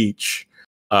making a speech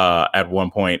at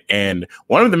one point, and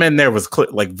one of the men there was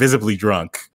like visibly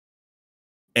drunk,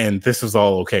 and this was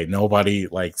all okay. Nobody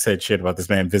like said shit about this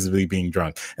man visibly being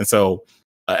drunk, and so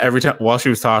every time while she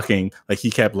was talking, like he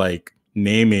kept like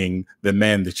naming the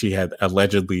men that she had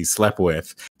allegedly slept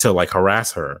with to like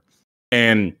harass her,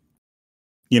 and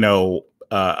you know,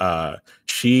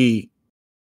 she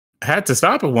had to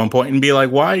stop at one point and be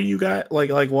like, "Why you got like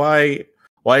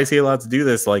why is he allowed to do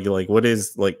this? Like what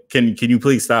is like can you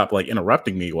please stop like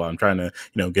interrupting me while I'm trying to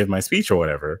give my speech or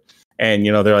whatever?" And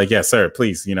they're like, "Yes, sir,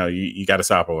 please, you got to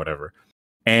stop or whatever."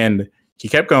 And he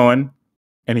kept going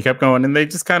and he kept going, and they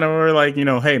just kind of were like,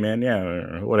 "Hey man, yeah,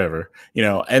 or whatever,"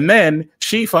 And then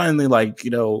she finally like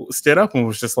stood up and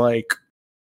was just like,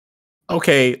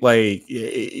 okay, like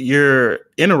you're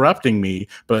interrupting me,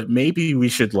 but maybe we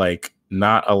should like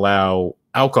not allow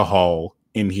alcohol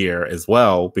in here as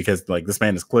well because like this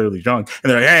man is clearly drunk.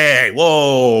 And they're like, hey,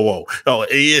 whoa, whoa, oh,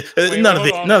 Wait, none of hold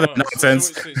the on, none hold of on. the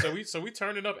nonsense. So we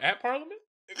turning up at Parliament?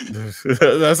 That's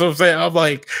what I'm saying. I'm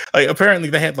like apparently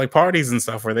they had like parties and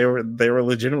stuff where they were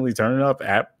legitimately turning up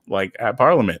at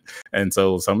Parliament, and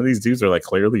so some of these dudes are like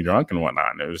clearly drunk and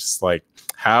whatnot. And it was just like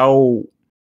how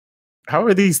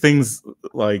are these things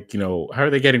like how are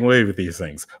they getting away with these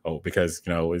things? Oh, because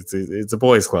it's a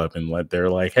boys club and they're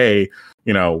like, hey,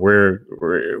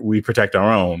 we protect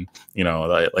our own,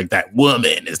 like that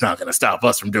woman is not going to stop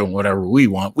us from doing whatever we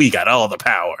want, we got all the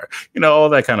power, all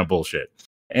that kind of bullshit.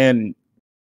 And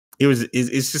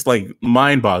it's just like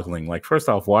mind-boggling. Like, first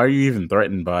off, why are you even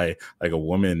threatened by like a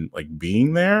woman like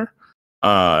being there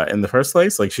in the first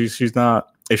place? Like she's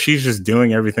not, if she's just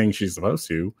doing everything she's supposed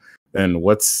to, then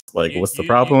what's the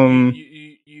problem?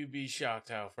 You'd be shocked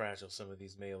how fragile some of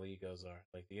these male egos are.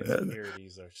 Like the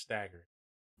insecurities are staggering.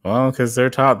 Well, because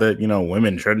they're taught that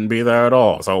women shouldn't be there at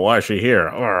all. So why is she here?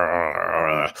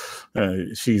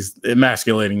 She's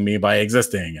emasculating me by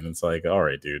existing, and it's like, all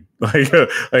right, dude, like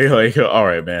all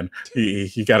right, man,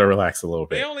 you got to relax a little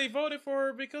bit. They only voted for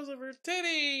her because of her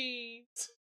titties.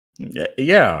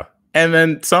 Yeah. And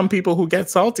then some people who get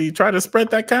salty try to spread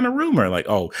that kind of rumor, like,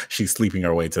 oh, she's sleeping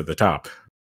her way to the top.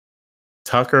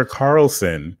 Tucker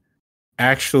Carlson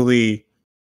actually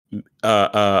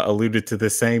alluded to the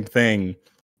same thing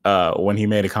when he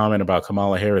made a comment about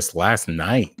Kamala Harris last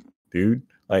night, dude.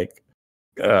 Like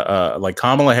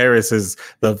Kamala Harris is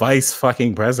the vice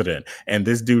fucking president, and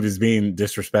this dude is being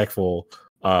disrespectful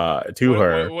to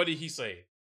her. What did he say?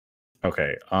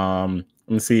 Okay, let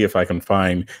me see if I can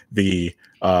find the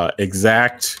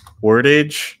exact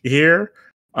wordage here.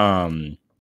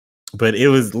 But it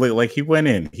was like he went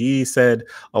in. He said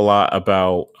a lot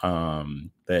about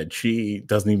that she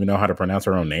doesn't even know how to pronounce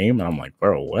her own name, and I'm like,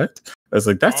 bro, what? I was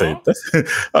like, that's I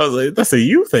was like, that's a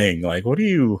you thing. Like, what do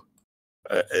you?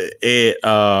 It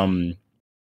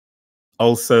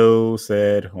also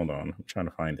said, hold on, I'm trying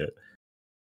to find it.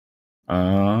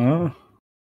 All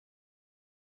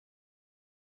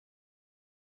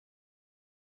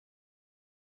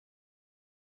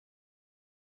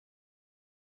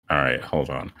right, hold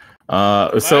on.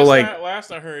 So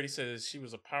last I heard, he said she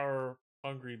was a power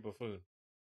hungry buffoon.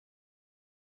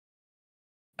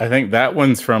 I think that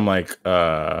one's from like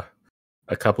a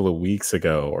couple of weeks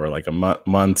ago or like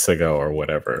months ago or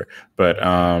whatever. But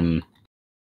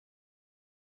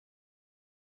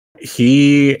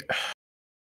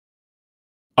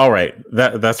all right,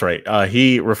 that's right.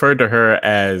 He referred to her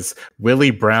as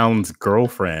Willie Brown's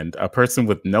girlfriend, a person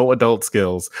with no adult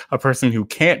skills, a person who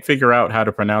can't figure out how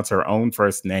to pronounce her own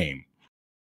first name.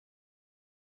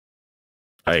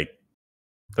 Like,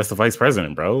 that's the vice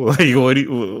president, bro. Like, what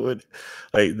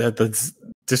like that's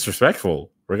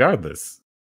disrespectful, regardless.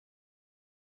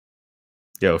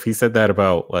 Yo, if he said that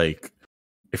about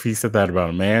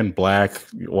a man, black,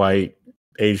 white,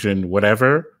 Asian,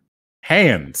 whatever,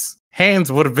 hands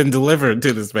would have been delivered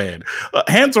to this man.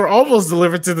 Hands were almost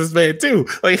delivered to this man too.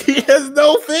 Like, he has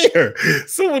no fear.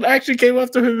 Someone actually came up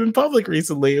to him in public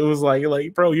recently. It was like,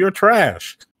 bro, you're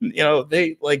trash.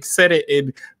 They like said it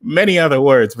in many other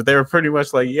words, but they were pretty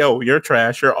much like, yo, you're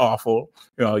trash. You're awful.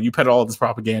 You put all this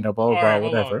propaganda, blah, blah, blah,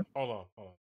 whatever. Hold on.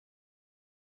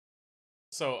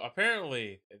 So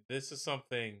apparently this is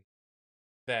something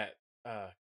that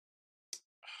God,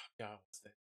 what's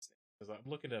that? Because I'm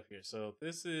looking up here. So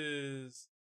this is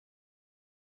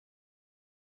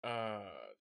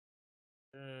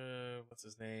what's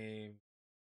his name?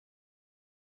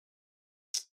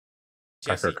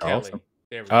 Jesse Kelly.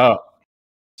 There we go.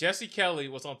 Jesse Kelly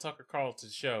was on Tucker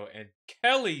Carlson's show, and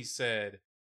Kelly said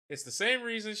it's the same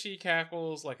reason she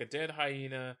cackles like a dead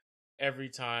hyena every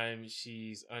time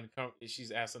she's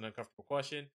asked an uncomfortable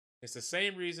question. It's the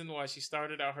same reason why she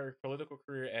started out her political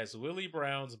career as Willie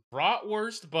Brown's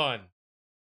bratwurst bun.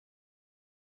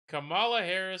 Kamala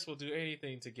Harris will do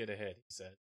anything to get ahead, he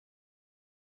said.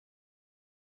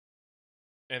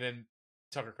 And then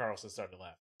Tucker Carlson started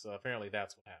laughing. So apparently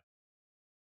that's what happened.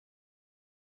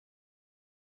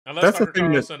 Unless That's the Tucker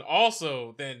thing that, Carlson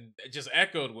also then just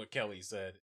echoed what Kelly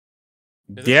said.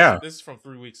 yeah. This is from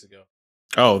 3 weeks ago.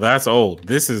 Oh, that's old.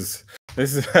 This is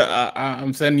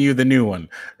I'm sending you the new one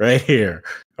right here.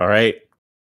 All right.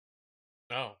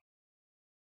 Oh.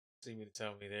 See me to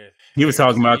tell me there. He was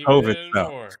talking about COVID stuff.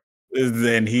 More.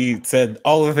 And he said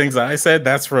all the things I said.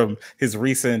 That's from his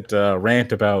recent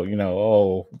rant about,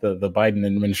 the Biden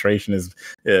administration is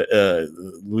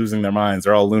losing their minds.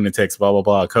 They're all lunatics, blah, blah,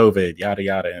 blah, COVID, yada,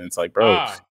 yada. And it's like, bro.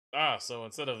 So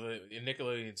instead of the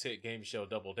Nickelodeon's hit game show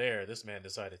Double Dare, this man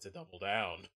decided to double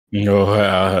down.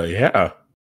 Yeah.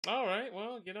 All right.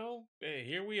 Well, hey,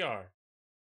 here we are.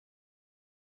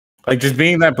 Like, just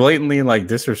being that blatantly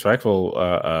disrespectful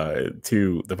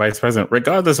to the vice president,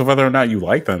 regardless of whether or not you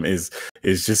like them, is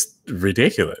just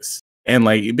ridiculous. And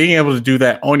being able to do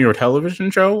that on your television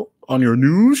show, on your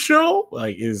news show,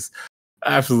 is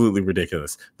absolutely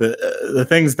ridiculous. The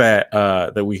things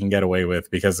that we can get away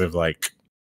with because of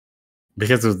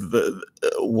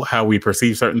how we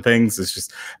perceive certain things is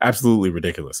just absolutely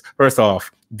ridiculous. First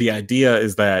off, the idea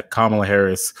is that Kamala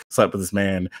Harris slept with this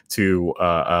man to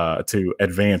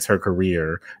advance her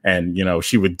career, and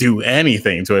she would do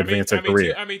anything to advance her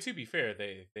career. To be fair,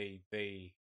 they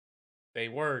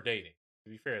were dating. To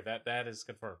be fair, that is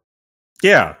confirmed.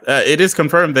 Yeah, it is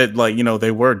confirmed that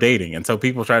they were dating, and so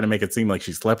people try to make it seem like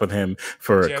she slept with him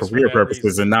for career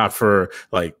purposes and not for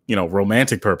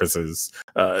romantic purposes,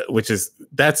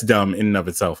 that's dumb in and of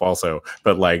itself also.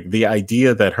 But the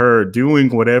idea that her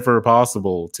doing whatever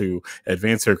possible to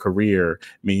advance her career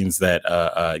means that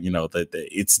that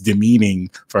it's demeaning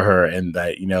for her, and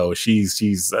that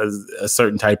she's a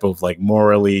certain type of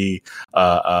morally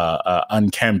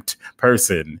unkempt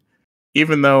person,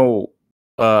 even though.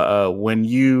 When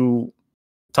you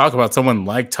talk about someone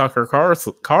like Tucker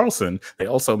Carlson, they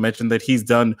also mentioned that he's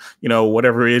done,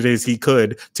 whatever it is he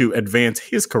could to advance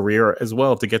his career as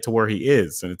well to get to where he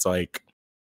is. And it's like,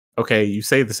 okay, you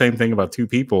say the same thing about two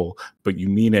people, but you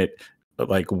mean it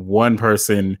one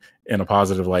person in a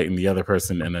positive light and the other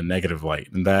person in a negative light.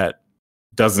 And that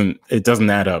doesn't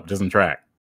add up, doesn't track.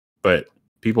 But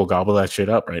people gobble that shit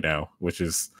up right now, which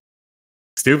is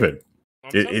stupid.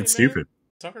 It's stupid.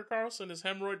 Tucker Carlson is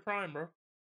hemorrhoid prime, bro.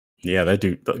 Yeah, that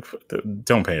dude.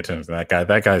 Don't pay attention to that guy.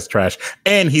 That guy's trash,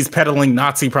 and he's peddling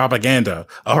Nazi propaganda.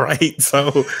 All right, so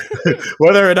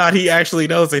whether or not he actually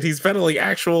knows it, he's peddling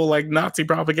actual Nazi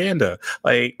propaganda,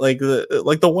 like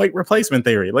the white replacement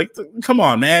theory. Come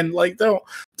on, man.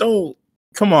 Don't.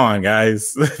 Come on,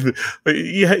 guys.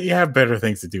 you have better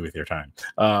things to do with your time.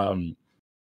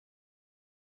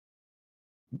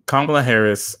 Kamala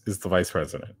Harris is the vice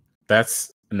president.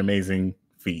 That's an amazing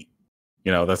feat.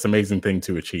 That's an amazing thing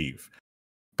to achieve.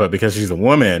 But because she's a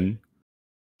woman,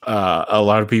 a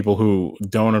lot of people who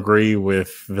don't agree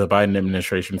with the Biden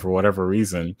administration for whatever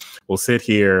reason will sit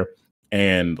here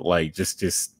and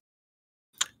just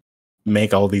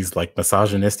make all these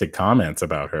misogynistic comments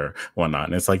about her, whatnot.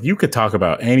 And it's you could talk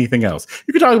about anything else.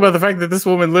 You could talk about the fact that this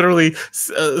woman literally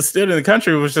stood in the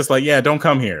country and was just yeah, don't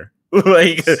come here.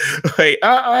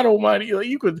 I don't mind.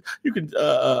 You could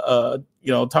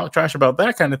talk trash about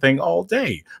that kind of thing all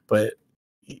day, but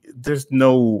there's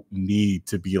no need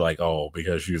to be oh,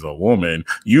 because she's a woman,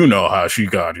 how she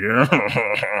got here.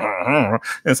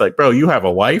 It's bro, you have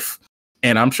a wife,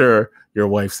 and I'm sure your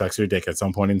wife sucks your dick at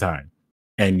some point in time,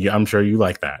 and I'm sure you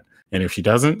like that. And if she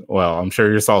doesn't, well, I'm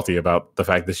sure you're salty about the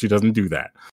fact that she doesn't do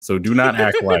that. So do not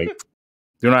act like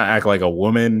a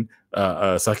woman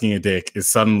sucking a dick is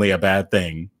suddenly a bad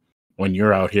thing when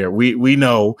you're out here. We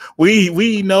know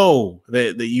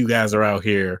that you guys are out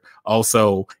here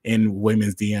also in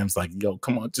women's DMs yo,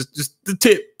 come on, just the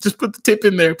tip, just put the tip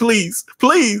in there, please.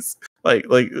 Excuse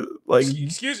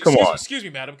me,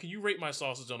 madam. Can you rate my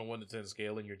sausage on a 1 to 10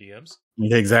 scale in your DMs?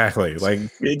 Exactly.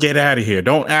 Get out of here.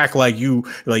 Don't act like you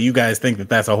guys think that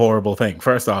that's a horrible thing.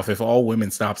 First off, if all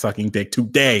women stop sucking dick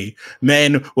today,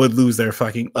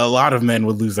 a lot of men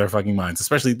would lose their fucking minds,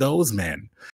 especially those men.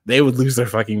 They would lose their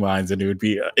fucking minds, and it would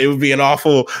be an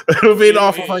awful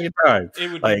fucking time.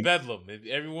 It would be bedlam.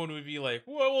 Everyone would be like,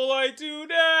 "What will I do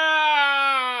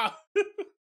now?"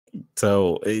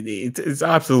 So it's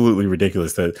absolutely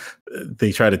ridiculous that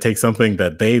they try to take something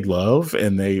that they love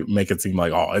and they make it seem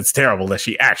oh, it's terrible that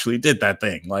she actually did that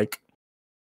thing.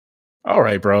 All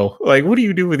right, bro. Like, what do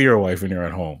you do with your wife when you're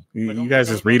at home? Look, You look, guys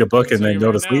just read a I'm book gonna and tell then you go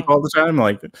right to sleep now. all the time?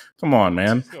 Like, come on,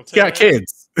 man. I'll tell You you got right now.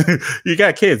 kids. You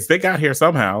got kids. They got here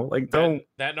somehow. Like, That don't.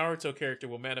 that Naruto character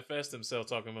will manifest himself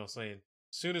talking about saying,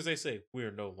 as soon as they say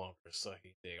we're no longer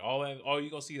sucking dick, all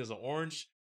you gonna see is an orange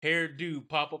haired dude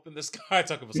pop up in the sky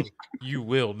talking about something. You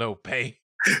will know pain.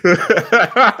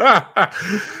 Nah,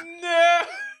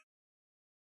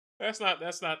 that's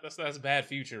bad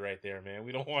future right there, man.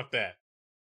 We don't want that.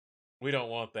 We don't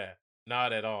want that.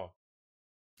 Not at all.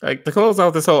 Like, to close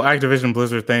out this whole Activision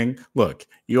Blizzard thing, look,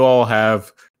 you all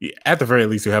have, at the very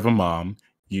least, you have a mom.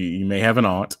 You may have an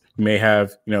aunt. You may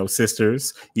have,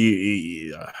 sisters.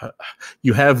 You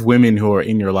have women who are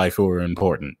in your life who are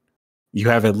important. You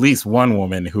have at least one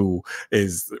woman who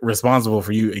is responsible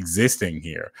for you existing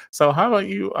here. So how about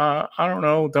you? I don't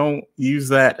know. Don't use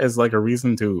that as like a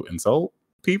reason to insult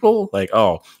people. Like,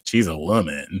 oh, she's a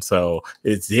woman, so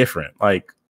it's different.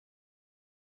 Like,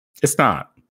 it's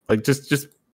not. Like, just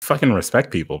fucking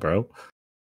respect people, bro.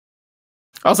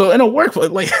 Also, in a workplace,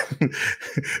 like,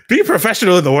 be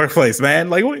professional in the workplace,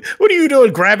 man. Like, what are you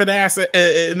doing, grabbing ass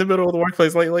in the middle of the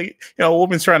workplace? A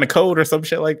woman's trying to code or some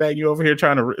shit like that. You over here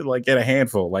trying to like get a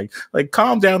handful. Like,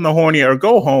 calm down the horny or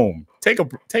go home. Take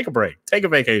a break. Take a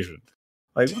vacation.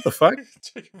 Like, what the fuck?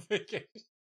 Take a vacation.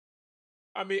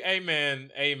 I mean,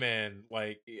 amen.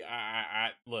 Like, I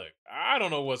look, I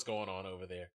don't know what's going on over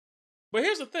there, but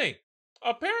here's the thing.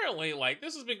 Apparently, like,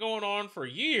 this has been going on for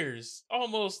years,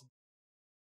 almost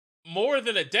more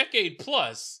than a decade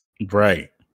plus, Right.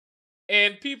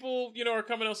 and people, are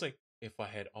coming out saying, "If I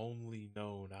had only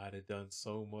known, I'd have done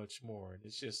so much more." And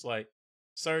it's just like,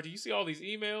 sir, do you see all these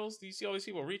emails? Do you see all these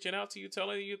people reaching out to you,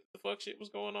 telling you the fuck shit was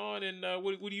going on? And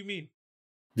what do you mean?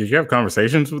 Did you have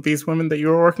conversations with these women that you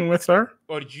were working with, sir?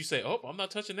 Or did you say, "Oh, I'm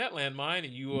not touching that landmine,"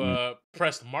 and you Mm.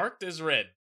 pressed marked as read?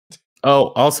 Oh,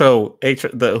 also,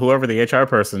 whoever the HR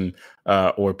person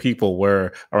or people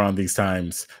were around these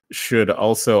times should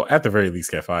also, at the very least,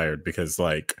 get fired because,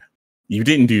 like, you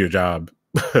didn't do your job.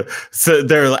 So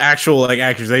there are actual like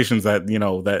accusations that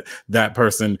that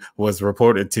person was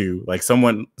reported to. Like,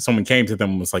 someone came to them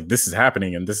and was like, "This is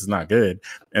happening and this is not good,"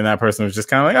 and that person was just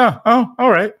kind of like, "Oh, all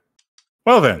right.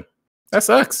 Well then, that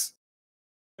sucks."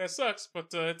 That sucks, but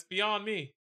it's beyond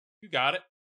me. You got it.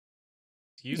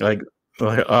 Excuse me. Like,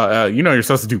 you're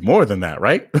supposed to do more than that,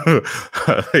 right?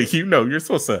 You're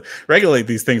supposed to regulate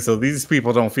these things so these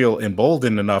people don't feel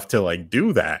emboldened enough to like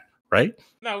do that, right?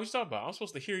 No, what you talking about? I'm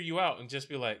supposed to hear you out and just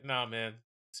be like, "Nah, man,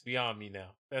 it's beyond me now.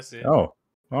 That's it." Oh,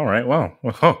 all right.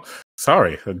 Well,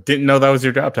 sorry, I didn't know that was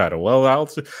your job title. Well,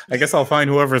 I guess I'll find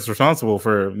whoever is responsible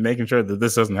for making sure that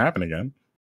this doesn't happen again.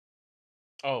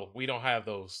 Oh, we don't have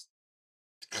those.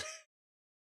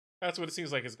 That's what it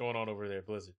seems like is going on over there,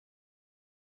 Blizzard.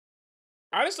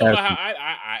 I just don't know how.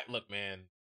 I look, man.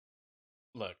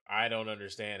 Look, I don't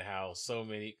understand how so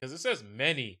many, because it says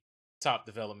many top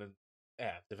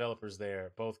developers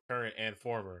there, both current and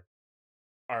former,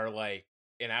 are like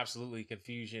in absolutely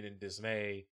confusion and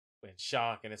dismay and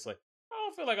shock. And it's like, I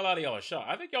don't feel like a lot of y'all are shocked.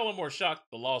 I think y'all are more shocked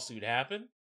the lawsuit happened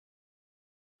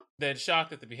than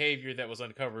shocked at the behavior that was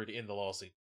uncovered in the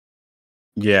lawsuit.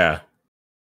 Yeah,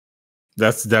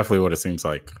 that's definitely what it seems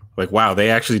like. Like, wow, they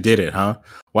actually did it, huh?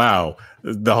 Wow,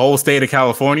 the whole state of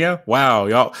California. Wow,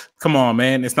 y'all, come on,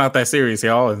 man, it's not that serious,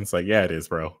 y'all. And it's like, yeah, it is,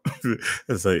 bro.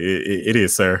 It's like, it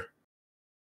is, sir.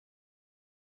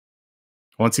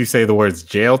 Once you say the words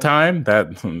jail time,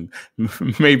 that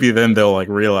maybe then they'll like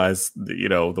realize,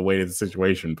 the weight of the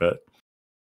situation. But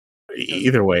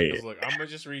either way, Because look, I'm gonna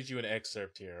just read you an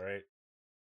excerpt here, right?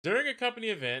 During a company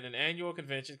event, an annual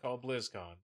convention called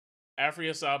BlizzCon, Afri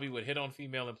Asabi would hit on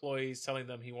female employees, telling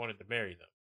them he wanted to marry them,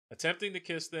 attempting to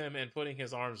kiss them, and putting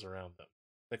his arms around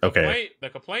them. okay. The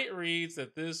complaint reads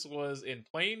that this was in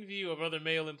plain view of other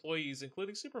male employees,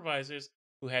 including supervisors,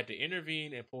 who had to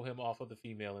intervene and pull him off of the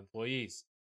female employees.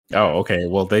 Oh, okay.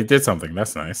 Well, they did something.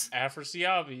 That's nice.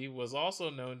 Afrasiabi was also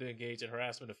known to engage in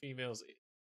harassment of females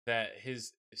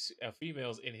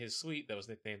females in his suite that was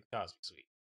nicknamed the Cosby Suite.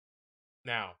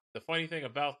 Now, the funny thing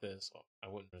about this, well, I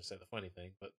wouldn't have said the funny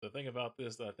thing, but the thing about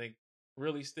this that I think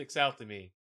really sticks out to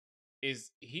me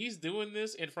is he's doing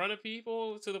this in front of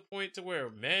people to the point to where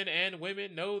men and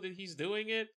women know that he's doing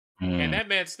it, and that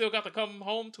man still got to come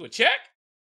home to a check.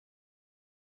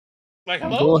 Like,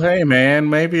 hello? Well, hey, man,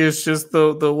 maybe it's just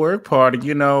the work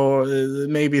party.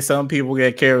 Maybe some people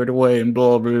get carried away and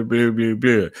blah, blah, blah, blah,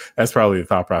 blah. That's probably the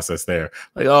thought process there.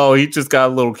 Like, oh, he just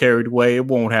got a little carried away. It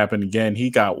won't happen again.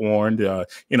 He got warned.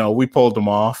 We pulled him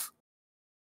off.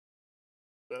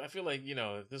 But I feel like,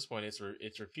 at this point,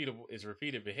 it's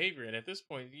repeated behavior, and at this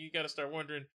point, you got to start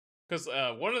wondering, Because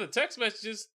one of the text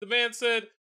messages, the man said,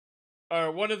 or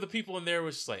one of the people in there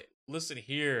was just like, listen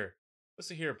here,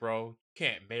 bro. You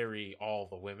can't marry all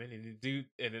the women. And the dude,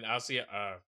 and then I'll see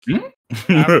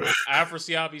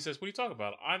Afrasiabi says, what are you talking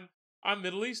about? I'm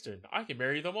Middle Eastern. I can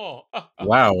marry them all.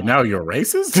 Wow, now you're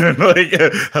racist? Like,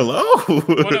 hello?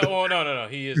 No.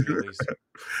 He is Middle Eastern.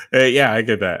 Yeah, I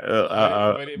get that.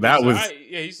 That was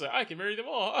he said, I can marry them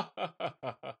all.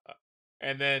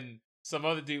 And then some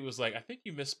other dude was like, I think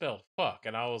you misspelled fuck.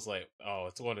 And I was like, oh,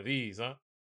 it's one of these, huh?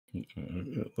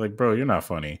 like, bro, you're not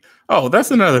funny. Oh, that's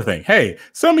another thing. Hey,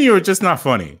 some of you are just not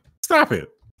funny. Stop it.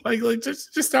 Like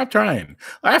just stop trying.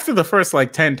 After the first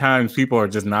like 10 times people are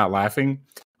just not laughing,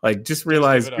 like just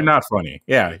realize you're not funny.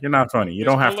 Yeah, you're not funny. You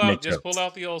don't have to make jokes. Just pull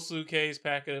out the old suitcase,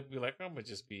 pack it up, be like, I'm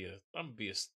gonna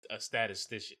be a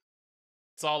statistician.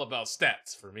 It's all about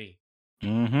stats for me.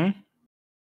 Mm-hmm.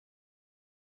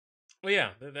 Well, yeah,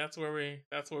 that's where we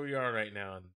are right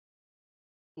now. And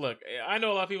look, I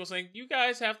know a lot of people saying you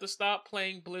guys have to stop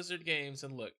playing Blizzard games,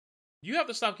 and look, you have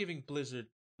to stop giving Blizzard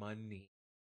money.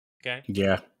 Okay?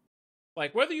 Yeah.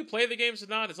 Like whether you play the games or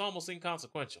not is almost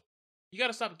inconsequential. You got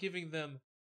to stop giving them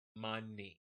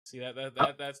money. See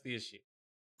that's the issue.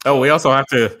 Oh, we also have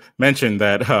to mention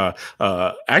that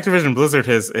Activision Blizzard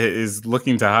is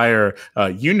looking to hire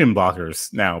union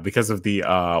blockers now because of the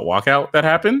walkout that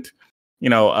happened. You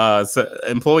know, so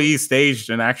employees staged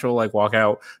an actual like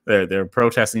walkout. They're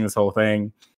protesting this whole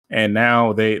thing, and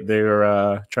now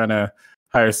they're trying to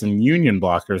hire some union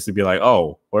blockers to be like,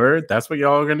 oh, word, that's what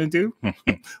y'all are gonna do?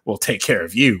 We'll take care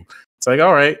of you. It's like,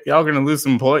 all right, y'all gonna lose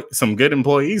some good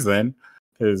employees then,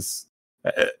 because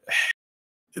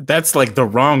that's like the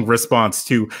wrong response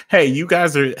to, hey, you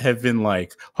guys have been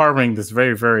like harboring this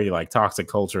very, very like toxic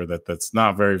culture that's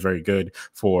not very, very good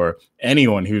for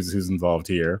anyone who's involved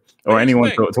here or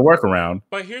anyone to work around.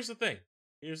 But here's the thing,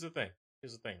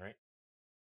 right?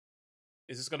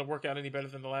 Is this going to work out any better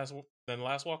than the last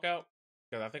walkout?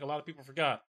 Because I think a lot of people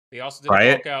forgot they also did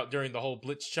a walkout during the whole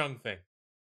Blitzchung thing.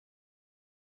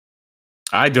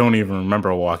 I don't even remember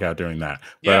a walkout during that.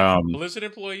 Yeah, but, Blizzard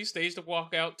employees staged a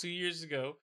walkout 2 years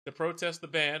ago to protest the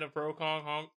ban of pro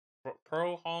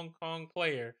Hong Kong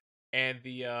player and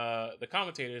the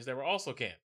commentators that were also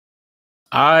canned.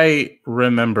 I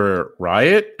remember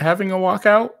Riot having a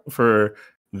walkout for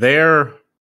their.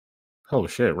 Oh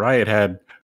shit! Riot had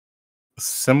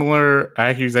similar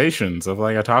accusations of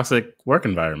like a toxic work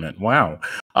environment. Wow.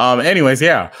 Anyways,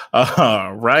 yeah.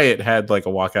 Riot had like a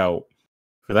walkout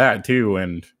for that too,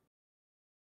 and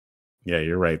yeah,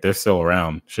 you're right. They're still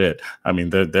around. Shit. I mean,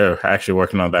 they're actually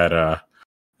working on that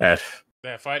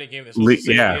that fighting game that's supposed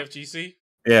to save the FGC.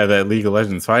 Yeah, that League of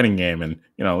Legends fighting game, and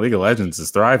you know, League of Legends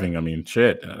is thriving. I mean,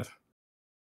 shit.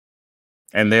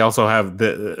 And they also have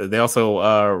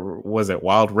was it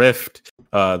Wild Rift,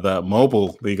 the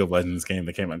mobile League of Legends game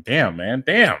that came out. Damn, man,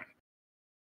 damn.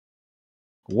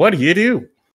 What do you do?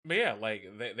 But yeah, like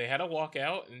they had a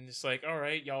walkout, and it's like, all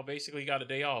right, y'all basically got a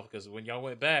day off because when y'all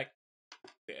went back,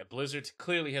 Blizzard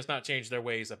clearly has not changed their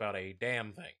ways about a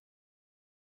damn thing.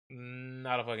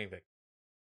 Not a fucking thing.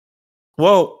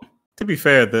 Well, to be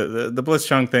fair, the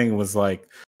Blitzchung thing was like,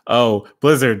 oh,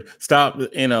 Blizzard, stop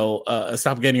getting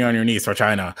on your knees for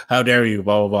China. How dare you,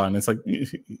 blah, blah, blah. And it's like,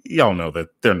 y'all know that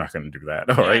they're not going to do that,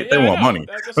 all right? They want money.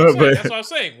 That's what I'm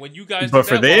saying. When you guys did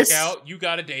that walkout, you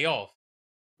got a day off.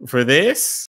 For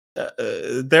this,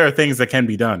 there are things that can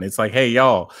be done. It's like, hey,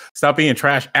 y'all, stop being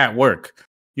trash at work.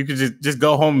 You could just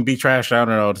go home and be trash, I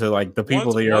don't know, to like the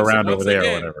people that you're around over there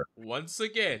or whatever. Once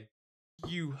again,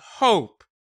 you hope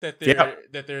that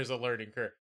there's a learning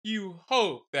curve. You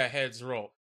hope that heads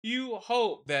roll. You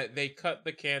hope that they cut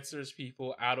the cancerous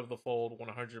people out of the fold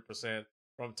 100%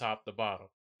 from top to bottom.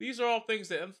 These are all things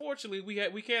that, unfortunately,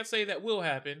 we can't say that will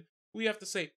happen. We have to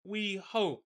say we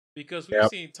hope, because we've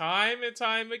seen time and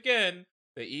time again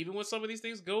that even when some of these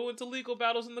things go into legal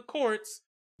battles in the courts,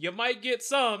 you might get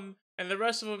some, and the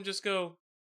rest of them just go,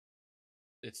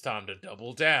 it's time to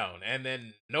double down. And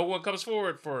then no one comes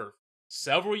forward for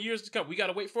several years to come. We got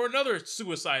to wait for another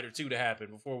suicide or two to happen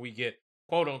before we get,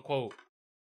 quote unquote,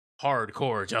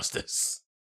 hardcore justice.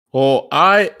 Well,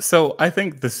 I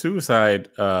think the suicide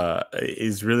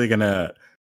is really going to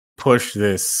push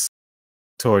this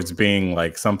towards being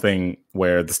like something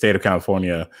where the state of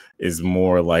California is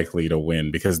more likely to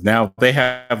win, because now they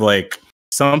have like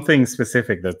something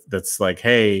specific that's like,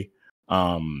 hey,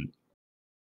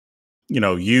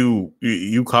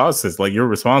 you caused this, like you're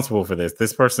responsible for this.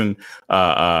 This person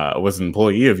was an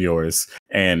employee of yours,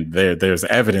 and there's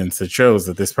evidence that shows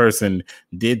that this person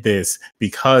did this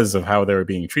because of how they were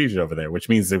being treated over there, which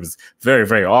means it was very,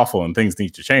 very awful and things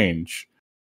need to change.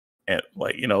 And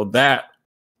like, that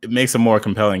it makes a more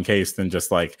compelling case than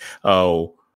just like,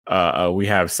 oh, we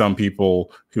have some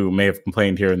people who may have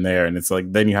complained here and there, and it's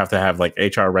like then you have to have like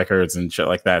HR records and shit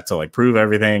like that to like prove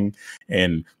everything,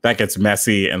 and that gets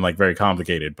messy and like very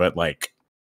complicated. But like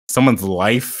someone's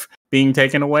life being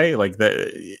taken away, like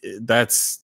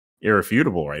that's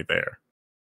irrefutable right there.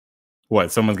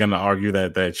 What, someone's gonna argue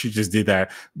that she just did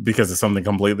that because of something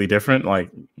completely different? Like,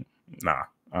 nah,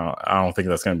 I don't think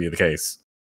that's gonna be the case.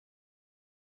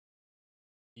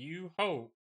 You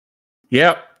hope.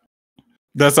 Yep,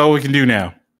 that's all we can do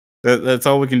now. That's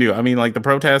all we can do. I mean, like the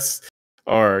protests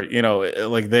are,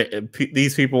 like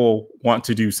these people want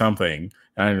to do something.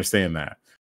 I understand that.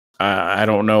 I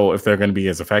don't know if they're going to be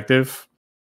as effective,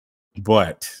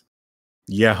 but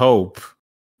you hope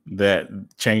that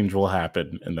change will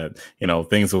happen and that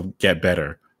things will get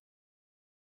better.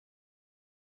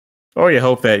 Or you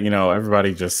hope that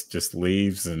everybody just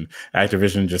leaves and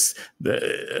Activision just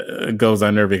goes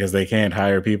under because they can't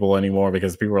hire people anymore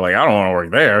because people are like, I don't want to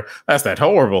work there. That's that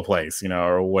horrible place,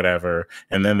 or whatever.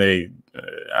 And then they,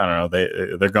 I don't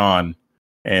know, they're gone,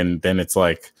 and then it's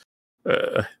like,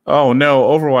 oh no,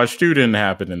 Overwatch 2 didn't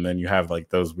happen, and then you have like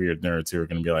those weird nerds who are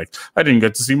going to be like, I didn't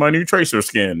get to see my new Tracer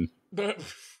skin.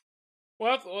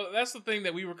 Well, that's the thing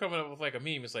that we were coming up with, like a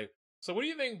meme. It's like, so what do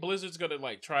you think Blizzard's gonna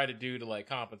like try to do to like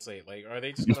compensate? Like, are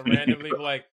they just gonna randomly be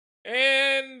like,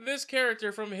 and this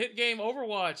character from hit game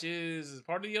Overwatch is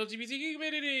part of the LGBT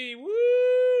community? Woo!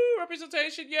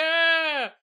 Representation, yeah!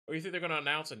 Or you think they're gonna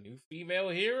announce a new female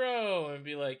hero and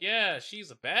be like, yeah,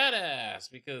 she's a badass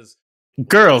because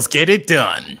girls get it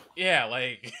done. Yeah,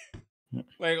 like,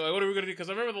 like what are we gonna do?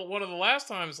 Because I remember one of the last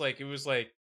times, like it was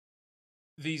like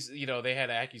these, they had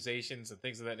accusations and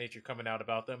things of that nature coming out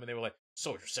about them, and they were like,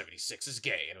 Soldier 76 is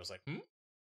gay, and it was like,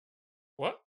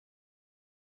 what?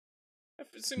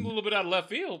 It seemed a little bit out of left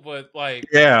field, but like,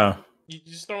 yeah, you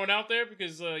just throwing out there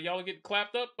because y'all get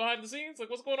clapped up behind the scenes. Like,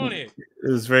 what's going on here?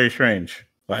 It was very strange.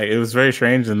 Like, it was very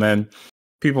strange, and then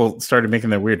people started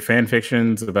making their weird fan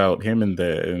fictions about him and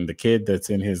the kid that's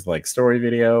in his like story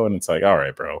video, and it's like, all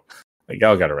right, bro, like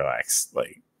y'all gotta relax.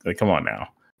 Like come on now.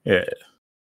 Yeah.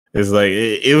 It's like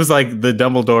it was like the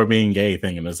Dumbledore being gay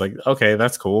thing, and it's like, okay,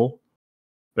 that's cool,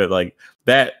 but like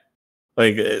that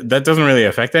that doesn't really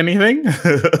affect anything.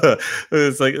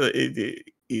 It's like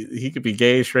he could be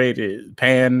gay, straight,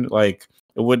 pan. Like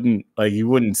it wouldn't, like you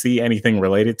wouldn't see anything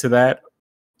related to that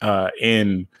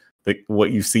in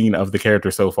what you've seen of the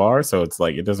character so far. So it's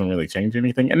like it doesn't really change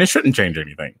anything, and it shouldn't change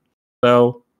anything.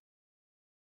 So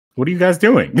what are you guys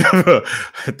doing?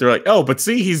 They're like, oh, but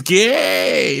see, he's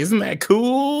gay. Isn't that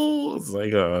cool? It's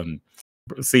like,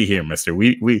 see here, mister,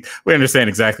 we understand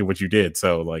exactly what you did.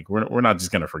 So like, we're not just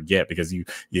gonna forget because you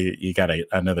got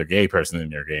another gay person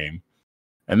in your game.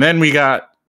 And then we got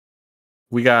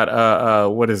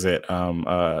what is it?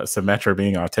 Symmetra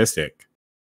being autistic.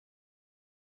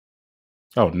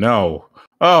 Oh no.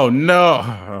 Oh no.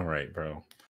 All right, bro.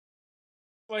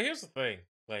 Well, here's the thing.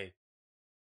 Like,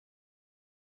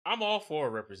 I'm all for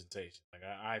representation. Like,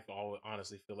 I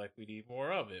honestly feel like we need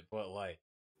more of it. But like,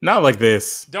 not like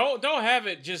this. Don't have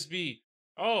it just be,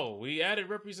 oh, we added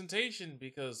representation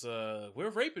because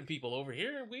we're raping people over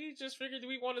here. We just figured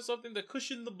we wanted something to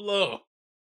cushion the blow.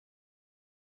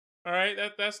 All right,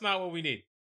 that's not what we need.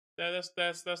 That's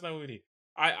not what we need.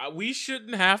 We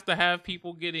shouldn't have to have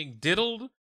people getting diddled,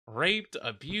 raped,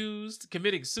 abused,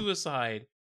 committing suicide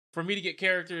for me to get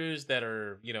characters that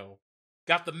are,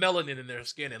 got the melanin in their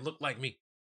skin and look like me.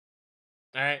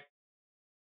 All right,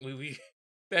 we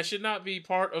that should not be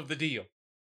part of the deal.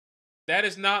 That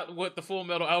is not what the Full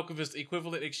Metal Alchemist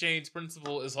equivalent exchange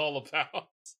principle is all about.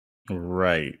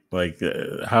 Right. Like,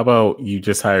 how about you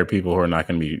just hire people who are not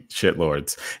going to be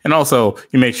shitlords? And also,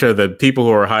 you make sure that people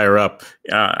who are higher up,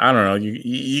 I don't know,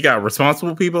 you got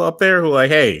responsible people up there who are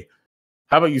like, hey,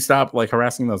 how about you stop like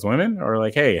harassing those women? Or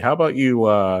like, hey, how about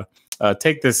you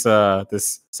take this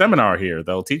this seminar here?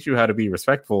 They'll teach you how to be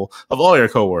respectful of all your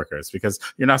coworkers because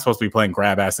you're not supposed to be playing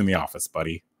grab ass in the office,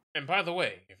 buddy. And by the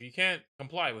way, if you can't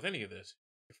comply with any of this,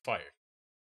 you're fired.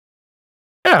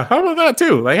 Yeah, how about that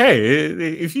too? Like, hey,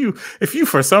 if you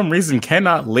for some reason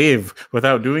cannot live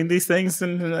without doing these things,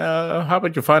 then how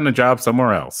about you find a job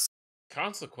somewhere else?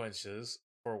 Consequences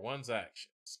for one's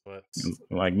actions, but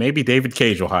like maybe David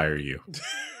Cage will hire you.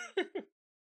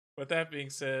 With that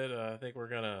being said, I think we're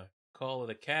gonna call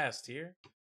it a cast here.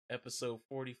 Episode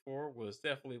 44 was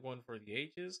definitely one for the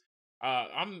ages.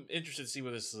 I'm interested to see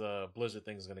where this Blizzard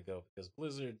thing is gonna go because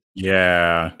Blizzard,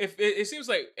 yeah, if it seems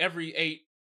like every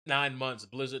 8-9 months,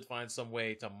 Blizzard finds some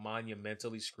way to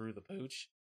monumentally screw the pooch.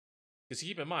 Because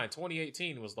keep in mind,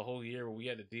 2018 was the whole year where we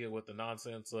had to deal with the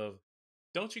nonsense of,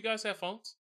 don't you guys have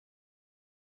phones?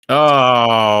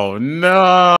 Oh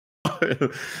no.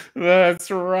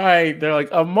 That's right. They're like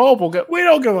a mobile. We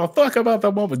don't give a fuck about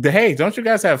the mobile. Hey, don't you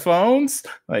guys have phones?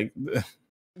 Like,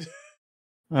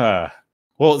 uh,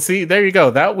 well, see, there you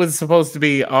go. That was supposed to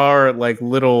be our like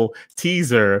little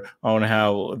teaser on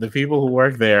how the people who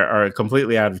work there are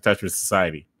completely out of touch with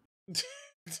society.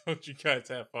 Don't you guys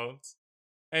have phones?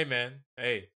 Hey, man.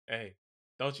 Hey.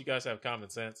 Don't you guys have common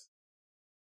sense?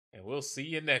 And we'll see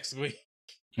you next week.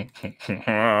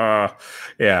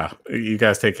 Yeah, you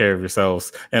guys take care of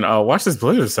yourselves and watch this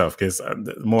Blizzard stuff because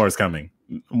more is coming.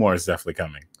 More is definitely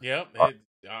coming. Yep.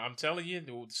 I'm telling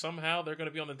you, somehow they're going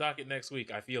to be on the docket next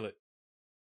week. I feel it.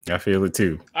 I feel it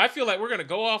too. I feel like we're going to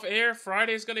go off air.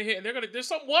 Friday's going to hit, and there's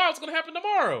something wild's going to happen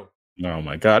tomorrow. Oh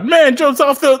my god, man jumps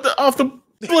off the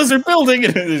Blizzard building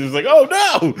and it's just like, oh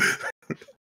no.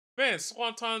 Man,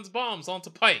 Swanton's bombs onto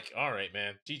Pike. All right,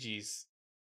 man. GG's.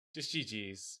 Just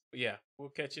GG's. But yeah, we'll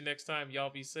catch you next time. Y'all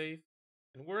be safe.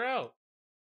 And we're out.